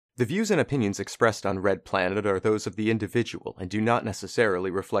The views and opinions expressed on Red Planet are those of the individual and do not necessarily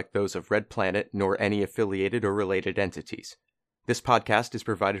reflect those of Red Planet nor any affiliated or related entities. This podcast is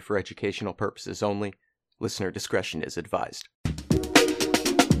provided for educational purposes only. Listener discretion is advised.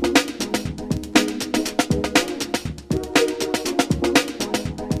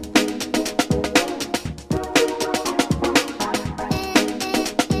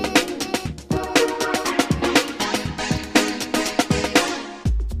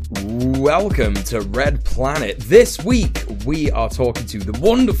 Welcome to Red Planet. This week, we are talking to the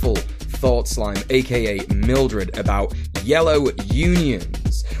wonderful Thought Slime, aka Mildred, about yellow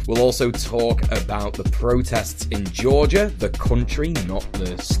unions. We'll also talk about the protests in Georgia, the country, not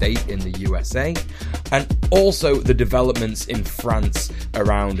the state in the USA, and also the developments in France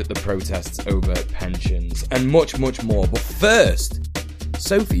around the protests over pensions, and much, much more. But first,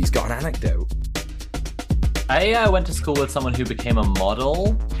 Sophie's got an anecdote. I went to school with someone who became a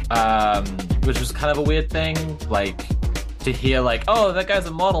model, which was kind of a weird thing, like, to hear, like, oh, that guy's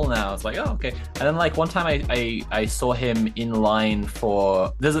a model now. It's like, oh, okay. And then, like, one time I saw him in line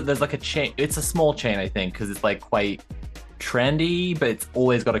for, there's like a chain, it's a small chain, I think, because it's, like, quite trendy, but it's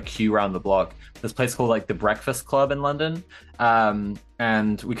always got a queue around the block. This place called, like, the Breakfast Club in London,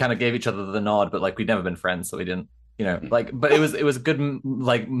 and we kind of gave each other the nod, but, like, we'd never been friends, so we didn't. You know, like, but it was a good,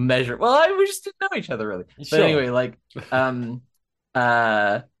 like, measure. Well, we just didn't know each other really. Sure. But anyway, like,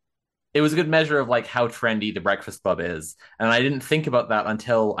 it was a good measure of, like, how trendy the Breakfast Club is. And I didn't think about that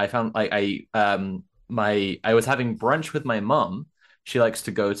until I found, like, I was having brunch with my mum. She likes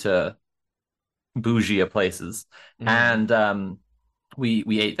to go to bougie places, and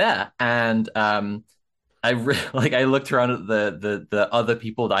we ate there. And I looked around at the other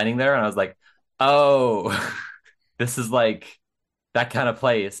people dining there, and I was like, oh. This is like that kind of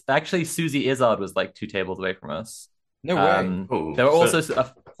place. Actually, Susie Izzard was like 2 tables away from us. No way. There were also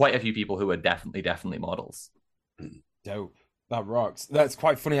quite a few people who were definitely models. Dope. That rocks. That's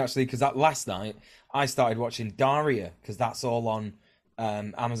quite funny, actually, because that last night I started watching Daria, because that's all on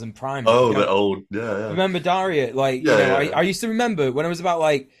Amazon Prime. Oh, the old, yeah. Remember Daria? Like, yeah. I used to remember when I was about,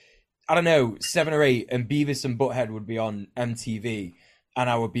 like, I don't know, 7 or 8, and Beavis and Butthead would be on MTV. And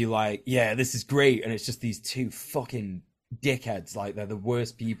I would be like, yeah, this is great. And it's just these 2 fucking dickheads. Like, they're the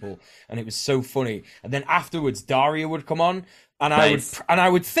worst people. And it was so funny. And then afterwards, Daria would come on. And nice. I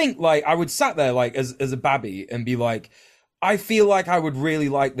would think, like, I would sat there, like, as a babby and be like, I feel like I would really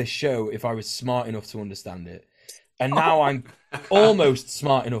like this show if I was smart enough to understand it. And now I'm almost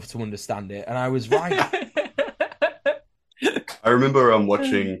smart enough to understand it. And I was right. I remember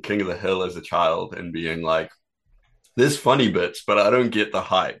watching King of the Hill as a child and being like, there's funny bits, but I don't get the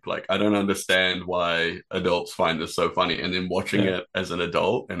hype. Like, I don't understand why adults find this so funny. And then watching it as an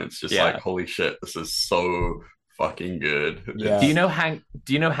adult, and it's just like, holy shit, this is so fucking good. Yeah. Do you know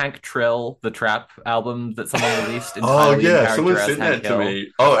Hank Trill, the Trap album that someone released? Oh yeah, someone sent that to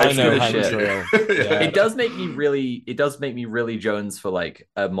me. Oh, I know Hank Trill. Yeah. It does make me really Jones for, like,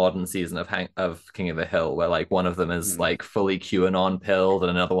 a modern season of King of the Hill, where, like, one of them is like fully QAnon pilled, and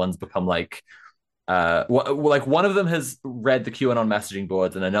another one's become like. Like, one of them has read the QAnon messaging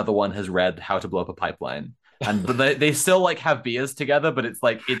boards, and another one has read How to Blow Up a Pipeline, and they still, like, have beers together, but it's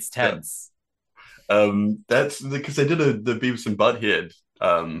like, it's tense. That's because they did the Beavis and Butthead.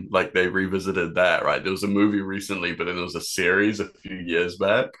 Like, they revisited that, right? There was a movie recently, but then there was a series a few years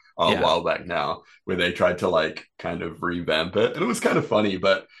back, a while back now, where they tried to, like, kind of revamp it, and it was kind of funny,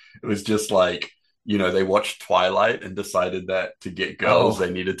 but it was just like, you know, they watched Twilight and decided that to get girls, they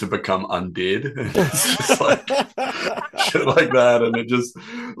needed to become undead. It's just like shit like that. And it just,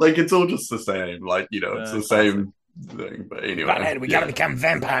 like, it's all just the same. Like, you know, it's the same thing. But anyway. We gotta become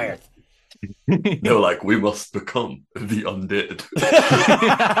vampires. They were like, we must become the undead.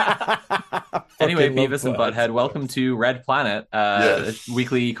 Anyway, Beavis and Butthead, welcome to Red Planet, a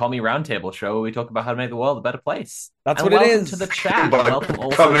weekly Call Me Roundtable show where we talk about how to make the world a better place. That's what it is. To the chat. Welcome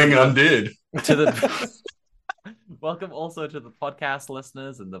becoming undead. Welcome also to the podcast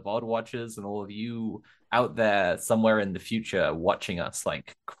listeners and the VOD watchers and all of you out there somewhere in the future watching us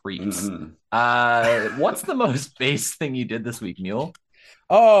like creeps. What's the most base thing you did this week, Mule?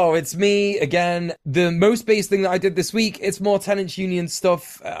 Oh, it's me again. The most base thing that I did this week, it's more tenants union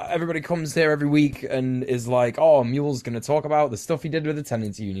stuff. Everybody comes here every week and is like, oh, Mule's going to talk about the stuff he did with the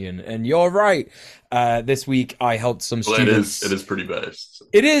tenants union. And you're right. This week I helped some students. It is pretty based.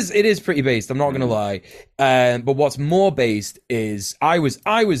 It is pretty based. I'm not going to lie. But what's more based is I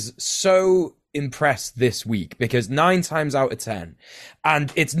was so impressed this week because 9 times out of 10,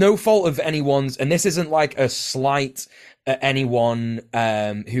 and it's no fault of anyone's, and this isn't like a slight at anyone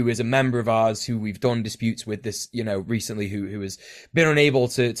who is a member of ours who we've done disputes with this, recently, who has been unable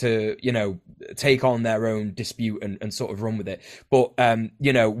to take on their own dispute and sort of run with it. But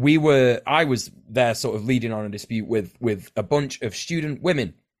I was there sort of leading on a dispute with a bunch of student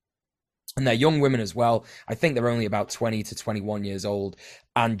women. And they're young women as well. I think they're only about 20 to 21 years old.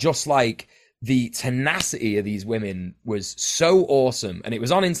 And just like the tenacity of these women was so awesome. And it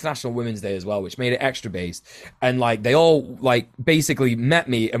was on International Women's Day as well, which made it extra based. And like, they all like basically met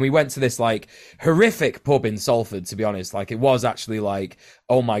me, and we went to this like horrific pub in Salford, to be honest. Like, it was actually like,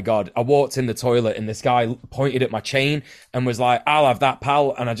 oh my God, I walked in the toilet and this guy pointed at my chain and was like, I'll have that,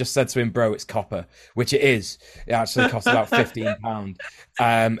 pal. And I just said to him, bro, it's copper, which it is. It actually cost about £15.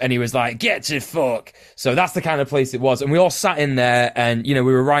 And he was like, get to fuck. So that's the kind of place it was. And we all sat in there, and, we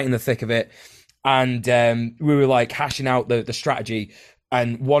were right in the thick of it. And we were like hashing out the strategy.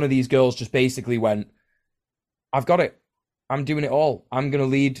 And one of these girls just basically went, I've got it. I'm doing it all. I'm going to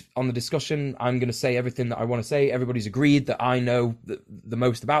lead on the discussion. I'm going to say everything that I want to say. Everybody's agreed that I know the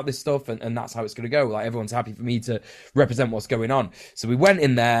most about this stuff, and that's how it's going to go. Like, everyone's happy for me to represent what's going on. So we went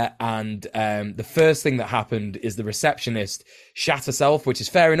in there, and the first thing that happened is the receptionist shat herself, which is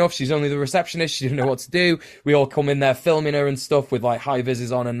fair enough. She's only the receptionist. She didn't know what to do. We all come in there filming her and stuff with like high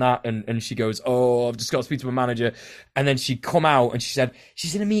vises on and that. And she goes, oh, I've just got to speak to my manager. And then she come out and she said,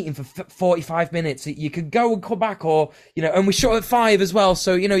 she's in a meeting for 45 minutes. You could go and come back, or, and we shut at 5 as well.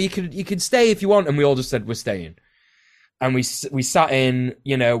 So, you could stay if you want. And we all just said, we're staying. And we sat in,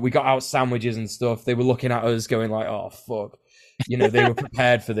 we got out sandwiches and stuff. They were looking at us going like, oh, fuck. They were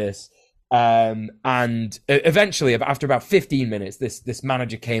prepared for this. And eventually, after about 15 minutes, this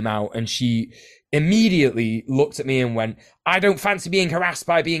manager came out, and she immediately looked at me and went, I don't fancy being harassed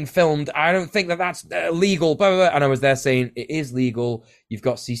by being filmed. I don't think that that's legal. Blah, blah, blah. And I was there saying, it is legal. You've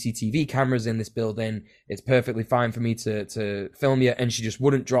got CCTV cameras in this building. It's perfectly fine for me to film you. And she just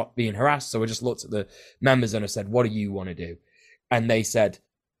wouldn't drop being harassed. So I just looked at the members and I said, what do you want to do? And they said,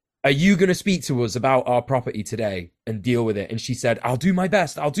 are you going to speak to us about our property today and deal with it? And she said, I'll do my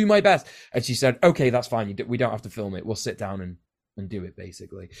best. I'll do my best. And she said, okay, that's fine. We don't have to film it. We'll sit down and do it,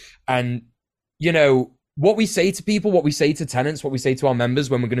 basically. And, what we say to people, what we say to tenants, what we say to our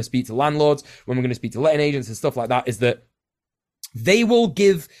members when we're going to speak to landlords, when we're going to speak to letting agents and stuff like that, is that they will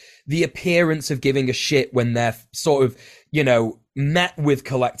give the appearance of giving a shit when they're sort of, met with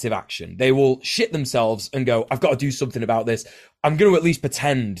collective action. They will shit themselves and go, I've got to do something about this. I'm going to at least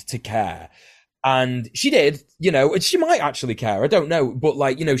pretend to care. And she did, and she might actually care. I don't know. But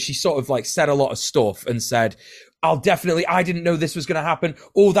she sort of like said a lot of stuff and said, I didn't know this was going to happen.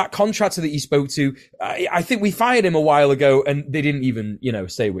 Oh, that contractor that you spoke to, I think we fired him a while ago, and they didn't even,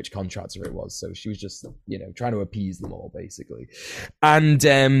 say which contractor it was. So she was just, trying to appease them all, basically. And,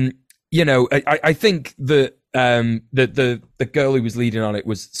 I think that the girl who was leading on it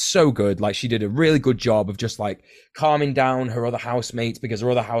was so good. Like, she did a really good job of just like calming down her other housemates, because her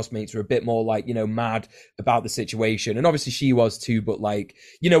other housemates were a bit more like, mad about the situation. And obviously she was too, but like,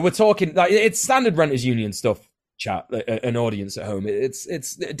 we're talking like it's standard renters union stuff. Chat, an audience at home, it's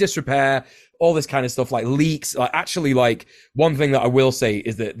disrepair, all this kind of stuff, like leaks. Like, actually, like, one thing that I will say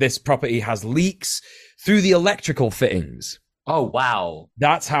is that this property has leaks through the electrical fittings. Oh wow,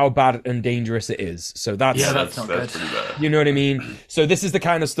 that's how bad and dangerous it is. So that's not good. Pretty bad. You know what I mean? So this is the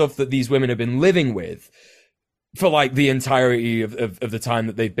kind of stuff that these women have been living with for like the entirety of the time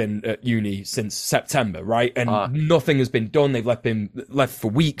that they've been at uni since September, right? And nothing has been done. They've left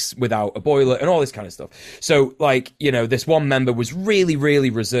for weeks without a boiler and all this kind of stuff. So like, this one member was really, really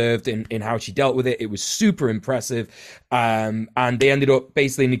reserved in how she dealt with it. It was super impressive. And they ended up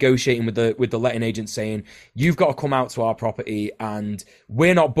basically negotiating with the letting agent, saying, you've got to come out to our property and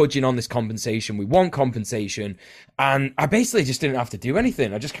we're not budging on this compensation. We want compensation. And I basically just didn't have to do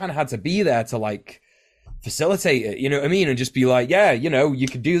anything. I just kind of had to be there to like facilitate it, you know what I mean? And just be like, yeah, you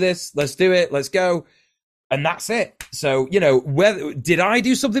could do this. Let's do it. Let's go. And that's it. So, did I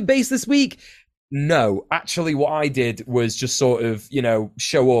do something based this week? No, actually what I did was just sort of,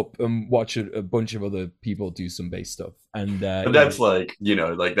 show up and watch a bunch of other people do some base stuff. And but that's like,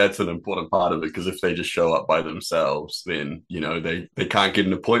 that's an important part of it, because if they just show up by themselves, then, they can't get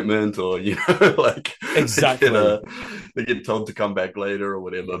an appointment, or, like exactly they get told to come back later or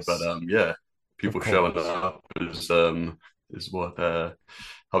whatever. Yes. But yeah. People showing up is what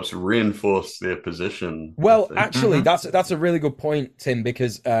helps reinforce their position. Well, actually, that's a really good point, Tim,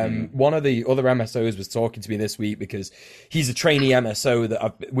 because one of the other MSOs was talking to me this week, because he's a trainee MSO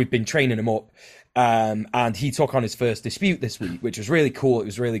that we've been training him up, and he took on his first dispute this week, which was really cool. It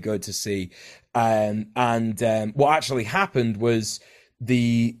was really good to see. And what actually happened was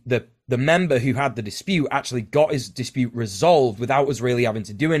the the member who had the dispute actually got his dispute resolved without us really having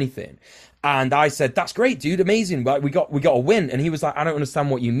to do anything. And I said, that's great, dude, amazing. Like, we got a win. And he was like, I don't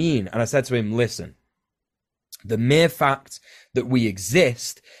understand what you mean. And I said to him, listen, the mere fact that we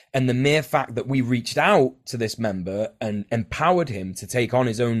exist and the mere fact that we reached out to this member and empowered him to take on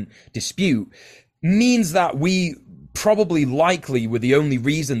his own dispute means that we probably likely were the only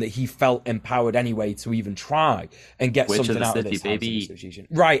reason that he felt empowered anyway to even try and get something out of this housing association.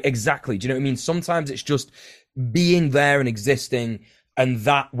 Right, exactly. Do you know what I mean? Sometimes it's just being there and existing, and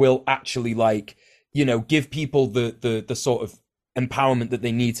that will actually, like, you know, give people the sort of empowerment that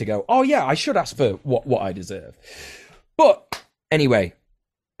they need to go, oh yeah, I should ask for what I deserve. But anyway,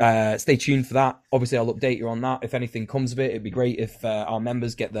 stay tuned for that. Obviously, I'll update you on that if anything comes of it. It'd be great if our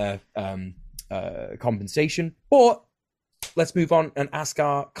members get their compensation. But let's move on and ask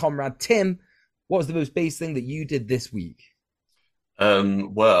our comrade Tim, what was the most base thing that you did this week?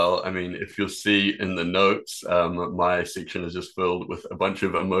 Well, I mean, if you'll see in the notes, my section is just filled with a bunch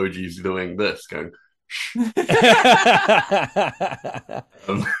of emojis doing this, going. Yeah,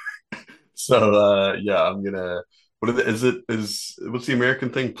 I'm gonna. What's the American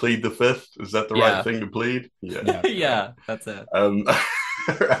thing? Plead the fifth? Is that the right thing to plead? Yeah, yeah, that's it.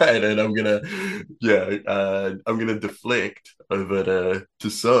 Right, and I'm gonna deflect over to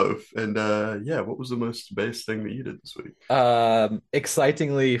Soph, and what was the most base thing that you did this week?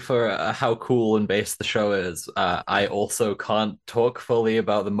 Excitingly for how cool and base the show is, I also can't talk fully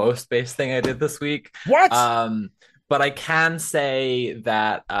about the most base thing I did this week. What? But I can say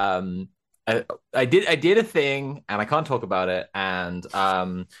that I did a thing, and I can't talk about it, and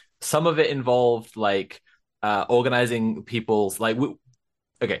some of it involved like organizing people's like.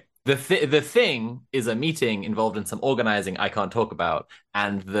 Okay, the thing is a meeting involved in some organizing I can't talk about,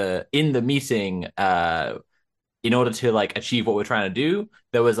 and in the meeting, in order to like achieve what we're trying to do,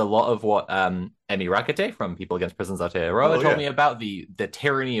 there was a lot of what Emi Rakete from People Against Prisons Aotearoa told me about the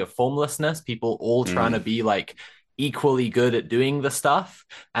tyranny of formlessness, people all trying to be like equally good at doing the stuff.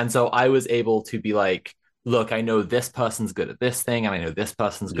 And so I was able to be like, look, I know this person's good at this thing, and I know this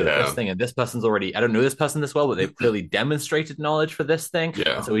person's good at this thing, and this person's already, I don't know this person this well, but they've clearly demonstrated knowledge for this thing.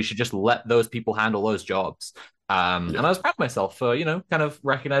 Yeah. And so we should just let those people handle those jobs. And I was proud of myself for, you know, kind of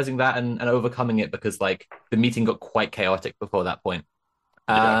recognizing that and overcoming it, because like the meeting got quite chaotic before that point.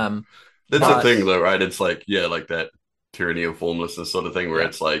 That's the thing though, right? It's like, like that tyranny of formlessness sort of thing where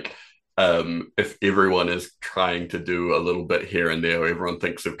it's like, if everyone is trying to do a little bit here and there, everyone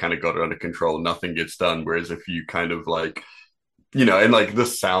thinks they've kind of got it under control, nothing gets done. Whereas if you kind of like, you know, and like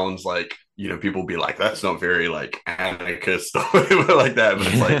this sounds like, you know, people be like, that's not very like anarchist or whatever like that. But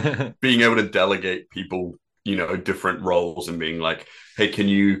it's like being able to delegate people, you know, different roles and being like, hey, can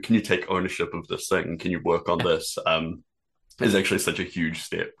you take ownership of this thing? Can you work on this? Is actually such a huge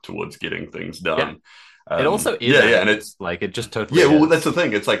step towards getting things done. Yeah. It also is, and it's like it just totally. Well, that's the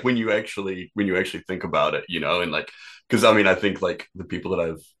thing. It's like when you actually think about it, you know, and like, because I mean, I think like the people that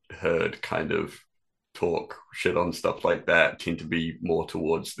I've heard kind of talk shit on stuff like that tend to be more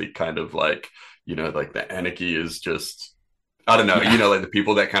towards the kind of like, you know, like the anarchy is just, I don't know, you know, like the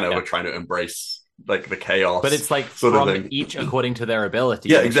people that kind of are trying to embrace like the chaos, but it's like from each according to their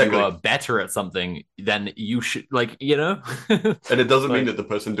ability. Exactly. If you are better at something, then you should, like, you know. And it doesn't mean that the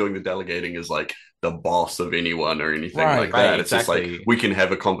person doing the delegating is like the boss of anyone or anything like that. It's just like we can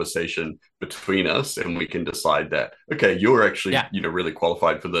have a conversation between us and we can decide that, okay, you're actually you know, really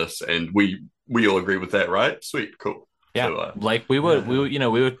qualified for this, and we all agree with that, right? Sweet, cool. Yeah, so, like we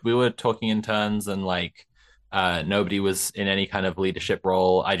were talking in turns, and like nobody was in any kind of leadership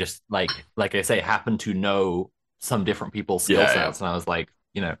role. I just like I say, happened to know some different people's skill sets, and I was like,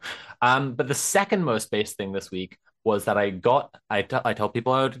 you know. But the second most base thing this week was that I told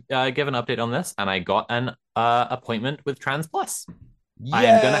people I would give an update on this, and I got an appointment with Trans Plus. I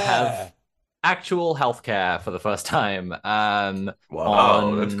am gonna have actual healthcare for the first time.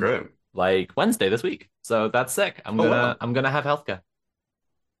 Wow, that's great. Like Wednesday this week, so that's sick. I'm gonna have healthcare.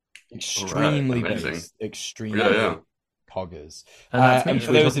 Extremely based, extremely poggers. And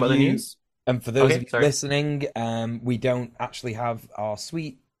for those of you listening, we don't actually have our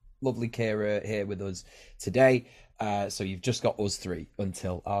sweet, lovely Kira here with us today. So you've just got us three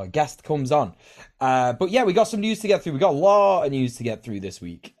until our guest comes on. But yeah, we got some news to get through. We got a lot of news to get through this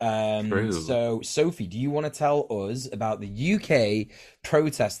week. So Sophie, do you want to tell us about the UK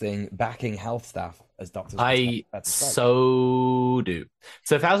protesting backing health staff as doctors? I so do.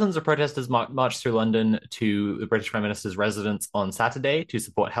 So thousands of protesters marched through London to the British Prime Minister's residence on Saturday to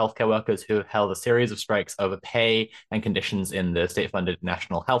support healthcare workers who held a series of strikes over pay and conditions in the state-funded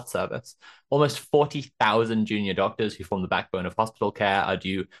National Health Service. almost 40,000 junior doctors who form the backbone of hospital care are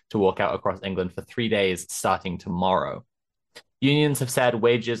due to walk out across England for 3 days starting tomorrow. Unions have said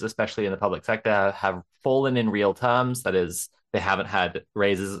wages, especially in the public sector, have fallen in real terms. That is, they haven't had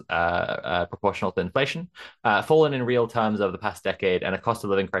raises proportional to inflation, fallen in real terms over the past decade, and a cost of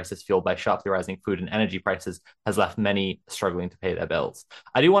living crisis fueled by sharply rising food and energy prices has left many struggling to pay their bills.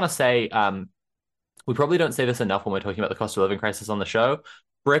 I do want to say, we probably don't say this enough when we're talking about the cost of living crisis on the show.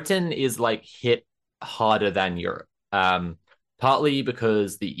 Britain is like hit harder than Europe, partly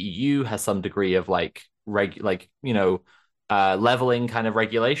because the EU has some degree of leveling kind of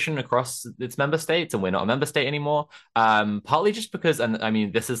regulation across its member states, and we're not a member state anymore. Partly just because, and I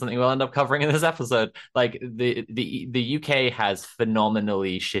mean, this is something we'll end up covering in this episode. Like the UK has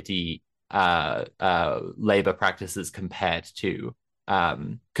phenomenally shitty labor practices compared to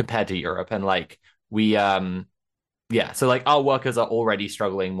Europe, and like we so like our workers are already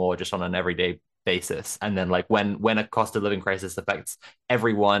struggling more just on an everyday basis, and then like when a cost of living crisis affects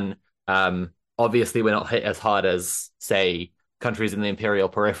everyone, obviously we're not hit as hard as, say, countries in the imperial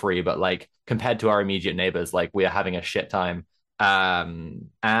periphery, but like compared to our immediate neighbors, like we are having a shit time.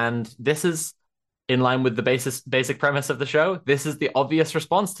 And this is in line with the basic premise of the show. This is the obvious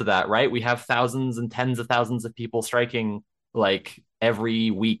response to that, right? We have thousands and tens of thousands of people striking like every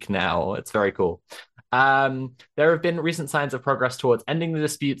week now. It's very cool. There have been recent signs of progress towards ending the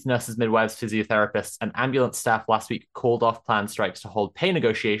disputes. Nurses, midwives, physiotherapists, and ambulance staff last week called off planned strikes to hold pay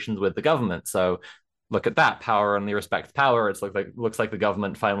negotiations with the government. So look at that. Power only respects power. It looks like the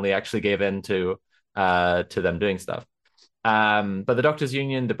government finally actually gave in to them doing stuff. But the Doctors'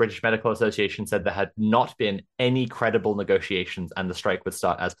 Union, the British Medical Association, said there had not been any credible negotiations and the strike would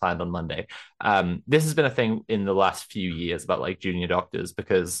start as planned on Monday. This has been a thing in the last few years about like junior doctors,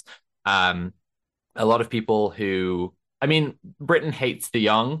 because a lot of people who, I mean, Britain hates the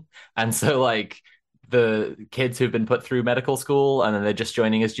young. And so like the kids who've been put through medical school and then they're just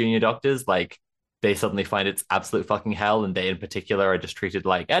joining as junior doctors, like they suddenly find it's absolute fucking hell. And they in particular are just treated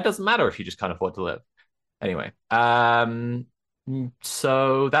like, it doesn't matter if you just can't afford to live. Anyway,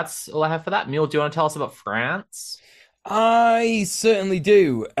 so that's all I have for that. Mule, do you want to tell us about France? I certainly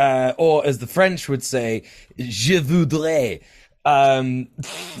do. Or as the French would say, je voudrais. A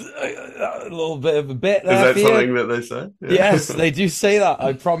little bit of a bit there. Is that something that they say? Yeah. Yes, they do say that.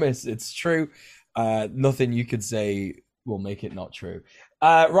 I promise it's true. Nothing you could say will make it not true.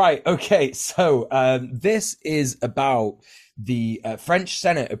 Right. Okay. So this is about the French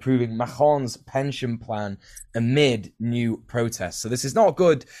Senate approving Macron's pension plan amid new protests. So this is not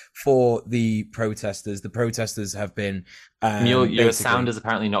good for the protesters. The protesters have been... your sound is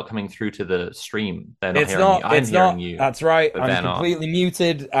apparently not coming through to the stream. They're not hearing you. I'm hearing you. That's right. I'm completely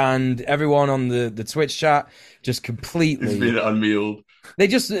muted, and everyone on the Twitch chat just completely... It's been unmuted. They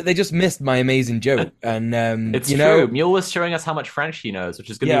just missed my amazing joke, and it's true. Mule was showing us how much French he knows, which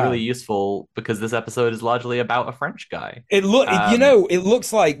is going to be really useful because this episode is largely about a French guy. It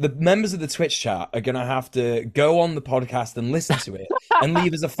looks like the members of the Twitch chat are going to have to go on the podcast and listen to it and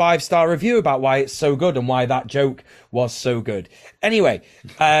leave us a 5-star review about why it's so good and why that joke was so good. Anyway,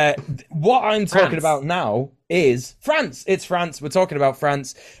 what I'm talking about now is France. It's France. We're talking about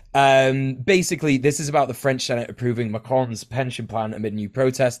France. Basically, this is about the French Senate approving Macron's pension plan amid new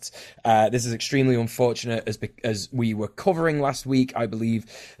protests. This is extremely unfortunate, as we were covering last week. I believe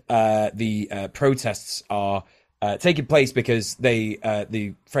the protests are taking place because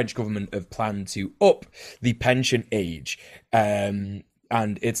the French government have planned to up the pension age, and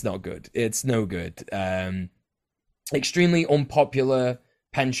it's not good. It's no good. Extremely unpopular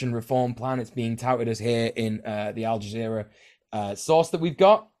pension reform plan. It's being touted as here in the Al Jazeera source that we've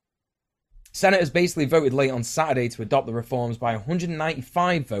got. Senators basically voted late on Saturday to adopt the reforms by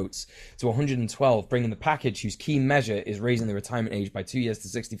 195 votes to 112, bringing the package, whose key measure is raising the retirement age by 2 years to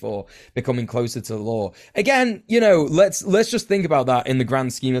 64, becoming closer to the law. Again, let's just think about that in the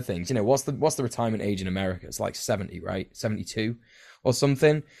grand scheme of things. What's the retirement age in America? It's like 70, right? 72 or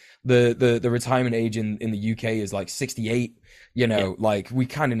something. The retirement age in the UK is like 68. Like we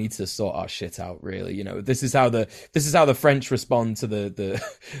kind of need to sort our shit out, really. This is how the French respond to the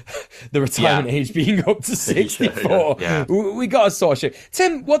retirement age being up to 64. Yeah. We got to sort shit.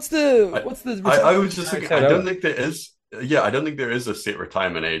 Tim, what's the? I was just thinking. I don't think there is. Yeah, I don't think there is a set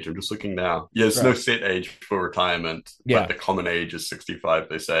retirement age. I'm just looking now. Yeah, there's no set age for retirement. But the common age is 65,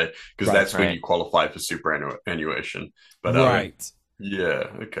 they say, because that's when you qualify for superannuation. But Yeah.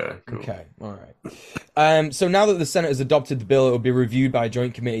 Okay. Cool. Okay, all right. So now that the Senate has adopted the bill, it will be reviewed by a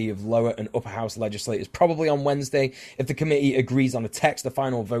joint committee of lower and upper house legislators probably on Wednesday. If the committee agrees on a text, the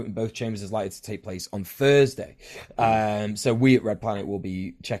final vote in both chambers is likely to take place on Thursday. So we at Red Planet will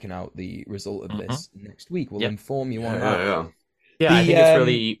be checking out the result of this next week. We'll inform you on that. Yeah, I think it's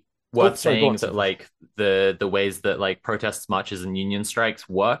really worth sorry, saying that like the ways that like protests, marches, and union strikes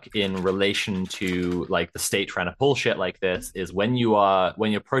work in relation to like the state trying to pull shit like this is when you're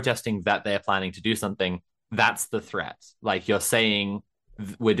protesting that they're planning to do something, that's the threat. Like you're saying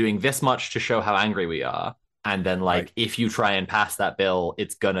we're doing this much to show how angry we are, and then like if you try and pass that bill,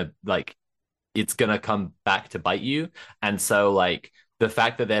 it's gonna come back to bite you. And so like the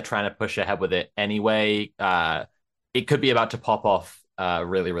fact that they're trying to push ahead with it anyway, it could be about to pop off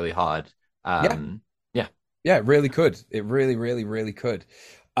really, really hard. Yeah, it really could. It really, really, really could.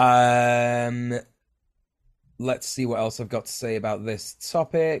 Let's see what else I've got to say about this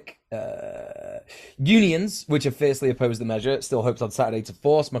topic. Unions, which have fiercely opposed the measure, still hoped on Saturday to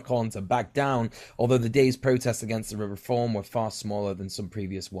force Macron to back down, although the day's protests against the reform were far smaller than some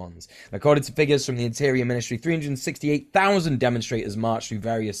previous ones. According to figures from the Interior Ministry, 368,000 demonstrators marched through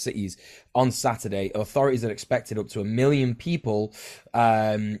various cities on Saturday. Authorities had expected up to 1 million people.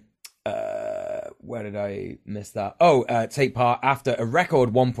 Where did I miss that? Take part after a record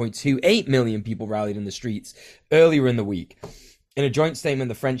 1.28 million people rallied in the streets earlier in the week. In a joint statement,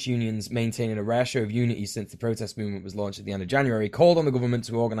 the French unions, maintaining a rare show of unity since the protest movement was launched at the end of January, called on the government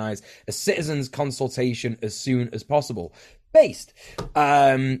to organise a citizens' consultation as soon as possible.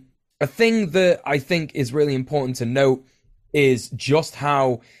 A thing that I think is really important to note is just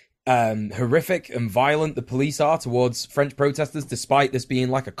how horrific and violent the police are towards French protesters, despite this being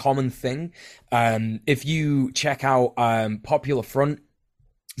like a common thing. If you check out Popular Front,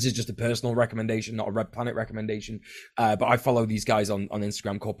 this is just a personal recommendation, not a Red Planet recommendation, but I follow these guys on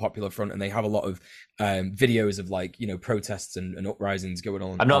Instagram called Popular Front, and they have a lot of videos of like, you know, protests and uprisings going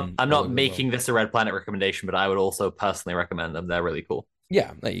on. I'm not making this a Red Planet recommendation, but I would also personally recommend them. They're really cool.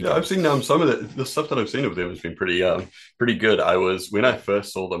 Yeah, there you go. I've seen some of the stuff that I've seen of them has been pretty good. When I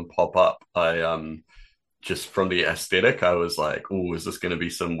first saw them pop up, I just from the aesthetic, I was like, "Oh, is this going to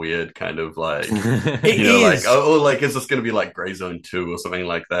be some weird kind of like, like is this going to be like Grey Zone 2 or something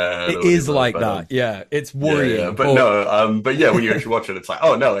like that?" It is like that, yeah. It's worrying, yeah. But no, when you actually watch it, it's like,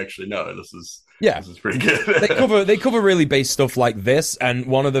 "Oh no, actually no, this is pretty good." they cover really base stuff like this, and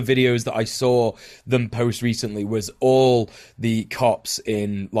one of the videos that I saw them post recently was all the cops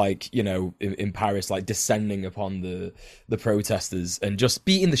in like, you know, in Paris, like descending upon the protesters and just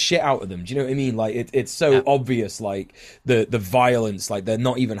beating the shit out of them. Do you know what I mean? Like it's so obvious, like the violence, like they're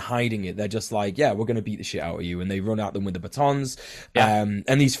not even hiding it. They're just like, yeah, we're gonna beat the shit out of you, and they run at them with the batons. And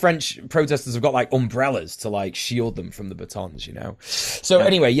these French protesters have got like umbrellas to like shield them from the batons, you know. So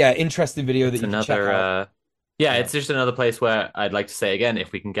anyway, interesting video that you it's just another place where I'd like to say again,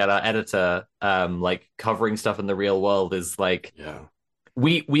 if we can get our editor like covering stuff in the real world, is like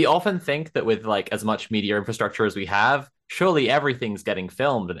we often think that with like as much media infrastructure as we have, surely everything's getting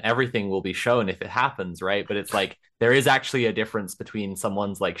filmed and everything will be shown if it happens, right? But it's like there is actually a difference between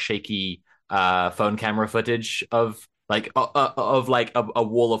someone's like shaky phone camera footage of like a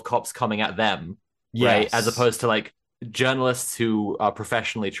wall of cops coming at them, right, as opposed to like journalists who are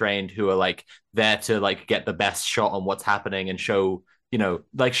professionally trained, who are like there to like get the best shot on what's happening and show, you know,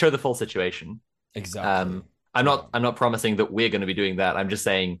 like show the full situation. Exactly. I'm not promising that we're going to be doing that. I'm just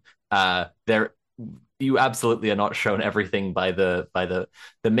saying you absolutely are not shown everything by the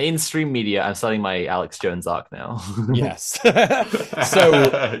mainstream media. I'm starting my Alex Jones arc now. Yes.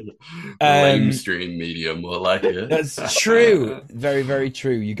 So mainstream media, more like it. That's true. Very, very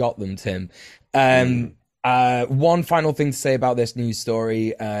true. You got them, Tim. One final thing to say about this news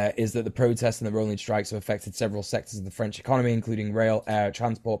story is that the protests and the rolling strikes have affected several sectors of the French economy, including rail, air,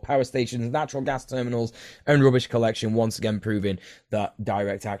 transport, power stations, natural gas terminals, and rubbish collection, once again proving that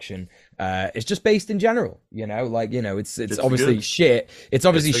direct action is just based in general, you know, like, you know, it's obviously good. Shit. It's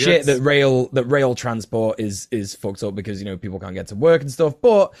obviously shit that rail transport is fucked up because, you know, people can't get to work and stuff.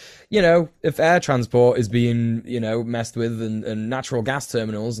 But, you know, if air transport is being, you know, messed with and natural gas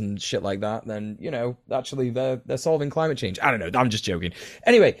terminals and shit like that, then, you know, actually they're solving climate change. I don't know. I'm just joking.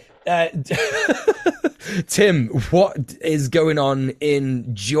 Anyway, Tim, what is going on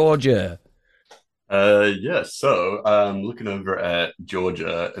in Georgia? So I'm looking over at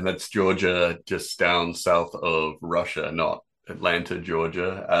Georgia, and that's Georgia just down south of Russia, not Atlanta,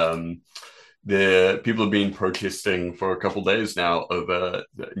 Georgia. The people have been protesting for a couple of days now over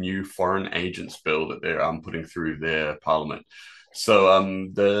the new foreign agents bill that they're putting through their parliament. So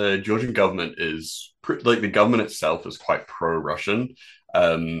the Georgian government is like the government itself is quite pro-Russian,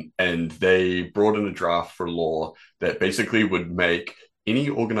 and they brought in a draft for law that basically would make any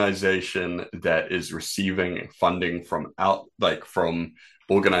organization that is receiving funding from from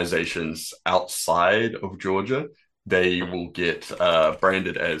organizations outside of Georgia, they will get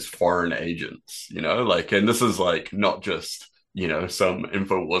branded as foreign agents. Like, and this is like not just some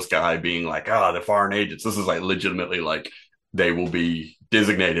InfoWars guy being like, they're foreign agents. This is like legitimately like they will be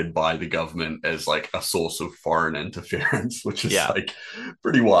designated by the government as like a source of foreign interference, which is like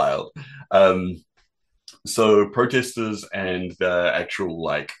pretty wild. So protesters and the actual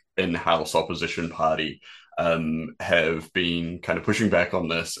like in-house opposition party have been kind of pushing back on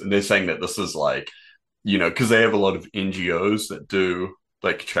this, and they're saying that this is like, because they have a lot of NGOs that do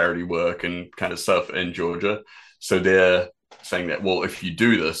like charity work and kind of stuff in Georgia. So they're saying that, well, if you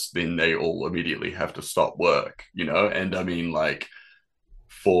do this, then they all immediately have to stop work, And I mean, like,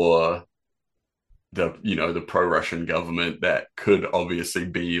 for the pro-Russian government, that could obviously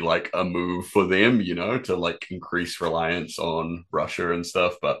be like a move for them, to like increase reliance on Russia and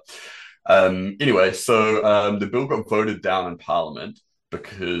stuff. But anyway, so the bill got voted down in Parliament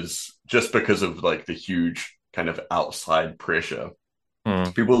because of like the huge kind of outside pressure.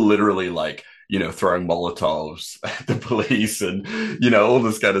 People literally like throwing Molotovs at the police and all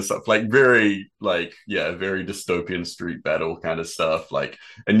this kind of stuff, like very very dystopian street battle kind of stuff, like,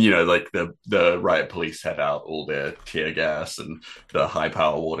 and like the riot police had out all their tear gas and the high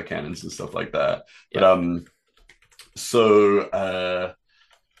power water cannons and stuff like that. But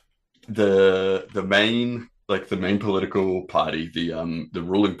the main political party, the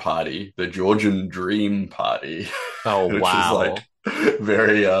ruling party, the Georgian Dream Party, which is like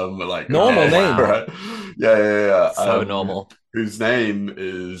very like normal name, right? Yeah. So normal. Whose name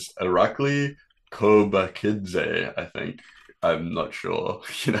is Irakli Kobakidze, I think. I'm not sure,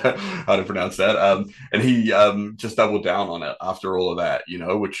 how to pronounce that. And he just doubled down on it after all of that,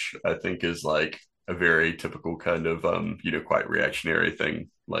 which I think is like a very typical kind of quite reactionary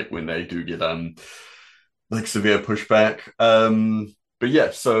thing, like when they do get like severe pushback. But yeah,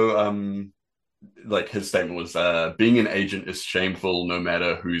 so like his statement was, being an agent is shameful no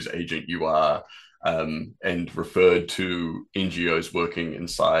matter whose agent you are, and referred to NGOs working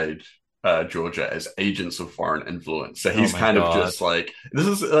inside Georgia as agents of foreign influence. So he's kind of just like,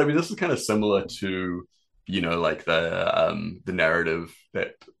 this is kind of similar to like the narrative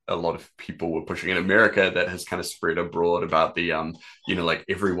that a lot of people were pushing in America that has kind of spread abroad about the like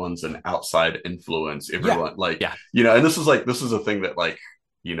everyone's an outside influence, everyone and this is a thing that like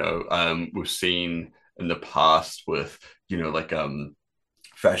we've seen in the past with like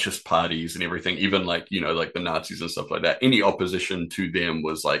fascist parties and everything, even like like the Nazis and stuff like that. Any opposition to them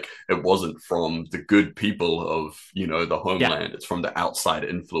was like, it wasn't from the good people of the homeland, it's from the outside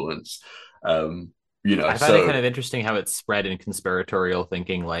influence. I find it kind of interesting how it's spread in conspiratorial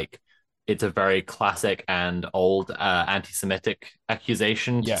thinking. Like, it's a very classic and old anti-Semitic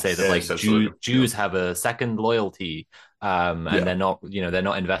accusation to say that like Jews have a second loyalty, and they're not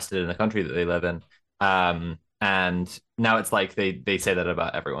invested in the country that they live in. And now it's like they say that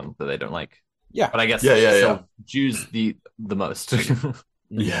about everyone that they don't like. Yeah, but I guess Jews the most.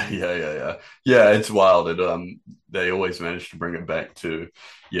 Yeah. It's wild. They always manage to bring it back to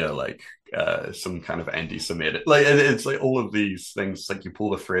like some kind of anti-Semitic, like it's like all of these things, like you pull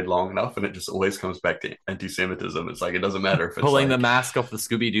the thread long enough and it just always comes back to anti-Semitism. It's like, it doesn't matter if it's pulling like the mask off the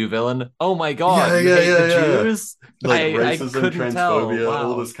Scooby-Doo villain. Oh my god, you hate the Jews, like racism, transphobia, wow.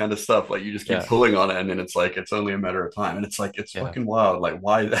 all this kind of stuff. Like, you just keep pulling on it, and then it's like it's only a matter of time, and it's like it's fucking wild. Like,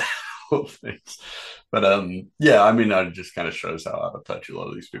 why the hell things? But I mean, it just kind of shows how out of touch a lot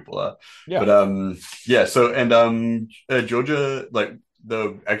of these people are. But so, and Georgia, like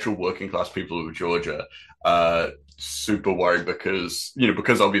the actual working class people of Georgia, super worried because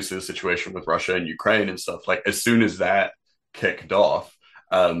obviously the situation with Russia and Ukraine and stuff, like as soon as that kicked off,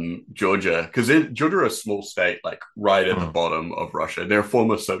 Georgia, because Georgia are a small state, like right at the bottom of Russia. They're a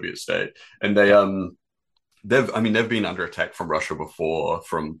former Soviet state, and they've been under attack from Russia before,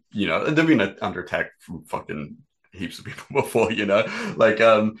 they've been under attack from fucking heaps of people before, like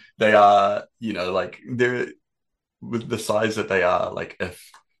they are, like they're with the size that they are, like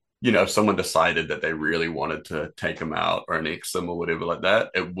if someone decided that they really wanted to take them out or annex them or whatever like that,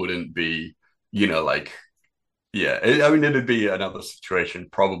 it wouldn't be, like, it'd be another situation.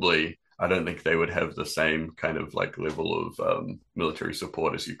 Probably, I don't think they would have the same kind of like level of military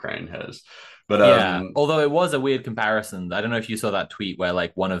support as Ukraine has. But although it was a weird comparison. I don't know if you saw that tweet where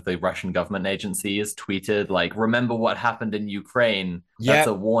like one of the Russian government agencies tweeted like, remember what happened in Ukraine? That's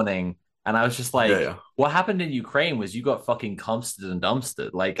a warning. And I was just like, Yeah. what happened in Ukraine was you got fucking comstered and dumpstered.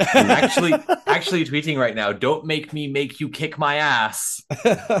 Like, I'm actually tweeting right now, don't make me make you kick my ass.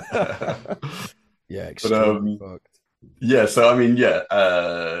 Yeah, extremely fucked. Yeah, so I mean, yeah,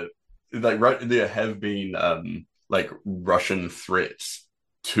 like there have been like Russian threats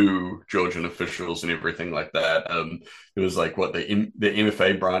to Georgian officials and everything like that. It was like what the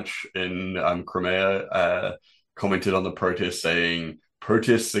MFA branch in Crimea commented on the protest saying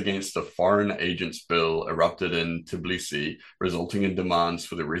protests against the Foreign Agents Bill erupted in Tbilisi, resulting in demands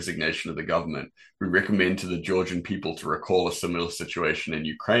for the resignation of the government. We recommend to the Georgian people to recall a similar situation in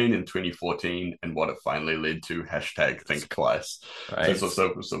Ukraine in 2014 and what it finally led to. #think twice. Right. That's what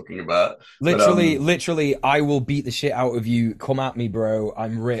Soap was talking about. Literally, I will beat the shit out of you. Come at me, bro.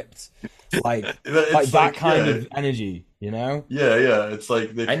 I'm ripped. Like that kind of energy, you know? Yeah. It's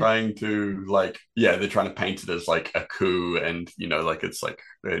like they're trying to paint it as like a coup, and like it's like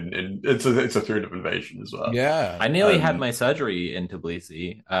and it's a threat of invasion as well. Yeah. I nearly had my surgery in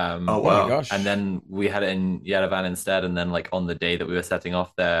Tbilisi. Oh wow. My gosh. And then we had it in Yerevan instead, and then like on the day that we were setting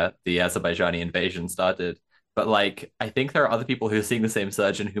off there, the Azerbaijani invasion started. But like I think there are other people who are seeing the same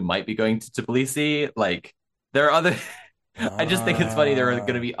surgeon who might be going to Tbilisi. Like there are other I just think it's funny. There are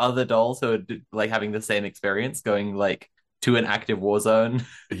going to be other dolls who are like having the same experience, going like to an active war zone.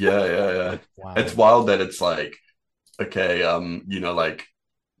 Yeah. Wow. It's wild that it's like, okay, like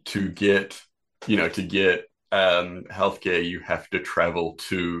to get healthcare, you have to travel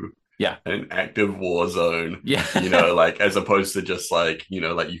to an active war zone. Yeah. Like as opposed to just like,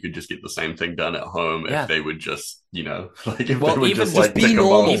 like you could just get the same thing done at home if they would just, like if they would just be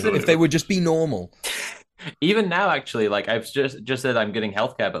normal. If they would just be normal. Even now, actually, like I've just said I'm getting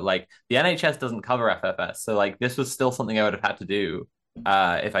healthcare, but like the NHS doesn't cover FFS, so like this was still something I would have had to do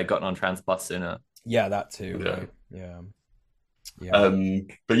if I'd gotten on Trans Plus sooner. Yeah, that too. Yeah. Right? Yeah.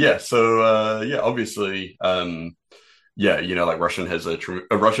 But yeah, so obviously, like Russia has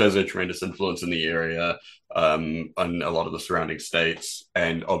a tremendous influence in the area, and a lot of the surrounding states,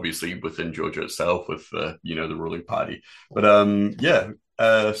 and obviously within Georgia itself with the ruling party. But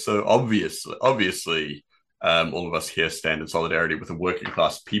so obviously. All of us here stand in solidarity with the working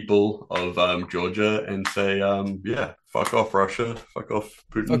class people of Georgia and say, fuck off Russia, fuck off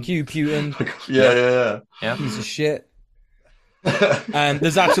Putin. Fuck you, Putin. Yeah. Piece of shit. And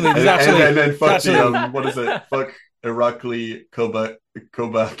there's actually and then fuck what is it? Fuck Irakli Kobakidze.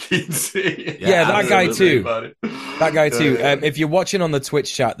 Yeah, that guy too. That guy too. If you're watching on the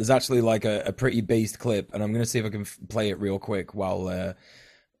Twitch chat, there's actually like a pretty based clip, and I'm gonna see if I can play it real quick while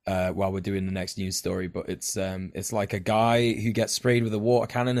we're doing the next news story. But it's like a guy who gets sprayed with a water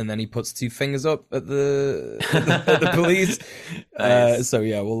cannon and then he puts two fingers up at the police. Nice. So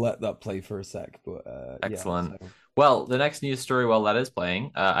yeah, we'll let that play for a sec. But excellent. Yeah, so. Well, the next news story, while that is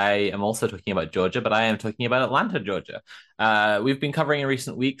playing, I am also talking about Georgia, but I am talking about Atlanta, Georgia. We've been covering in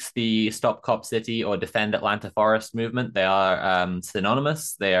recent weeks the Stop Cop City or Defend Atlanta Forest movement. They are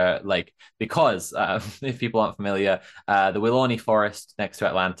synonymous. They are like, because if people aren't familiar, the Willownee Forest next to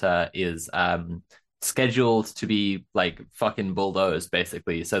Atlanta is scheduled to be like fucking bulldozed,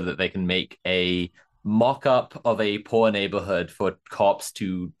 basically, so that they can make a mock-up of a poor neighborhood for cops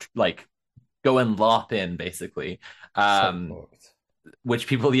to like go and lop in, basically,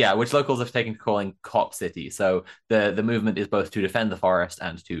 which locals have taken to calling Cop City. So the movement is both to defend the forest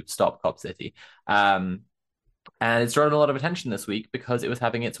and to stop Cop City. And it's drawn a lot of attention this week because it was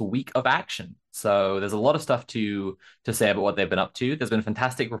having its week of action. So there's a lot of stuff to say about what they've been up to. There's been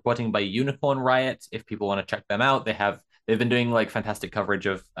fantastic reporting by Unicorn Riot. If people want to check them out, they've been doing like fantastic coverage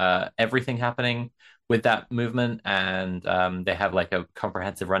of everything happening with that movement, and they have like a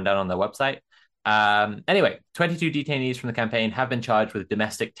comprehensive rundown on their website. Anyway, 22 detainees from the campaign have been charged with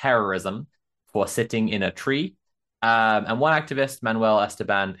domestic terrorism for sitting in a tree. And one activist, Manuel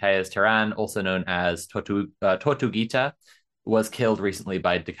Esteban Paez Terán, also known as Tortuguita, was killed recently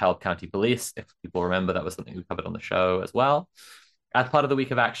by DeKalb County Police. If people remember, that was something we covered on the show as well. As part of the week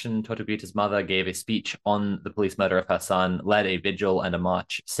of action, Tortuguita's mother gave a speech on the police murder of her son, led a vigil and a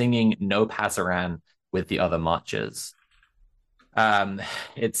march, singing No Pasaran with the other marchers.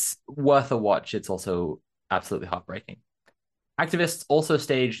 It's worth a watch. It's also absolutely heartbreaking. Activists also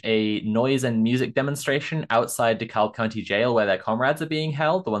staged a noise and music demonstration outside DeKalb County Jail where their comrades are being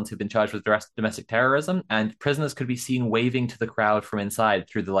held, the ones who've been charged with domestic terrorism, and prisoners could be seen waving to the crowd from inside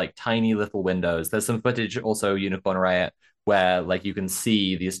through the like tiny little windows. There's some footage also, Unicorn Riot, where like you can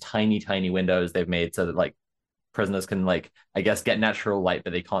see these tiny windows they've made so that like prisoners can like, I guess, get natural light,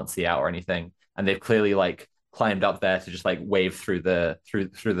 but they can't see out or anything. And they've clearly like climbed up there to just like wave through the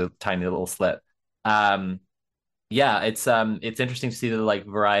tiny little slit. Yeah, it's interesting to see the like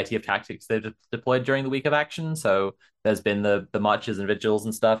variety of tactics they've deployed during the week of action. So there's been the marches and vigils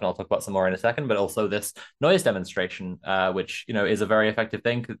and stuff, and I'll talk about some more in a second. But also this noise demonstration, which is a very effective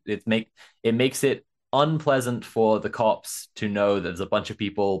thing. It makes it unpleasant for the cops to know that there's a bunch of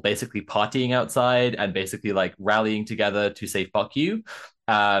people basically partying outside and basically like rallying together to say fuck you.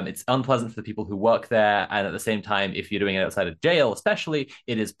 It's unpleasant for the people who work there, and at the same time, if you're doing it outside of jail, especially,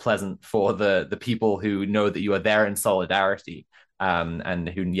 it is pleasant for the people who know that you are there in solidarity, and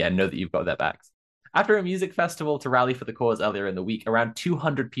who know that you've got their backs. After a music festival to rally for the cause earlier in the week, around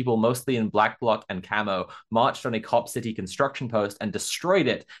 200 people, mostly in black bloc and camo, marched on a Cop City construction post and destroyed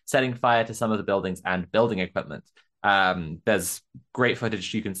it, setting fire to some of the buildings and building equipment. There's great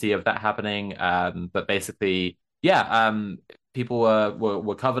footage you can see of that happening, but basically, people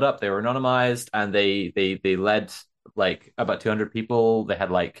were covered up. They were anonymized, and they led like about 200 people. They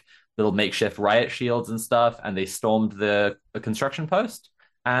had like little makeshift riot shields and stuff, and they stormed the construction post.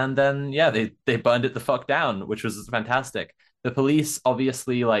 And then they burned it the fuck down, which was fantastic. The police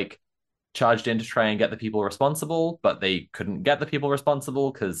obviously like charged in to try and get the people responsible, but they couldn't get the people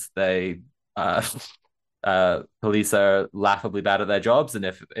responsible because police are laughably bad at their jobs, and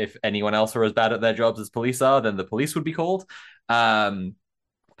if anyone else were as bad at their jobs as police are, then the police would be called.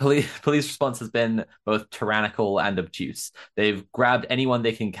 Police response has been both tyrannical and obtuse. They've grabbed anyone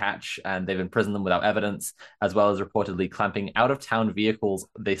they can catch and they've imprisoned them without evidence, as well as reportedly clamping out-of-town vehicles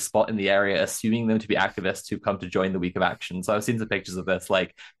they spot in the area, assuming them to be activists who come to join the week of action. So I've seen some pictures of this,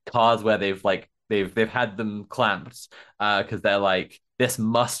 like cars where they've had them clamped because they're like, this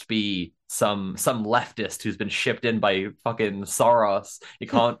must be some leftist who's been shipped in by fucking Soros. It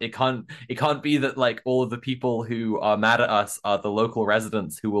can't be that like all of the people who are mad at us are the local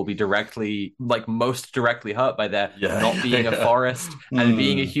residents who will be most directly hurt by there not being a forest and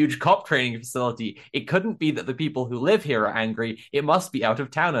being a huge cop training facility. It couldn't be that the people who live here are angry. It must be out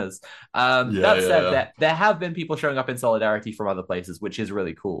of towners. That said, there have been people showing up in solidarity from other places, which is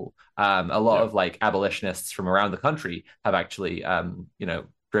really cool. A lot of like abolitionists from around the country have actually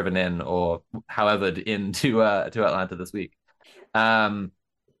driven in or however into Atlanta this week.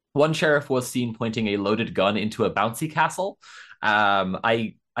 One sheriff was seen pointing a loaded gun into a bouncy castle.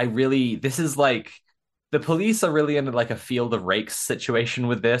 This is like, the police are really in like a field of rakes situation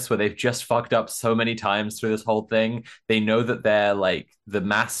with this, where they've just fucked up so many times through this whole thing. They know that they're like the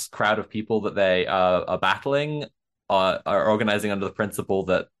mass crowd of people that they are battling are organizing under the principle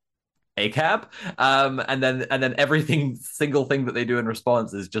that ACAB, and then everything single thing that they do in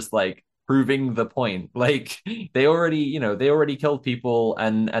response is just like proving the point. Like they already killed people,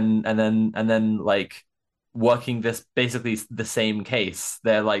 and then like working this basically the same case.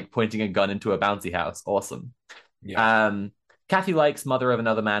 They're like pointing a gun into a bouncy house. Awesome. Kathy Likes, mother of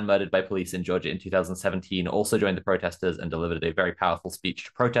another man murdered by police in Georgia in 2017, also joined the protesters and delivered a very powerful speech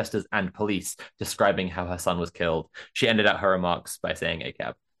to protesters and police describing how her son was killed. She ended out her remarks by saying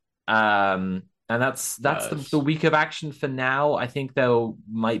ACAB. And that's nice. the week of action for now. I think there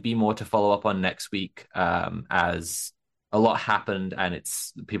might be more to follow up on next week, as a lot happened and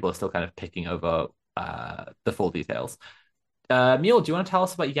people are still kind of picking over the full details. Mule, do you want to tell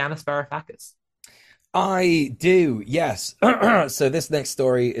us about Yanis Varoufakis? I do, yes. So this next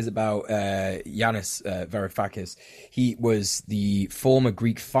story is about Yanis Varoufakis. He was the former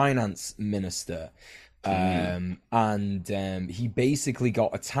Greek finance minister. And he basically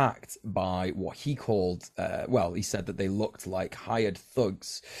got attacked by what he called, he said that they looked like hired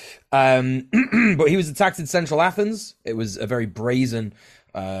thugs. But he was attacked in central Athens. It was a very brazen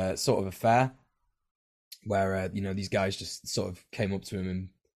sort of affair where, these guys just sort of came up to him in,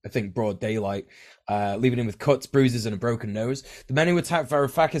 I think, broad daylight, leaving him with cuts, bruises, and a broken nose. The men who attacked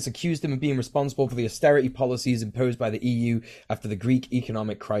Varoufakis accused him of being responsible for the austerity policies imposed by the EU after the Greek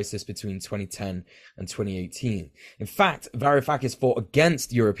economic crisis between 2010 and 2018. In fact, Varoufakis fought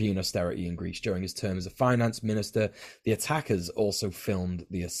against European austerity in Greece during his term as a finance minister. The attackers also filmed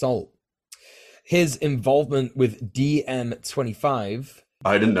the assault. His involvement with DiEM25...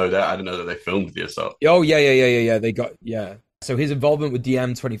 I didn't know that. I didn't know that they filmed the assault. Oh, yeah. So his involvement with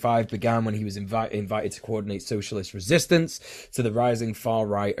DiEM25 began when he was invited to coordinate socialist resistance to the rising far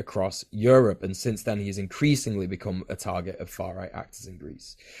right across Europe. And since then, he has increasingly become a target of far right actors in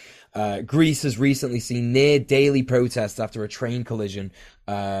Greece. Greece has recently seen near daily protests after a train collision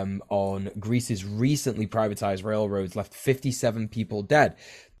on Greece's recently privatized railroads left 57 people dead.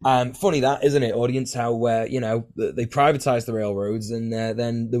 Funny that, isn't it, audience, how, they privatized the railroads and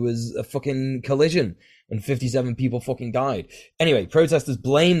then there was a fucking collision and 57 people fucking died. Anyway, protesters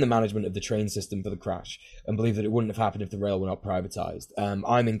blame the management of the train system for the crash and believe that it wouldn't have happened if the rail were not privatized.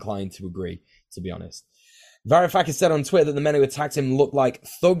 I'm inclined to agree, to be honest. Varoufakis said on Twitter that the men who attacked him looked like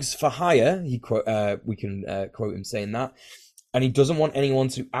thugs for hire. We can quote him saying that. And he doesn't want anyone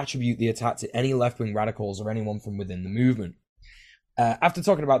to attribute the attack to any left-wing radicals or anyone from within the movement. After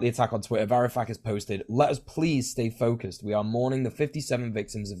talking about the attack on Twitter, Varoufakis posted, "Let us please stay focused. We are mourning the 57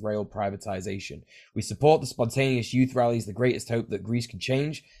 victims of rail privatization. We support the spontaneous youth rallies, the greatest hope that Greece can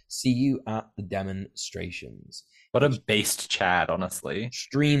change. See you at the demonstrations." What a based Chad, honestly.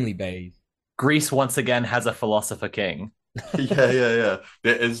 Extremely based. Greece once again has a philosopher king. Yeah.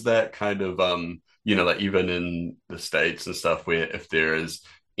 There is that kind of like even in the States and stuff, where if there is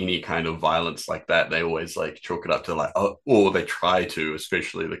any kind of violence like that, they always like chalk it up to like, oh, or they try to,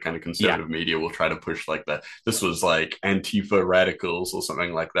 especially the kind of conservative media will try to push like that. This was like Antifa radicals or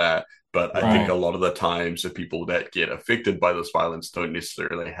something like that. But I think a lot of the times the people that get affected by this violence don't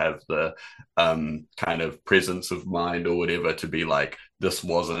necessarily have the kind of presence of mind or whatever to be like, this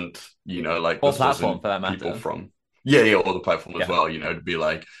wasn't, like or this platform wasn't for that matter. People from or the platform as well, to be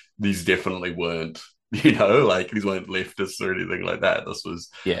like, these definitely weren't, like these weren't leftists or anything like that. This was,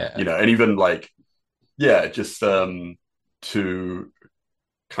 and even like, just to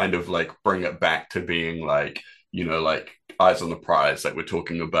kind of like bring it back to being like, like eyes on the prize, like we're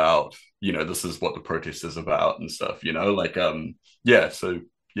talking about, this is what the protest is about and stuff, like,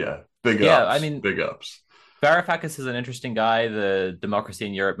 big ups. I mean, big ups. Varoufakis is an interesting guy. The Democracy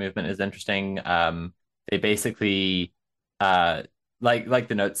in Europe movement is interesting. They basically, like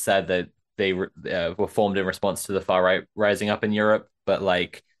the note said, that they were formed in response to the far right rising up in Europe, but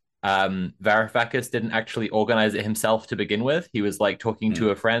like Varoufakis didn't actually organize it himself to begin with. He was like talking to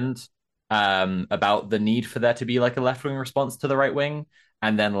a friend about the need for there to be like a left-wing response to the right wing,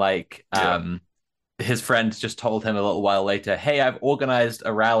 and then like his friend just told him a little while later, "Hey, I've organized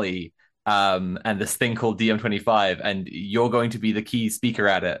a rally and this thing called DiEM25, and you're going to be the key speaker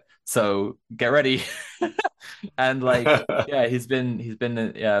at it, so get ready." And like he's been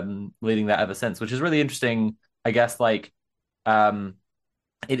leading that ever since, which is really interesting. I guess like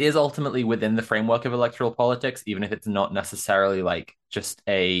it is ultimately within the framework of electoral politics, even if it's not necessarily like just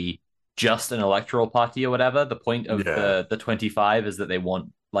an electoral party or whatever. The point of the 25 is that they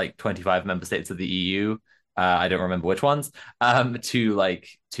want like 25 member states of the EU, I don't remember which ones,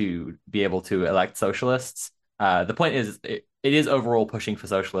 to be able to elect socialists. The point is it is overall pushing for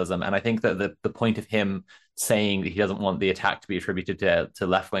socialism, and I think that the point of him saying that he doesn't want the attack to be attributed to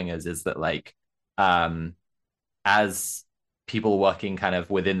left-wingers is that like as people working kind of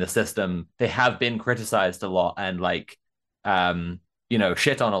within the system, they have been criticized a lot and like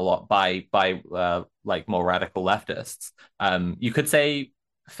shit on a lot by like more radical leftists. You could say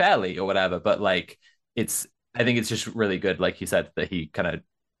fairly or whatever, but like I think it's just really good, like you said, that he kind of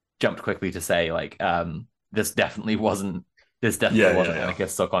jumped quickly to say like this definitely wasn't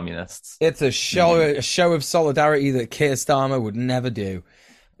anarchists or communists. It's a show of solidarity that Keir Starmer would never do.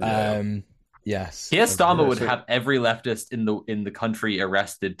 Yes, Keir Starmer would have every leftist in the country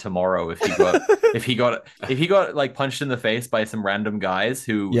arrested tomorrow if he got like punched in the face by some random guys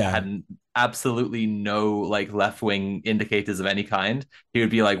who had absolutely no like left-wing indicators of any kind. He would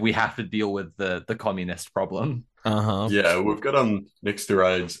be like, we have to deal with the communist problem. We've got Next to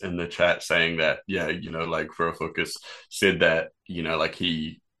Rides in the chat saying that like Varoufakis said that like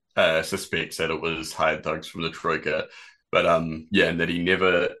he suspects that it was hired thugs from the Troika, but and that he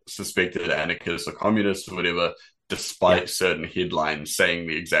never suspected anarchists or communists or whatever, despite certain headlines saying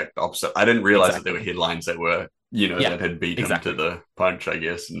the exact opposite. I didn't realize that there were headlines that were that had beat him to the punch, I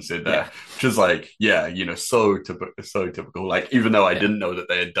guess, and said that, which is like so typical. Like, even though I didn't know that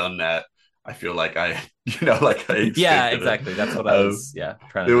they had done that, I feel like I expected exactly. That's what I was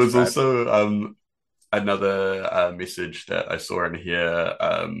trying to There describe. was also another message that I saw in here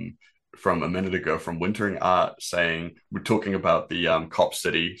from a minute ago from Wintering Art saying, we're talking about the Cop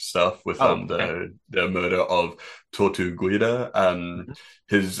City stuff with the murder of Tortuguita.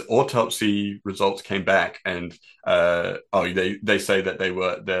 His autopsy results came back, and they say that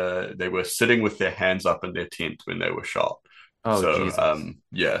they were sitting with their hands up in their tent when they were shot.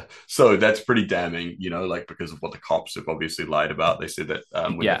 So that's pretty damning, like, because of what the cops have obviously lied about. They said that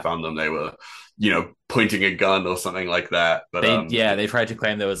when they found them, they were, pointing a gun or something like that. But they tried to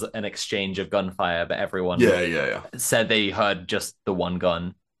claim there was an exchange of gunfire, but everyone said they heard just the one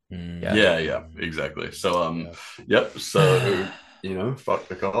gun. Exactly. So so fuck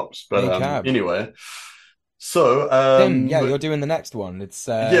the cops. But anyway. So Tim, you're doing the next one. It's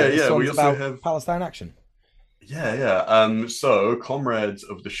we also about have Palestine Action. So comrades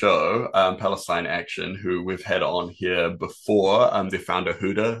of the show, Palestine Action, who we've had on here before, their founder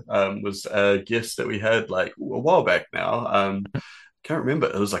Huda was a guest that we had like a while back now. can't remember.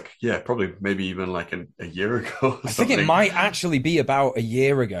 It was like, yeah, probably maybe even like a year ago or I something. think it might actually be about a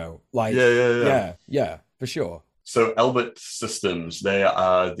year ago. Like, yeah, for sure. So Elbit Systems, they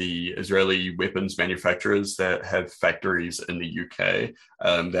are the Israeli weapons manufacturers that have factories in the UK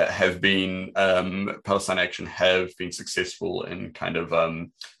that have been, Palestine Action have been successful in kind of,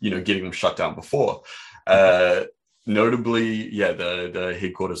 getting them shut down before. Notably, the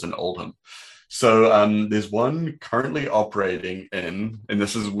headquarters in Oldham. So there's one currently operating in, and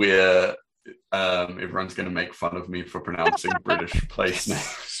this is where everyone's going to make fun of me for pronouncing British place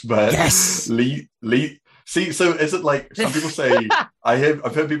names, but yes, See, so is it like some people say?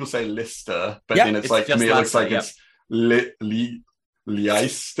 I've heard people say Lister, but then it's like to me it looks like it's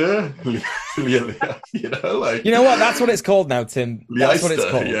Leicester, like you know what? That's what it's called now, Tim. That's what it's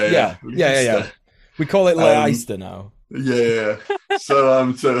called. Yeah. We call it Leicester now. Yeah. So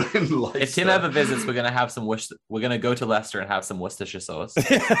if Tim ever visits, we're gonna have some we're gonna go to Leicester and have some Worcestershire sauce.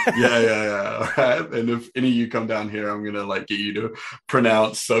 Yeah. All right. And if any of you come down here, I'm gonna like get you to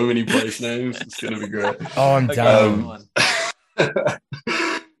pronounce so many place names. It's gonna be great. Oh, I'm down.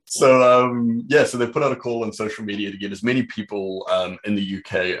 So they put out a call on social media to get as many people in the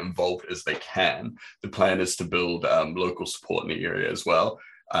UK involved as they can. The plan is to build local support in the area as well.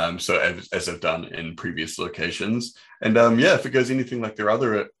 So as I've done in previous locations, and if it goes anything like their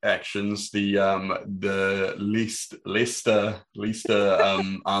other actions, the Leicester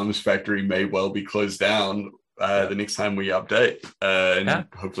arms factory may well be closed down the next time we update, and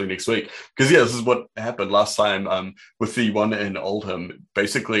hopefully next week. Because this is what happened last time with the one in Oldham.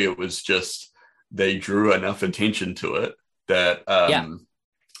 Basically, it was just they drew enough attention to it that that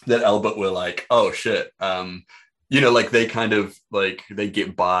Elbit were like, oh shit. Like they kind of like they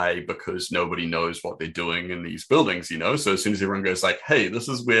get by because nobody knows what they're doing in these buildings, So as soon as everyone goes like, hey, this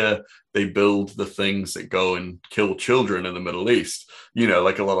is where they build the things that go and kill children in the Middle East,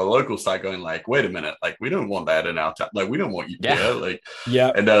 like a lot of locals start going like, wait a minute, like we don't want that in our town. Like we don't want you there. Like,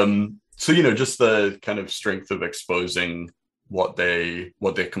 And so, just the kind of strength of exposing what they're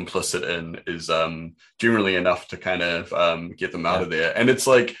complicit in is generally enough to kind of get them out of there. And it's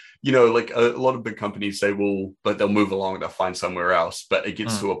like, like a lot of big companies, they'll move along, they'll find somewhere else, but it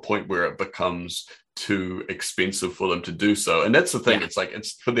gets to a point where it becomes too expensive for them to do so. And that's the thing. It's like,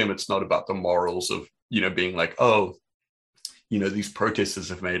 it's for them, it's not about the morals of, being like, oh, these protesters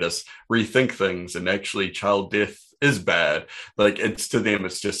have made us rethink things, and actually child death is bad. Like it's to them,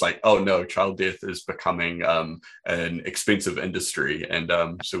 it's just like, oh no, child death is becoming an expensive industry, and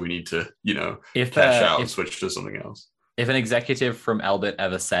so we need to, cash out and switch to something else. If an executive from Elbit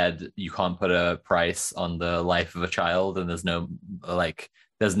ever said you can't put a price on the life of a child, and there's no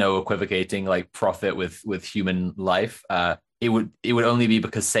equivocating like profit with human life, it would only be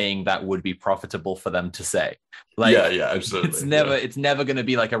because saying that would be profitable for them to say. Like, absolutely. It's never going to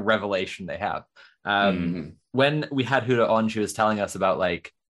be like a revelation they have. When we had Huda on, she was telling us about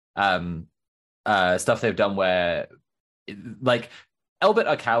like stuff they've done where like Elbit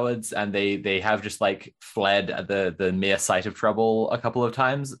are cowards, and they have just like fled at the mere sight of trouble a couple of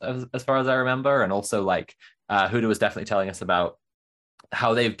times, as far as I remember. And also like Huda was definitely telling us about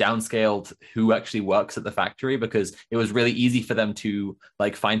how they've downscaled who actually works at the factory, because it was really easy for them to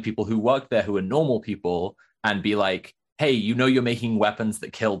like find people who work there who are normal people and be like, hey, you're making weapons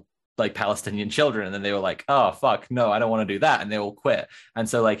that kill like Palestinian children. And then they were like, oh fuck no, I don't want to do that, and they all quit. And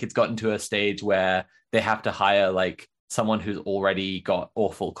so like it's gotten to a stage where they have to hire like someone who's already got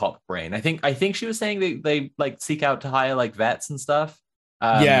awful cop brain. I think she was saying they like seek out to hire like vets and stuff.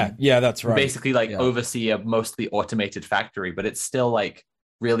 That's right. Basically like oversee a mostly automated factory, but it's still like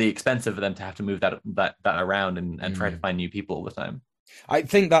really expensive for them to have to move that around and try to find new people all the time. I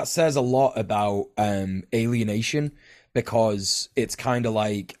think that says a lot about alienation, because it's kind of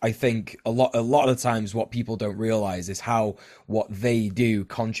like, I think a lot of the times what people don't realize is how what they do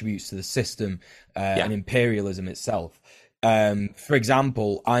contributes to the system and imperialism itself. For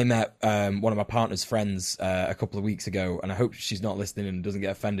example, I met one of my partner's friends a couple of weeks ago, and I hope she's not listening and doesn't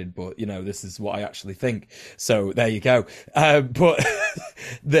get offended, but this is what I actually think. So there you go. But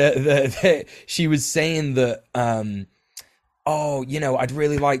she was saying that I'd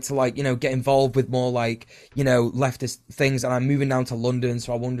really like to get involved with more leftist things, and I'm moving down to London,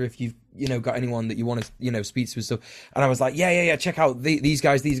 so I wonder if you've got anyone that you want to speak to and stuff. And I was like, yeah, check out these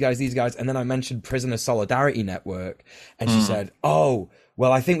guys. And then I mentioned Prisoner Solidarity Network, and she said, oh,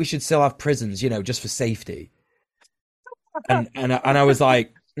 well, I think we should still have prisons, just for safety. And I was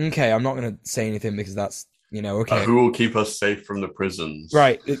like, okay, I'm not going to say anything because that's Okay. Who will keep us safe from the prisons?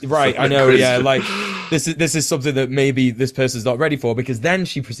 Right. I know. Yeah, like this is something that maybe this person's not ready for, because then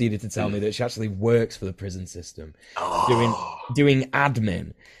she proceeded to tell me that she actually works for the prison system, doing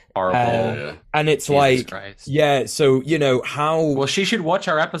admin. Horrible. And it's Jesus like, Christ. yeah. So how? Well, she should watch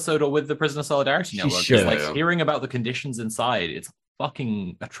our episode with the Prisoner Solidarity Network. should. Just like hearing about the conditions inside, it's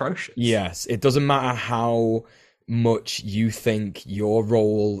fucking atrocious. Yes, it doesn't matter how much you think your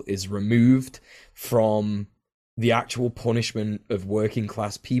role is removed from the actual punishment of working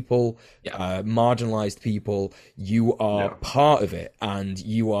class people, marginalized people. You are part of it, and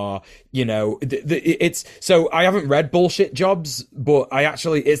you are, it's so I haven't read Bullshit Jobs, but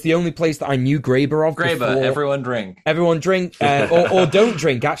it's the only place that I knew Graeber of. Graeber, everyone drink, or don't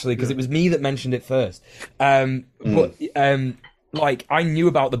drink, actually, because it was me that mentioned it first. Like, I knew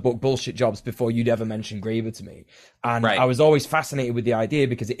about the book Bullshit Jobs before you'd ever mentioned Graeber to me. And I was always fascinated with the idea,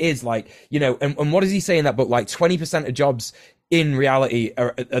 because it is like, and what does he say in that book? Like 20% of jobs in reality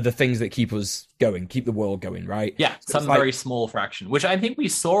are the things that keep us going, keep the world going, right? Yeah, so some very small fraction, which I think we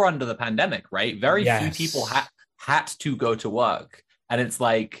saw under the pandemic, right? Very few people had to go to work. And it's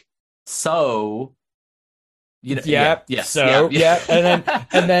like, so... And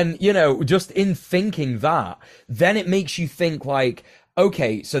then just in thinking that, then it makes you think like,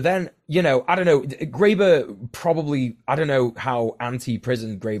 okay, so then I don't know, Graeber probably, I don't know how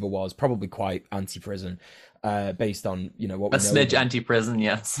anti-prison Graeber was, probably quite anti-prison, based on what we know. A smidge anti-prison,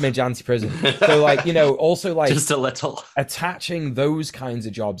 yes. Smidge anti-prison. So like also like just a little attaching those kinds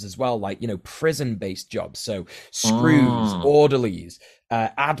of jobs as well, like prison-based jobs. So screws, orderlies,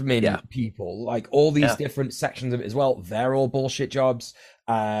 admin people, like all these different sections of it as well. They're all bullshit jobs.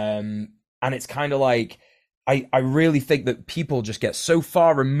 And it's kind of like, I really think that people just get so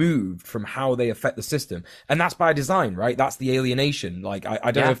far removed from how they affect the system. And that's by design, right? That's the alienation. Like,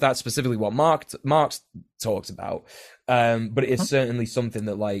 I don't know if that's specifically what Marx talks about. But it's certainly something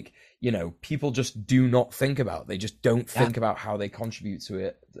that, like, people just do not think about. They just don't think about how they contribute to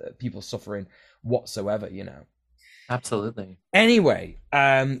it. People suffering whatsoever, Absolutely. Anyway,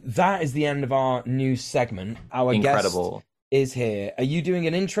 that is the end of our new segment. Our Incredible. Guest is here. Are you doing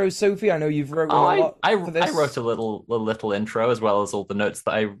an intro, Sophie? I know you've wrote a lot for this. I wrote a little intro, as well as all the notes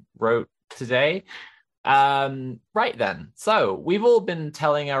that I wrote today. Right then. So we've all been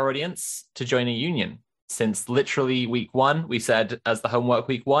telling our audience to join a union. Since literally week one, we said as the homework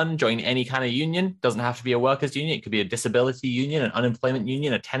week one, join any kind of union. Doesn't have to be a workers' union. It could be a disability union, an unemployment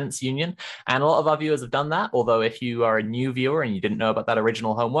union, a tenants union. And a lot of our viewers have done that. Although if you are a new viewer and you didn't know about that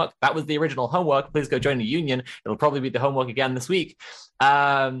original homework, that was the original homework. Please go join a union. It'll probably be the homework again this week.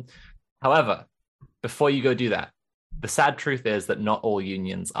 However, before you go do that, the sad truth is that not all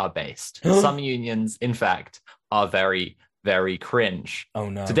unions are based. Some unions, in fact, are very, very cringe. Oh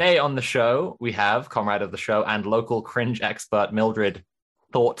no. Today on the show, we have comrade of the show and local cringe expert Mildred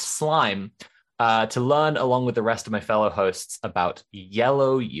Thought Slime to learn, along with the rest of my fellow hosts, about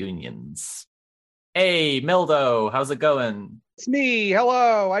yellow unions. Hey, Mildo, how's it going? It's me.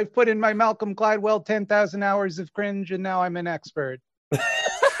 Hello. I've put in my Malcolm Gladwell 10,000 hours of cringe, and now I'm an expert.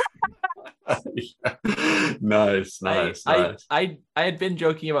 Nice. I had been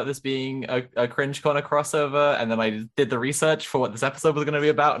joking about this being a Cringe Corner crossover, and then I did the research for what this episode was going to be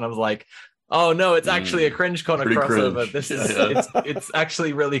about, and I was like, oh no, it's actually a Cringe Corner crossover. Cringe. This is it's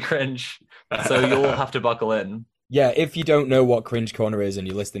actually really cringe. So you'll have to buckle in. Yeah, if you don't know what Cringe Corner is and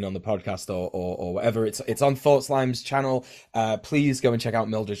you're listening on the podcast or whatever, it's on Thought Slime's channel. Please go and check out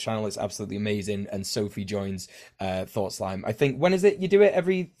Mildred's channel. It's absolutely amazing. And Sophie joins Thought Slime. I think, when is it? You do it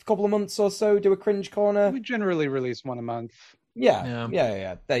every couple of months or so? Do a Cringe Corner? We generally release one a month.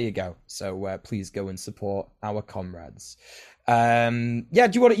 Yeah. There you go. So please go and support our comrades. You've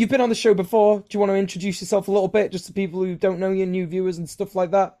been on the show before. Do you want to introduce yourself a little bit, just to people who don't know you, new viewers and stuff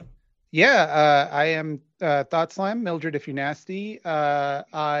like that? Yeah, I am Thought Slime, Mildred if you're nasty.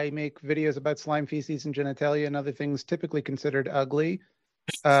 I make videos about slime, feces, and genitalia and other things typically considered ugly.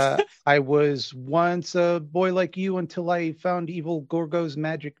 I was once a boy like you until I found evil Gorgo's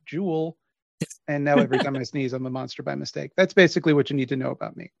magic jewel, and now every time I sneeze, I'm a monster by mistake. That's basically what you need to know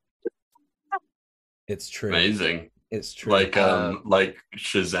about me. It's true. Amazing. It's true. Like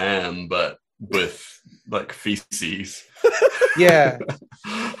Shazam, but with like feces. Yeah.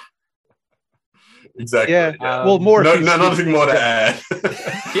 Exactly. Yeah. Well, more. Nothing more to add.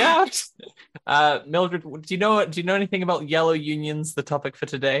 Yeah. Mildred, do you know anything about yellow unions? The topic for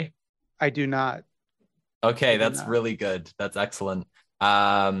today. I do not. Okay, that's really good. That's excellent.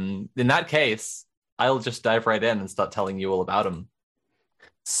 In that case, I'll just dive right in and start telling you all about them.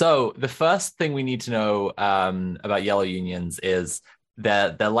 So the first thing we need to know about yellow unions is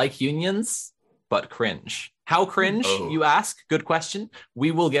that they're like unions, but cringe. How cringe, Oh. you ask? Good question. We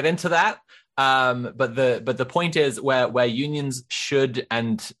will get into that. But the point is where unions should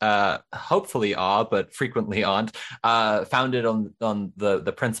and hopefully are, but frequently aren't, founded on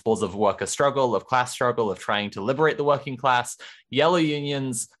the principles of worker struggle, of class struggle, of trying to liberate the working class. Yellow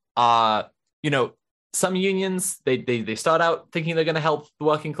unions are, some unions, they start out thinking they're going to help the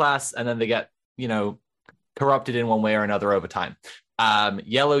working class, and then they get, corrupted in one way or another over time.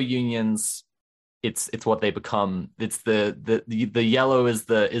 Yellow unions, it's what they become. It's the yellow is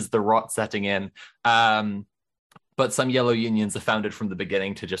the rot setting in. But some yellow unions are founded from the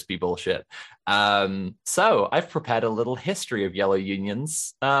beginning to just be bullshit. So I've prepared a little history of yellow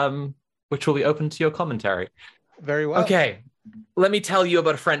unions, which will be open to your commentary. Very well. Okay, let me tell you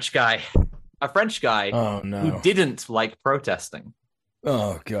about a French guy. A French guy who didn't like protesting.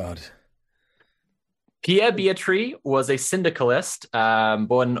 Oh, God. Pierre Bietri was a syndicalist,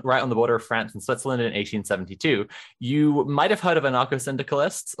 born right on the border of France and Switzerland in 1872. You might have heard of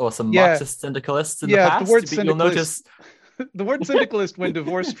anarcho-syndicalists or some Marxist syndicalists in the past. The word but you'll notice the word syndicalist, when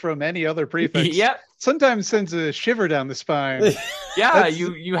divorced from any other prefix, yep, sometimes sends a shiver down the spine. Yeah,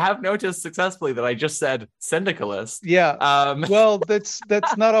 you have noticed successfully that I just said syndicalist. Yeah. Well, that's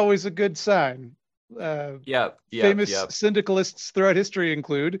not always a good sign. Famous syndicalists throughout history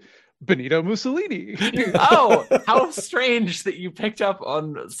include Benito Mussolini. Oh, how strange that you picked up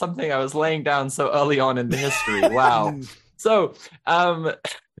on something I was laying down so early on in the history. Wow. So,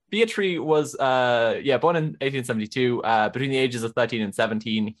 Bietri was born in 1872. Between the ages of 13 and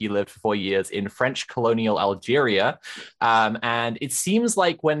 17, he lived for 4 years in French colonial Algeria. And it seems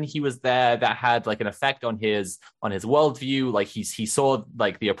like when he was there, that had like an effect on his worldview. Like he saw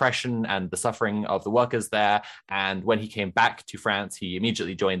like the oppression and the suffering of the workers there. And when he came back to France, he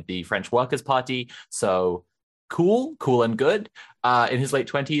immediately joined the French Workers' Party. So cool and good. In his late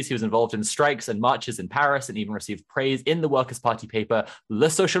 20s, he was involved in strikes and marches in Paris and even received praise in the Workers' Party paper Le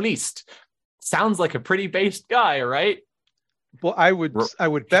Socialiste. Sounds like a pretty based guy, right? Well, I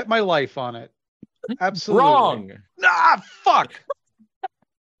would bet my life on it. Absolutely. Wrong. Fuck.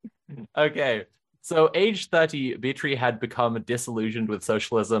 Okay. So age 30, Bietri had become disillusioned with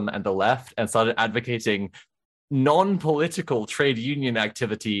socialism and the left and started advocating non-political trade union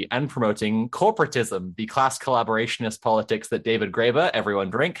activity and promoting corporatism, the class collaborationist politics that David Graeber, everyone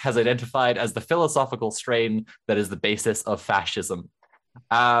drink, has identified as the philosophical strain that is the basis of fascism.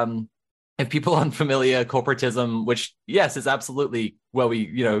 If people aren't familiar, corporatism, which yes, is absolutely where we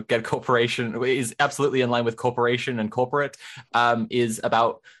get corporation, is absolutely in line with corporation and corporate, is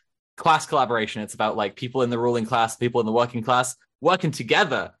about class collaboration. It's about like people in the ruling class, people in the working class working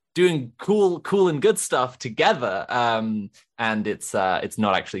together, doing cool and good stuff together, and it's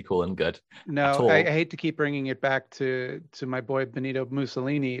not actually cool and good. No, I hate to keep bringing it back to my boy Benito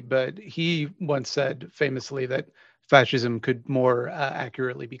Mussolini, but he once said famously that fascism could more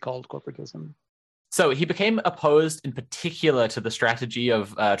accurately be called corporatism. So he became opposed in particular to the strategy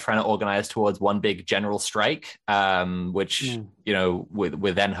of trying to organize towards one big general strike, which,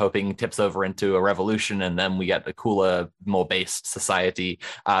 we're then hoping tips over into a revolution and then we get a cooler, more based society.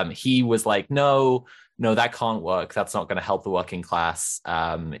 He was like, no, that can't work. That's not going to help the working class.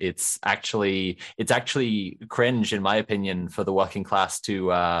 It's actually cringe, in my opinion, for the working class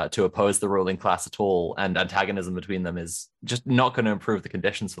to oppose the ruling class at all. And antagonism between them is just not going to improve the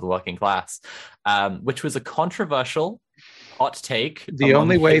conditions for the working class, which was a controversial hot take. The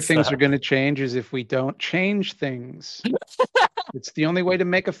only way things are going to change is if we don't change things. It's the only way to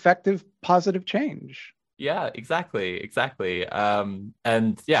make effective, positive change. Yeah, exactly.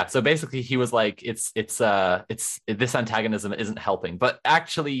 And yeah, so basically he was like, it's this antagonism isn't helping, but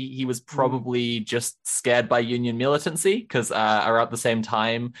actually he was probably just scared by union militancy, because around the same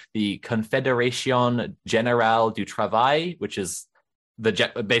time, the Confédération Générale du Travail, which is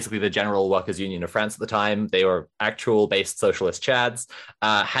basically the General Workers' Union of France at the time, they were actual based socialist chads,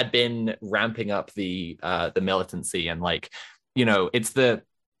 had been ramping up the militancy, and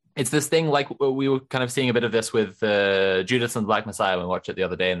it's this thing, like we were kind of seeing a bit of this with Judas and the Black Messiah when we watched it the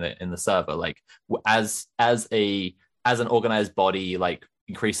other day in the server. Like as an organized body, like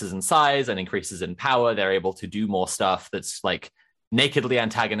increases in size and increases in power, they're able to do more stuff that's like nakedly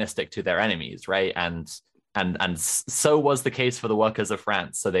antagonistic to their enemies, right? And so was the case for the workers of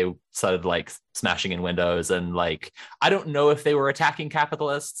France. So they started like smashing in windows, and like I don't know if they were attacking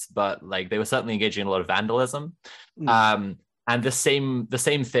capitalists, but like they were certainly engaging in a lot of vandalism. And the same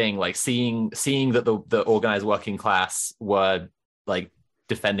thing, like seeing that the organized working class were like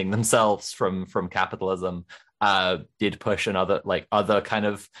defending themselves from capitalism, did push other kind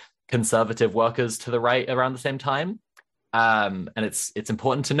of conservative workers to the right around the same time. And it's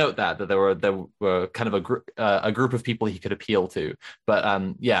important to note that there were kind of a group of people he could appeal to. But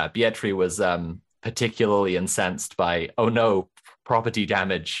Bietri was particularly incensed by, oh no, property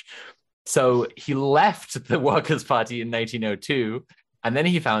damage. So he left the Workers' Party in 1902, and then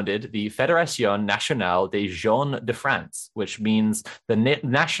he founded the Fédération Nationale des Jaunes de France, which means the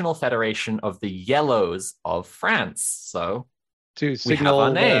National Federation of the Yellows of France. So to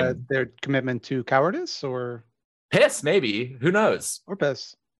signal their commitment to cowardice, or piss, maybe. Who knows? Or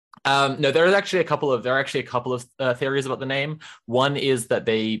piss. No, there are actually a couple of theories about the name. One is that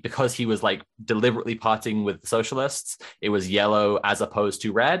because he was like deliberately partying with the socialists, it was yellow as opposed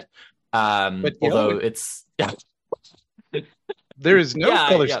to red. But although it's there is no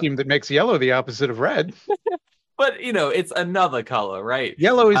color scheme that makes yellow the opposite of red. But it's another color, right?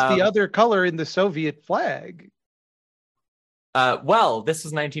 Yellow is the other color in the Soviet flag. Well, this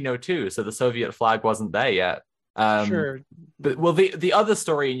was 1902, so the Soviet flag wasn't there yet. Sure. But the other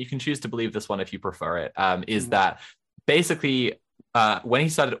story, and you can choose to believe this one if you prefer it, is that basically when he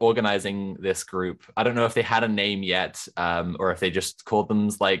started organizing this group, I don't know if they had a name yet, or if they just called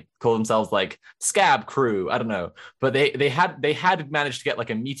themselves like Scab Crew. I don't know, but they had managed to get like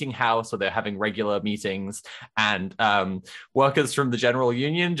a meeting house, so they're having regular meetings, and workers from the General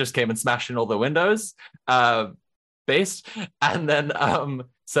Union just came and smashed in all the windows, and then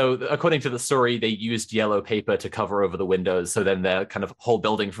so according to the story, they used yellow paper to cover over the windows, so then the kind of whole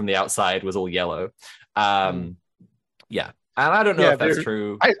building from the outside was all yellow. Yeah. And I don't know if that's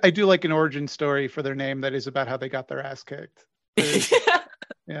true. I do like an origin story for their name that is about how they got their ass kicked.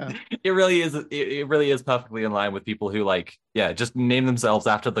 Yeah. It really is. It really is perfectly in line with people who just name themselves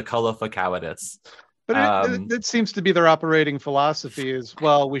after the color for cowardice. But it seems to be their operating philosophy is,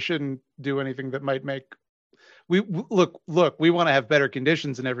 well, we shouldn't do anything that might make we want to have better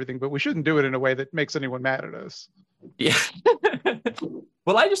conditions and everything, but we shouldn't do it in a way that makes anyone mad at us. Yeah.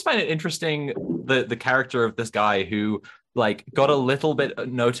 Well, I just find it interesting the character of this guy who got a little bit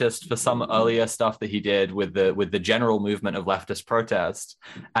noticed for some earlier stuff that he did with the general movement of leftist protest,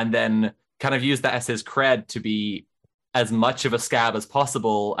 and then kind of used that as his cred to be as much of a scab as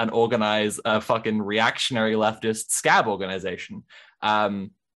possible and organize a fucking reactionary leftist scab organization.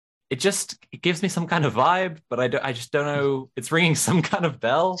 It gives me some kind of vibe, but I just don't know. It's ringing some kind of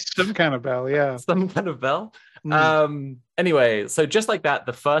bell. Some kind of bell, yeah. Some kind of bell. Anyway, so just like that,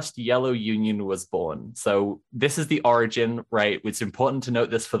 the first Yellow Union was born. So this is the origin, right? It's important to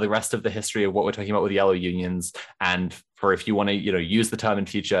note this for the rest of the history of what we're talking about with Yellow Unions, and for if you want to, use the term in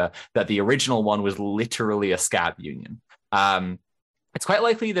future, that the original one was literally a scab union. It's quite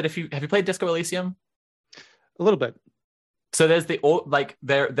likely that have you played Disco Elysium? A little bit. So there's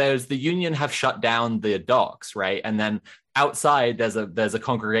the union have shut down the docks, right? And then outside there's a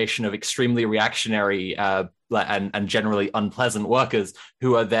congregation of extremely reactionary and generally unpleasant workers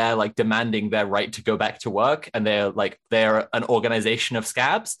who are there demanding their right to go back to work, and they're an organization of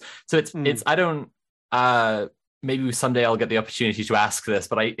scabs. So it's I don't maybe someday I'll get the opportunity to ask this,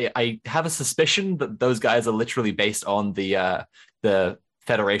 but I have a suspicion that those guys are literally based on the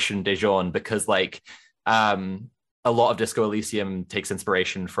Fédération des Jaunes, because a lot of Disco Elysium takes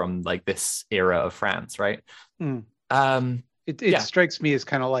inspiration from this era of France, right? It strikes me as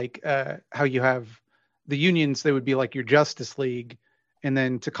kind of how you have the unions. They would be like your Justice League, and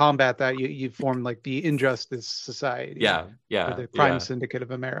then to combat that, you form the Injustice Society. Yeah, or the Crime Syndicate of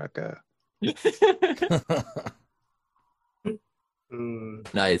America.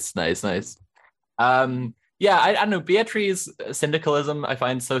 Nice. I don't know. Beatrice's syndicalism I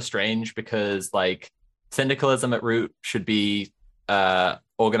find so strange, because syndicalism at root should be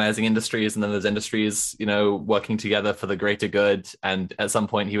organizing industries, and then there's industries, working together for the greater good. And at some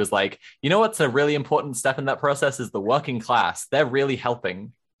point he was like, what's a really important step in that process is the working class. They're really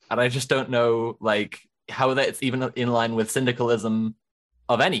helping. And I just don't know how that's even in line with syndicalism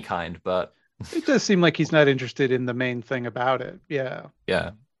of any kind, but it does seem like he's not interested in the main thing about it. Yeah.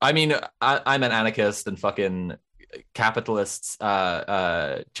 I mean, I'm an anarchist, and fucking capitalists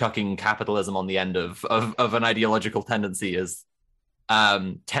chucking capitalism on the end of an ideological tendency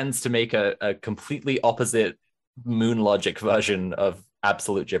tends to make a completely opposite moon logic version of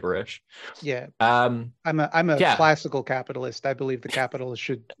absolute gibberish. Yeah. I'm a classical capitalist. I believe the capital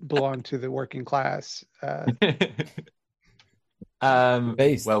should belong to the working class.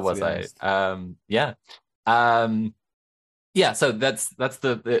 Where was I? So that's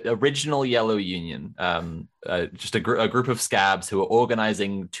the original Yellow Union, just a group of scabs who are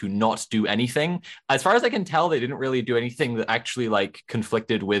organizing to not do anything. As far as I can tell, they didn't really do anything that actually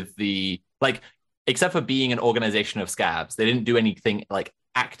conflicted with the except for being an organization of scabs. They didn't do anything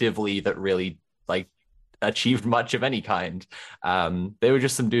actively that really achieved much of any kind. They were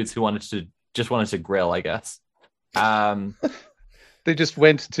just some dudes who wanted to grill, I guess. They just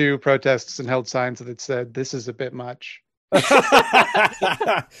went to protests and held signs that said, "This is a bit much."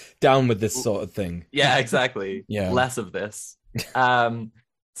 Down with this sort of thing. Yeah, exactly. Yeah. Less of this.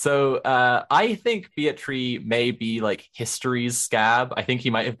 So I think Beatrice may be like history's scab. I think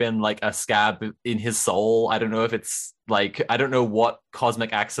he might have been like a scab in his soul. I don't know if it's like, I don't know what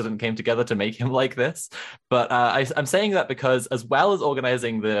cosmic accident came together to make him like this. But I'm saying that because as well as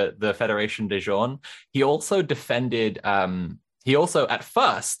organizing the Fédération des Jaunes, he also defended, at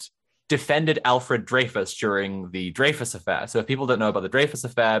first defended Alfred Dreyfus during the Dreyfus Affair. So if people don't know about the Dreyfus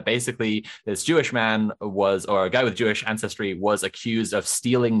Affair, basically this Jewish man or a guy with Jewish ancestry was accused of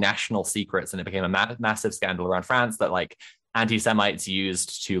stealing national secrets, and it became a massive scandal around France that like anti-Semites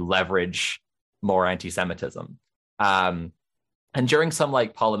used to leverage more anti-Semitism. And during some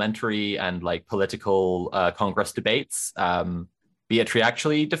like parliamentary and like political Congress debates, Beatrice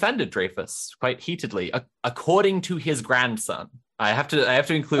actually defended Dreyfus quite heatedly, according to his grandson. I have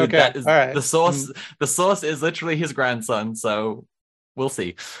to include that is right. The source. The source is literally his grandson, so we'll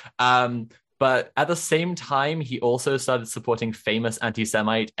see. But at the same time, he also started supporting famous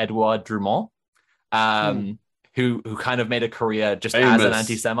anti-Semite Edouard Drumont, who kind of made a career just as an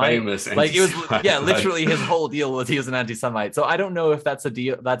anti-Semite. Like it was, yeah, literally his whole deal was he was an anti-Semite. So I don't know if that's a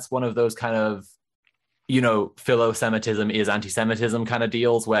deal. That's one of those kind of, philo-Semitism is anti-Semitism kind of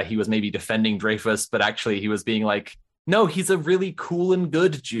deals where he was maybe defending Dreyfus, but actually he was being like, no, he's a really cool and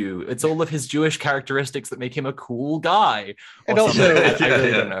good Jew. It's all of his Jewish characteristics that make him a cool guy. And also, I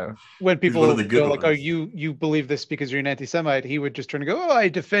really don't know. When people go like, "Oh, you believe this because you're an anti-Semite," he would just turn to go, "Oh, I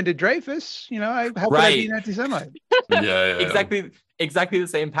defended Dreyfus. How could I be an anti-Semite?" yeah. Exactly the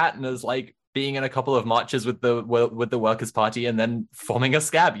same pattern as like being in a couple of marches with the Workers' Party and then forming a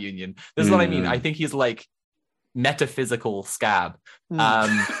scab union. This is what I mean. I think he's like metaphysical scab.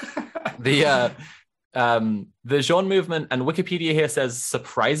 The Jean movement, and Wikipedia here says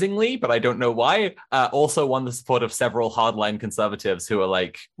surprisingly, but I don't know why, also won the support of several hardline conservatives who are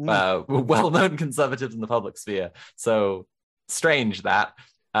like well-known conservatives in the public sphere. So strange that.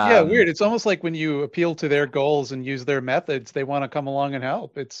 Yeah, weird. It's almost like when you appeal to their goals and use their methods, they want to come along and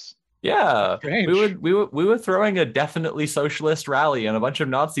help. It's strange. We were throwing a definitely socialist rally and a bunch of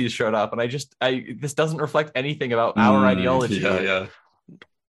Nazis showed up, and this doesn't reflect anything about our ideology. Yeah.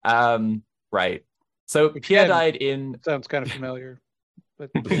 Right. So Pierre died in... Sounds kind of familiar.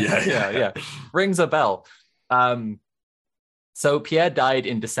 But yeah. Rings a bell. So Pierre died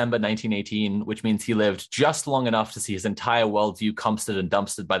in December 1918, which means he lived just long enough to see his entire worldview comstered and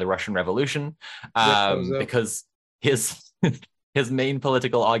dumpstered by the Russian Revolution. Because his main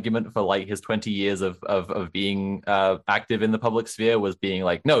political argument for like his 20 years of being active in the public sphere was being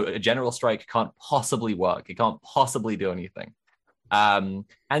like, no, a general strike can't possibly work. It can't possibly do anything. And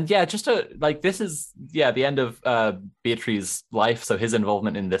yeah, this is the end of Beatrice's life, so his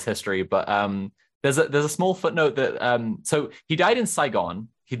involvement in this history. But there's a small footnote that so he died in Saigon.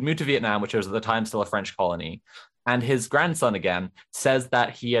 He'd moved to Vietnam, which was at the time still a French colony, and his grandson again says that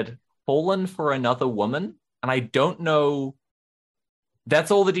he had fallen for another woman, and I don't know.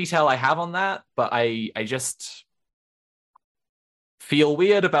 That's all the detail I have on that, but I just feel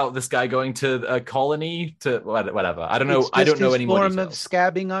weird about this guy going to a colony to whatever. I don't know. I don't know any more details. Form of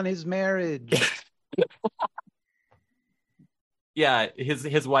scabbing on his marriage. Yeah,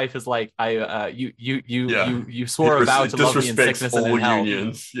 his wife is like, you swore a vow to love me in sickness and in health.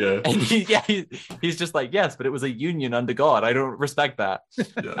 Unions. Yeah, and he's just like, yes, but it was a union under God. I don't respect that.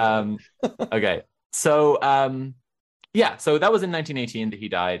 Yeah. Okay, so so that was in 1918 that he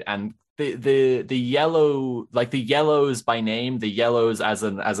died, and the yellow, like the Yellows by name, the Yellows as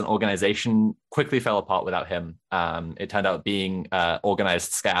an organization quickly fell apart without him. It turned out being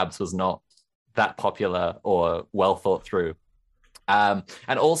organized scabs was not that popular or well thought through. And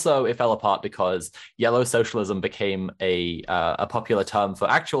also it fell apart because yellow socialism became a popular term for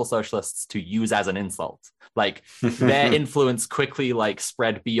actual socialists to use as an insult. Like their influence quickly like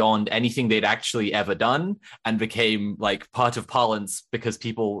spread beyond anything they'd actually ever done and became like part of parlance because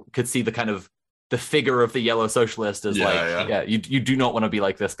people could see the kind of the figure of the yellow socialist as you do not want to be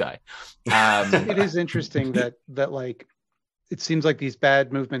like this guy. It is interesting that like it seems like these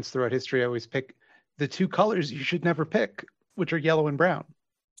bad movements throughout history always pick the two colors you should never pick, which are yellow and brown.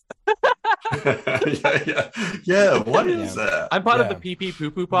 Yeah. What is that? I'm part of the pee poo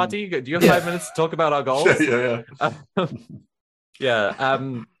poo party. Do you have 5 minutes to talk about our goals? Yeah.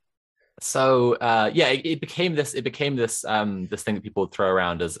 So yeah, it became this this thing that people would throw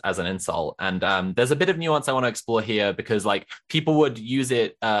around as an insult, and there's a bit of nuance I want to explore here, because like people would use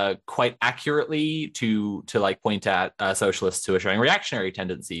it quite accurately to like point at socialists who are showing reactionary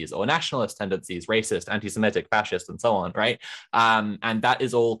tendencies or nationalist tendencies, racist, anti-Semitic, fascist, and so on, right? And that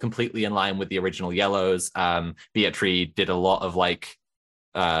is all completely in line with the original Yellows. Beatry did a lot of like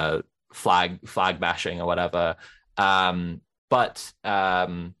flag bashing or whatever, but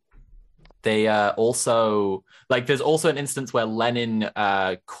they also, like, there's also an instance where Lenin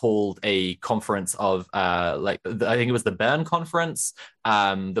called a conference of I think it was the Bern conference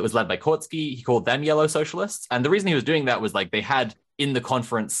that was led by Kautsky. He called them yellow socialists, and the reason he was doing that was like they had in the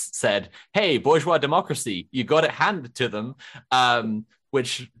conference said, "Hey, bourgeois democracy, you got it handed to them,"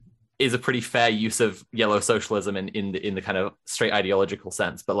 which is a pretty fair use of yellow socialism in the kind of straight ideological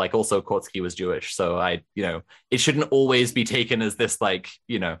sense. But like also Kautsky was Jewish, so it shouldn't always be taken as this like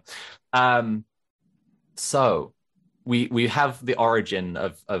so we have the origin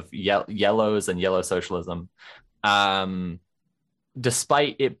of yellows and yellow socialism.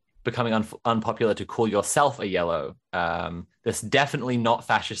 Despite it becoming unpopular to call yourself a yellow, this definitely not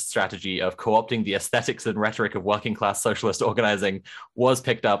fascist strategy of co-opting the aesthetics and rhetoric of working class socialist organizing was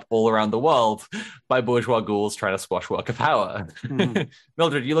picked up all around the world by bourgeois ghouls trying to squash worker power.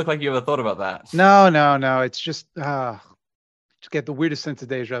 Mildred, you look like you ever thought about that. No. It's just get the weirdest sense of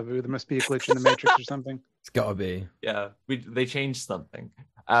deja vu. There must be a glitch in the Matrix or something. It's gotta be. Yeah, they changed something.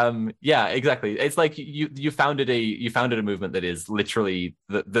 Yeah, exactly. It's like you founded a movement that is literally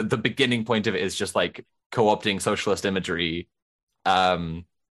the beginning point of it is just like co-opting socialist imagery.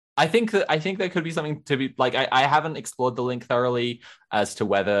 I think there could be something to be like, I haven't explored the link thoroughly as to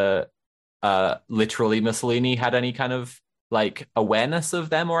whether literally Mussolini had any kind of like awareness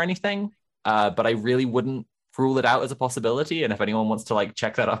of them or anything, but I really wouldn't rule it out as a possibility. And if anyone wants to like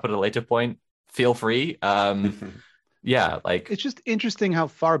check that up at a later point, feel free. Yeah, like it's just interesting how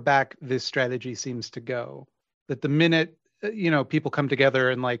far back this strategy seems to go. That the minute people come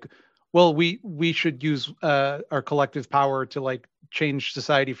together and like, well, we should use our collective power to like change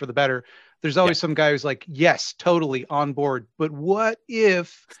society for the better. There's always some guy who's like, yes, totally on board. But what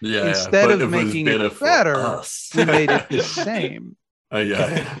if instead of making it better, we made it the same?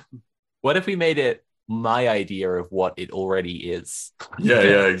 What if we made it my idea of what it already is?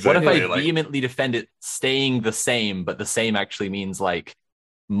 Yeah, exactly. What if I vehemently defend it staying the same, but the same actually means like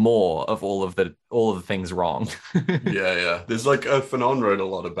more of all of the things wrong? Yeah. There's like Fanon wrote a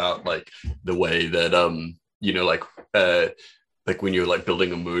lot about like the way that like when you're like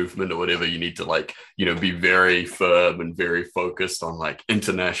building a movement or whatever, you need to like, be very firm and very focused on like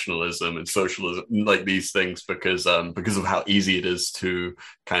internationalism and socialism, like these things, because of how easy it is to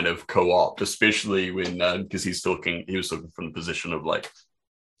kind of co-opt, especially when because he was talking from the position of like,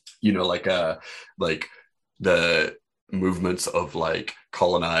 like the movements of like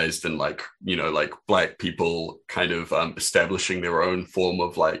colonized and like like black people kind of establishing their own form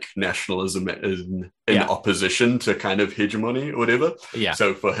of like nationalism in opposition to kind of hegemony or whatever.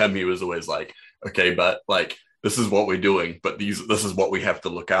 So for him, he was always like, okay, but like this is what we're doing, but this is what we have to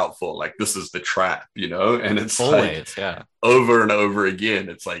look out for, like this is the trap, and it's always like, over and over again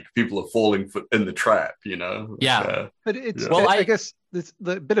it's like people are falling in the trap, but it's I guess it's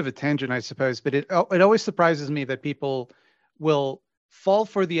a bit of a tangent, I suppose, but it always surprises me that people will fall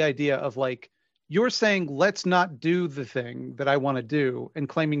for the idea of like, you're saying let's not do the thing that I want to do, and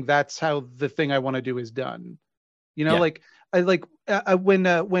claiming that's how the thing I want to do is done. Like when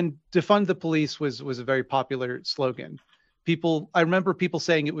defund the police was a very popular slogan. I remember people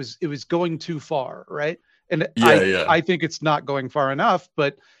saying it was going too far, right? And I think it's not going far enough,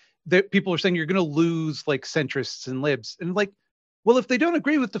 but people are saying you're going to lose like centrists and libs, and like, well, if they don't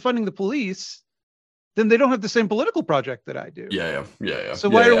agree with defunding the police, then they don't have the same political project that I do. Yeah. So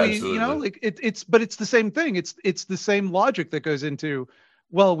why are we, absolutely. like it's the same thing. It's the same logic that goes into,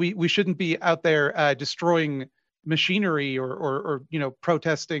 well, we shouldn't be out there destroying machinery or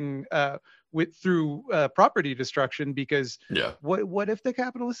protesting through property destruction, because what if the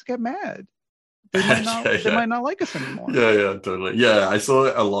capitalists get mad? They might not like us anymore. Yeah, totally. Yeah, I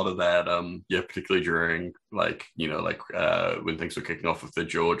saw a lot of that. Particularly during like when things were kicking off with the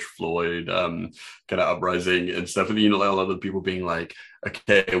George Floyd kind of uprising and stuff, and a lot of people being like,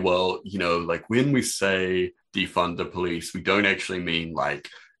 okay, well, like when we say defund the police, we don't actually mean like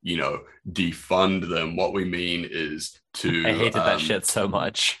defund them. What we mean is to. I hated that shit so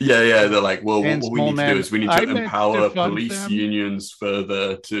much. Yeah. They're like, well, And what we need to do is we need to empower police unions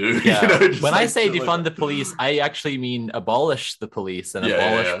further to. Yeah. When I say defund the police, I actually mean abolish the police and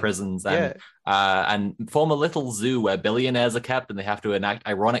abolish prisons and form a little zoo where billionaires are kept and they have to enact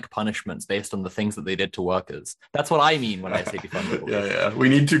ironic punishments based on the things that they did to workers. That's what I mean when I say defund the police. Yeah. We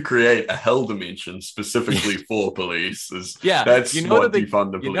need to create a hell dimension specifically for police. That's what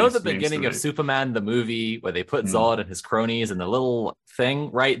defund the police. You know the beginning of Superman, the movie, where they put Zod and his cronies in the little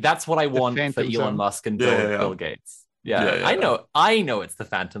thing, right? That's what I want for Elon Musk and Bill Gates. I know it's the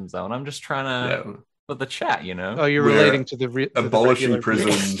Phantom Zone. I'm just trying to for the chat, Oh, you're relating to the abolishing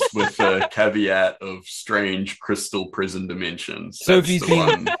prisons with the caveat of strange crystal prison dimensions. Sophie's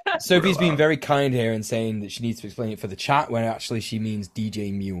been very kind here and saying that she needs to explain it for the chat when actually she means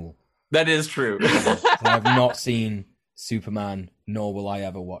DJ Mule. That is true. I have not seen Superman, nor will I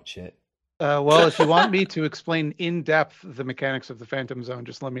ever watch it. Well, if you want me to explain in depth the mechanics of the Phantom Zone,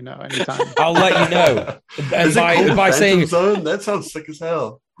 just let me know anytime. I'll let you know. And by saying Zone, that sounds sick as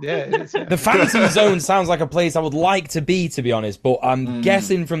hell. Yeah, it is. Yeah. The Phantom Zone sounds like a place I would like to be honest, but I'm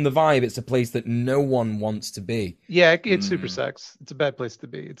guessing from the vibe it's a place that no one wants to be. Yeah, it's super sex. It's a bad place to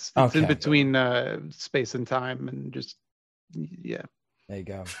be. It's in between space and time, and just There you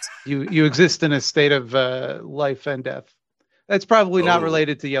go. You exist in a state of life and death. That's probably not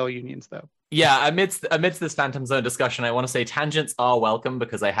related to yellow unions, though. Yeah, amidst this Phantom Zone discussion, I want to say tangents are welcome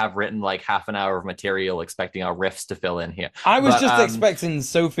because I have written like half an hour of material expecting our riffs to fill in here. I was just expecting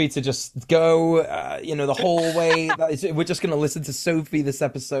Sophie to just go, the whole way. We're just going to listen to Sophie this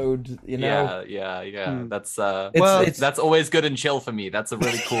episode, Yeah. That's always good and chill for me. That's a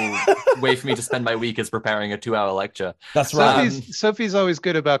really cool way for me to spend my week is preparing a 2-hour lecture. That's right. Sophie's always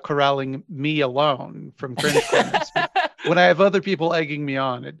good about corralling me alone from cringe corners. When I have other people egging me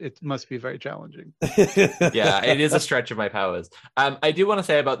on, it must be very challenging. Yeah, it is a stretch of my powers. I do want to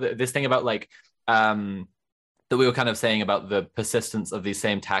say about this thing about like that we were kind of saying about the persistence of these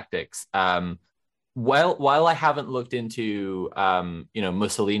same tactics. While I haven't looked into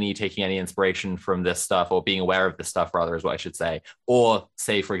Mussolini taking any inspiration from this stuff or being aware of this stuff, rather is what I should say, or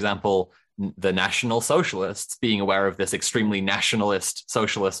say, for example, the National Socialists being aware of this extremely nationalist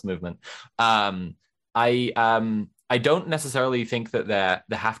socialist movement. I don't necessarily think that there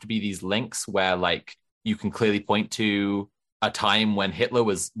have to be these links where like you can clearly point to a time when Hitler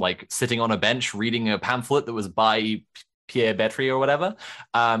was like sitting on a bench reading a pamphlet that was by Pierre Bétry or whatever.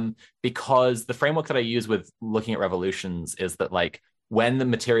 Because the framework that I use with looking at revolutions is that like when the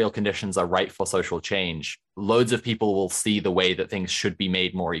material conditions are right for social change, loads of people will see the way that things should be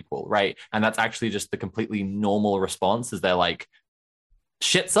made more equal, right? And that's actually just the completely normal response is they're like,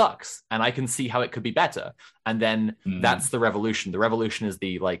 shit sucks and I can see how it could be better. And then that's the revolution. The revolution is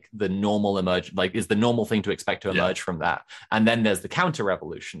the normal is the normal thing to expect to emerge from that. And then there's the counter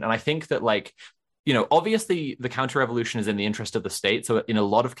revolution. And I think that obviously the counter revolution is in the interest of the state. So in a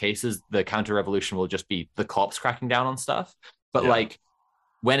lot of cases, the counter revolution will just be the cops cracking down on stuff. But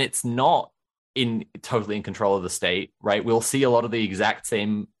when it's not totally in control of the state, right, we'll see a lot of the exact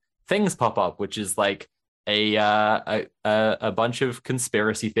same things pop up, which is like a bunch of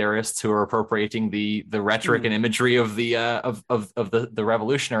conspiracy theorists who are appropriating the rhetoric and imagery of the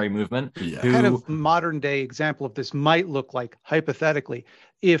revolutionary movement. Yeah. Kind of modern day example of this might look like hypothetically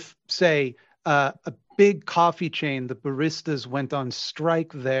if, say, a big coffee chain, the baristas went on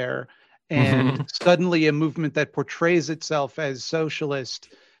strike there, and suddenly a movement that portrays itself as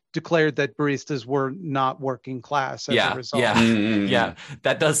socialist declared that baristas were not working class as a result. Yeah.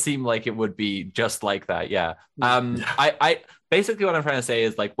 That does seem like it would be just like that. Yeah. I basically what I'm trying to say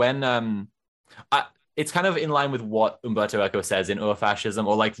is like when it's kind of in line with what Umberto Eco says in Ur-fascism,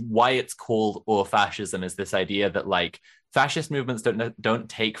 or like why it's called Ur-fascism is this idea that like fascist movements don't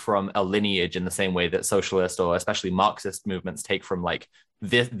take from a lineage in the same way that socialist or especially Marxist movements take from like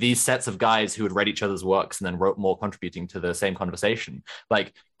these sets of guys who had read each other's works and then wrote more contributing to the same conversation.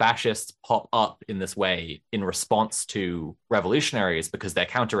 Like fascists pop up in this way in response to revolutionaries because they're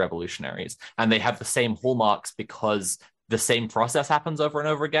counter-revolutionaries, and they have the same hallmarks because the same process happens over and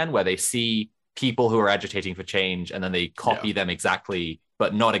over again where they see people who are agitating for change and then they copy them exactly,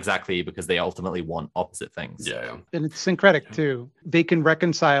 but not exactly because they ultimately want opposite things. Yeah. And it's syncretic too. They can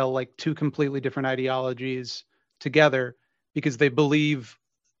reconcile like two completely different ideologies together because they believe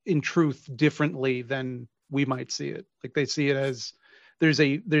in truth differently than we might see it. Like they see it as there's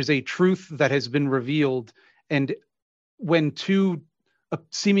a truth that has been revealed, and when two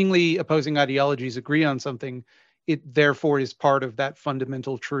seemingly opposing ideologies agree on something, it therefore is part of that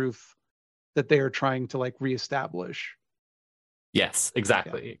fundamental truth that they are trying to like reestablish. Yes,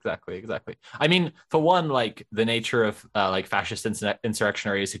 exactly. I mean, for one, like the nature of like fascist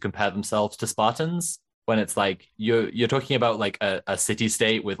insurrectionaries who compare themselves to Spartans, when it's like you're talking about like a city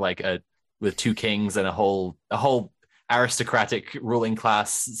state with like with two kings and a whole aristocratic ruling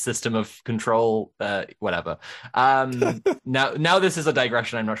class system of control, whatever. Now this is a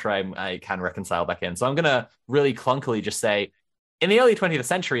digression. I'm not sure I can reconcile back in. So I'm gonna really clunkily just say, in the early 20th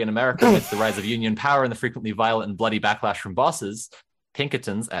century in America, amidst the rise of union power and the frequently violent and bloody backlash from bosses,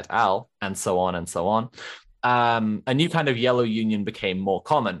 Pinkertons et al., and so on and so on, a new kind of yellow union became more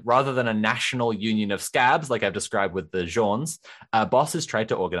common. Rather than a national union of scabs, like I've described with the Jaunes, bosses tried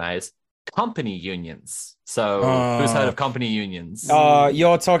to organize company unions. So who's heard of company unions?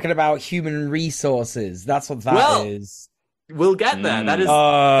 You're talking about human resources. That's what that is. We'll get there. That is. Thank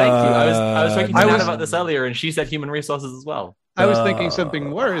you. I was talking to Nat about this earlier, and she said human resources as well. I was thinking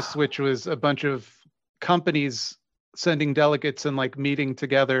something worse, which was a bunch of companies sending delegates and like meeting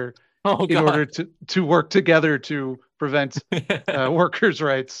together in order to work together to prevent workers'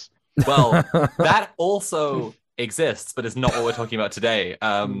 rights. Well, that also exists, but it's not what we're talking about today.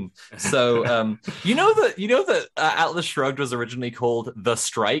 You know that Atlas Shrugged was originally called The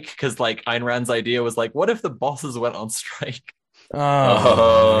Strike because like Ayn Rand's idea was like, what if the bosses went on strike? Okay,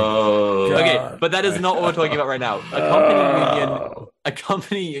 but that is not what we're talking about right now. A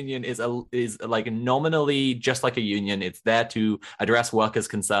company union is like nominally just like a union. It's there to address workers'